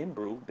with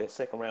Denbrew, that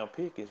second round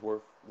pick is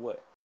worth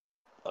what?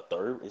 A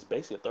third? It's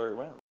basically a third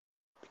round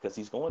because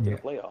he's going to the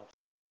playoffs.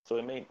 So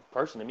it made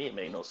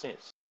no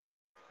sense.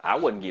 I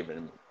wasn't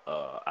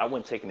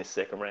taking this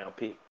second round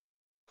pick,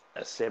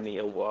 a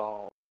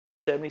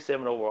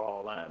 77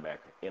 overall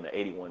linebacker in an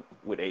 81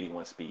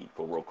 speed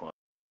for Roquan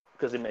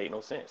because it made no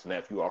sense. Now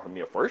if you offer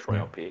me a first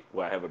round pick,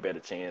 where I have a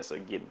better chance of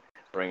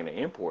bringing an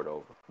import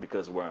over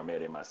because of where I'm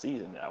at in my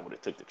season, I would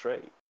have took the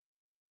trade.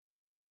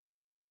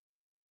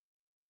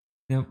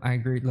 No, I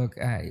agree. Look,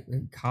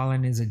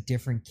 Colin is a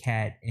different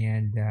cat,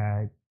 and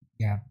I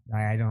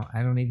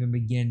don't even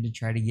begin to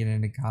try to get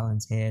into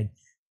Colin's head.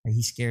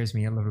 He scares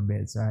me a little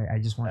bit, so I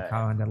just want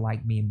Colin to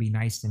like me and be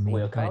nice to me.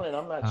 Well, Colin,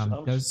 I'm not.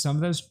 Some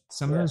of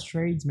those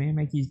trades, man,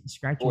 make you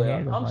scratch your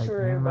head. I'm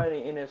sure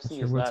everybody in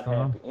NFC is not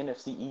happy.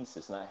 NFC East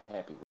is not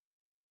happy.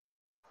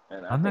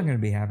 And I'm not going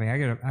to be happy. I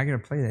gotta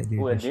play that dude.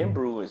 Well,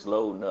 Denbrew is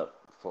loading up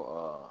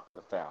for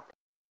the Falcons.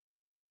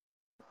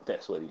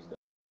 That's what he's doing.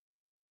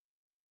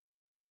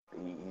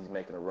 He's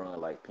making a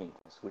run like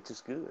Pinkins, which is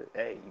good.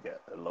 Hey, you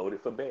got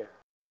loaded for bear.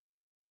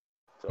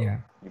 So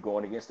you're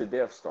going against the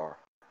Death Star,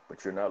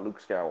 but you're not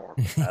Luke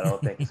Skywalker. I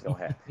don't think it's going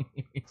to happen.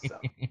 So.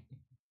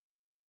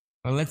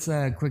 Well, let's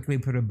quickly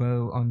put a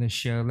bow on this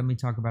show. Let me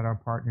talk about our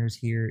partners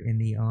here in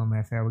the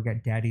OMFL. We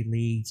got Daddy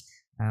Leagues.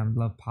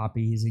 Love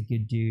Poppy. He's a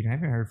good dude. I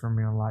haven't heard from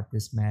him a lot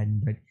this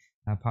Madden, but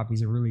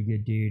Poppy's a really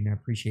good dude, and I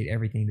appreciate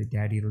everything that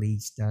Daddy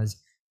Leagues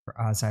does for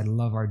us. I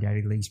love our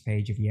Daddy Leagues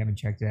page. If you haven't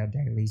checked it out,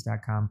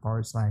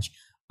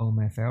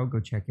 daddyleagues.com/OMFL. Go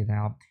check it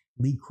out.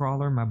 League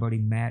Crawler, my buddy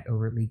Matt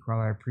over at League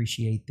Crawler. I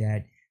appreciate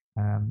that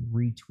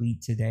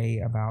retweet today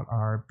about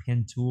our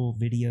pen tool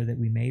video that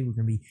we made. We're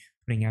going to be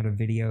putting out a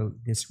video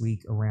this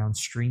week around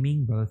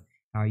streaming, both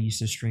how I used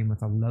to stream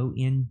with a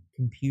low-end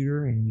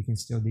computer, and you can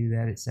still do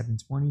that at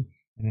 720,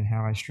 and then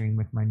how I stream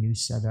with my new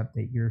setup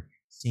that you're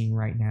seeing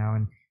right now.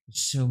 And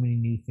so many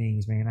new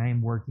things, man. I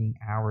am working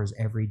hours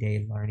every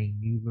day learning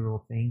new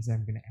little things that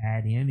I'm going to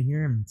add in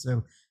here. And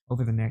so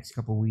over the next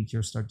couple of weeks,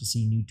 you'll start to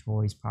see new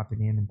toys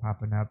popping in and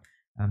popping up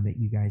that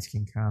you guys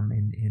can come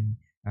and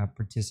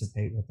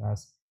participate with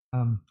us.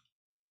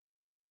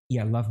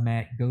 Love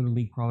Matt. Go to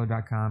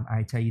leaguecrawler.com.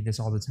 I tell you this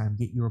all the time.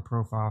 Get your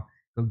profile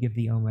go give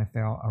the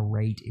OMFL a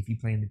rate. If you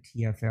play in the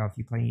TFL, if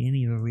you play in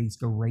any of the leagues,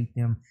 go rate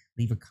them,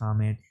 leave a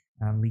comment.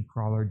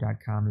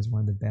 Leaguecrawler.com is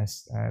one of the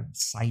best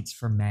sites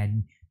for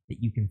Madden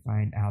that you can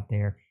find out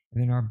there.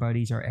 And then our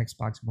buddies, our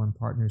Xbox One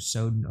partners,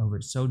 Soden over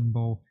at Soden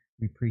Bowl.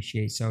 We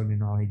appreciate Soden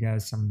and all he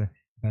does. Some of the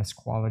best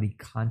quality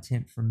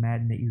content from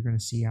Madden that you're going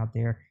to see out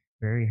there.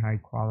 Very high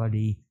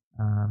quality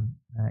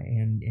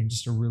and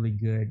just a really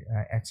good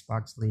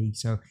Xbox league.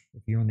 So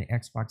if you're on the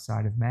Xbox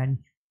side of Madden,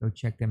 go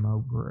check them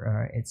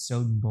over at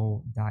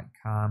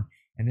sodenbowl.com.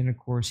 And then, of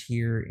course,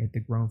 here at the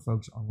Grown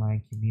Folks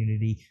Online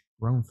community,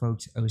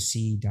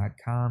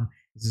 grownfolksoc.com.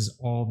 This is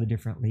all the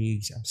different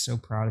leagues. I'm so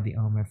proud of the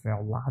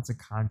OMFL. Lots of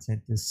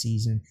content this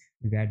season.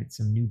 We've added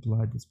some new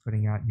blood that's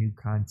putting out new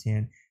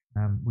content.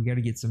 We got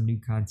to get some new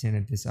content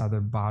at this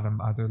other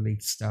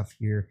league stuff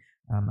here.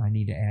 I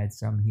need to add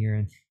some here.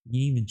 And you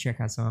can even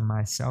check out some of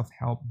my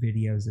self-help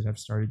videos that I've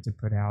started to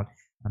put out.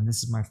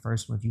 This is my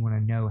first one. If you want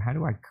to know, how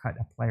do I cut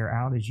a player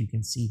out? As you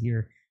can see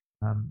here,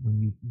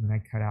 when I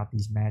cut out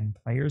these Madden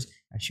players,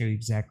 I show you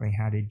exactly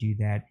how to do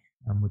that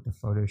with the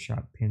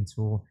Photoshop pen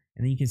tool.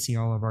 And then you can see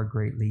all of our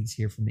great leagues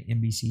here from the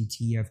NBC,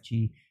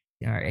 TFG,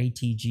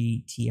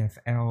 ATG,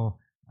 TFL,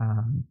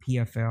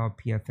 PFL,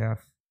 PFF,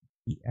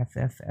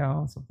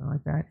 FFL, something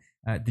like that.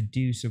 The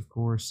Deuce, of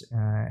course,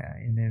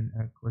 and then,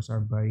 of course, our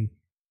buddy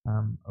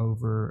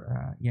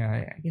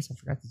I guess I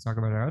forgot to talk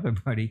about our other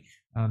buddy,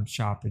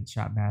 Shop and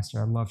Shopmaster.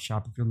 I love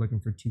Shop. If you're looking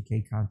for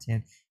 2K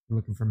content, if you're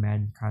looking for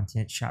Madden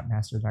content,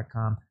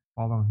 shopmaster.com.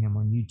 Follow him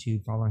on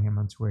YouTube, follow him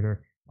on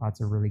Twitter.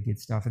 Lots of really good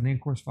stuff. And then, of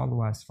course,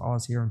 follow us. Follow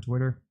us here on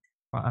Twitter.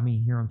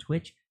 Here on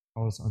Twitch.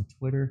 Follow us on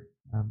Twitter,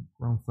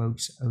 Grown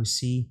Folks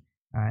OC.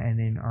 And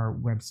then our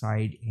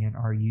website and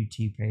our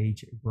YouTube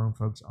page, Grown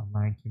Folks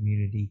Online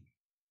Community.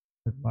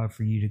 Would love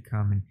for you to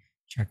come and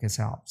check us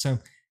out. So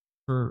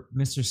for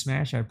Mr.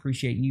 Smash, I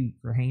appreciate you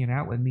for hanging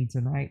out with me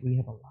tonight. We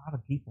have a lot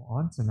of people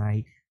on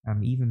tonight.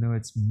 Even though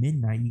it's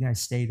midnight, you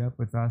guys stayed up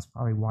with us,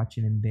 probably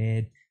watching in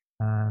bed.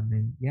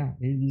 And yeah,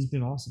 it's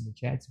been awesome. The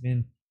chat's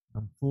been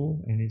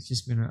full, and it's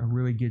just been a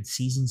really good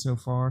season so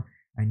far.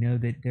 I know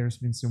that there's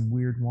been some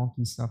weird,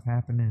 wonky stuff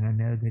happening. I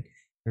know that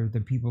there are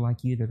the people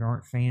like you that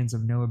aren't fans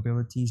of no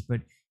abilities,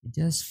 but it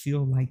does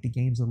feel like the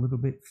game's a little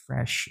bit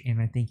fresh, and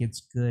I think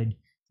it's good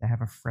to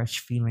have a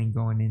fresh feeling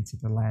going into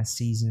the last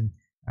season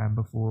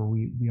before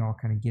we all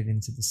kind of get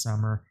into the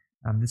summer.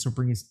 This will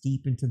bring us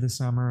deep into the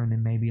summer, and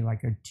then maybe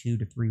like a 2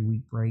 to 3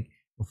 week break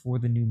before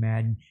the new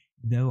Madden.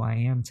 Though I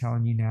am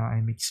telling you now,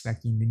 I'm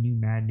expecting the new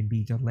Madden to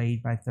be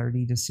delayed by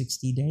 30 to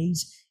 60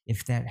 days.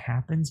 If that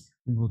happens,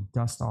 we will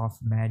dust off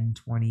Madden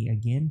 20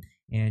 again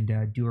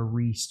and do a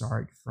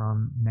restart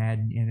from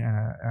Madden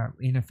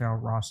and NFL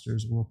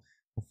rosters. We'll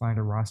find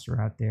a roster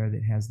out there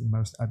that has the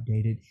most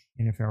updated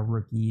NFL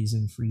rookies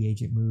and free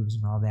agent moves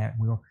and all that.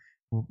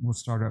 We'll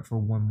start up for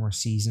one more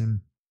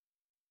season.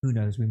 Who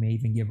knows? We may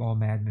even give all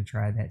Madden a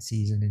try that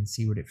season and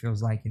see what it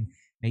feels like, and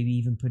maybe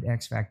even put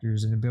X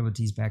factors and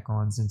abilities back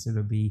on, since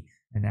it'll be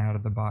an out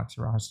of the box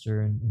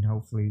roster and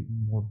hopefully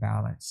more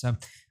balanced. So,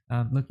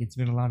 look, it's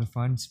been a lot of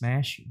fun.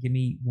 Smash, give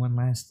me one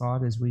last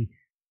thought as we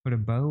put a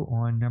bow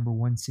on number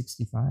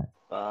 165.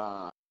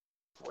 Well,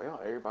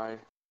 everybody,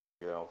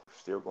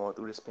 still going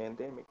through this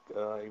pandemic.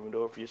 Even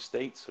though if your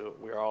states,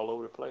 we're all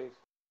over the place.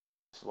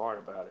 Smart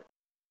about it.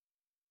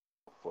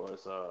 For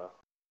us,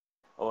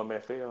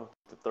 OMFL,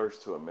 the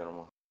thirst to a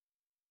minimum.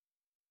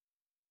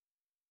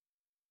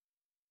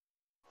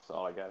 That's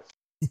all I got.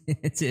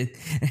 That's it.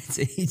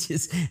 He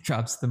just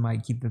drops the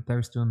mic. Keep the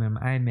thirst to a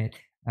minimum. I admit,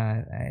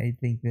 I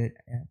think that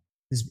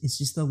it's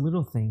just the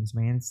little things,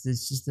 man.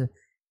 It's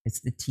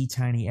the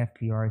tiny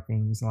FPR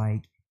things,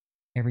 like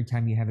every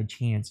time you have a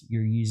chance,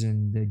 you're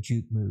using the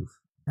juke move.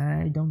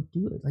 I don't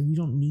do it. Like, you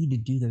don't need to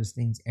do those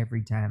things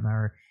every time.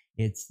 Or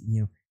it's,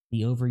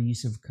 the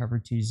overuse of cover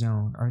 2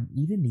 zone, or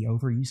even the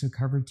overuse of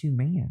cover 2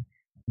 man.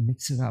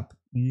 Mix it up.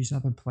 Use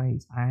other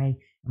plays. I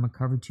am a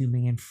cover 2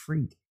 man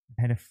freak.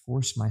 I've had to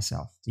force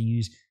myself to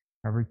use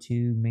cover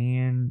 2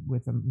 man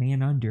with a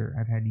man under.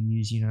 I've had to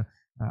use,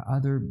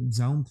 other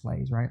zone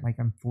plays, right? Like,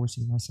 I'm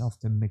forcing myself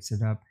to mix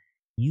it up.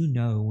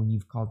 When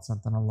you've called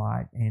something a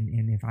lot. And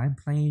if I'm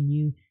playing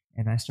you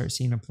and I start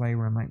seeing a play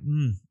where I'm like,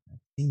 I've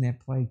seen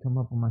that play come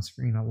up on my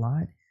screen a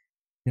lot,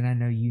 then I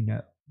know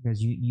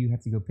because you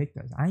have to go pick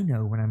those. I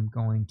know when I'm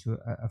going to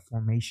a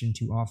formation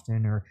too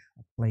often or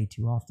a play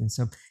too often.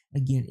 So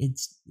again,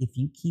 it's, if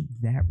you keep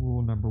that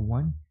rule number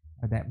one,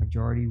 or that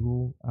majority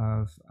rule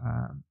of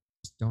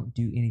just don't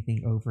do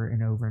anything over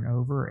and over and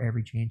over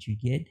every chance you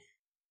get,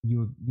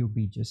 you'll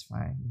be just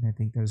fine. And I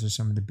think those are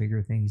some of the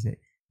bigger things that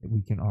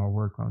we can all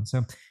work on.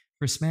 So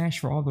for Smash,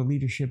 for all the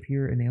leadership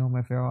here in the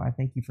OMFL, I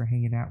thank you for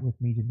hanging out with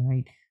me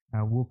tonight.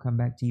 We'll come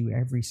back to you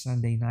every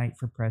Sunday night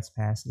for Press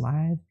Pass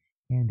Live.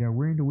 And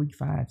we're into week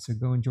 5, so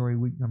go enjoy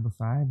week number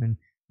 5, and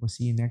we'll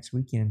see you next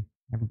weekend.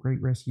 Have a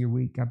great rest of your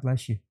week. God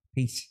bless you.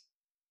 Peace.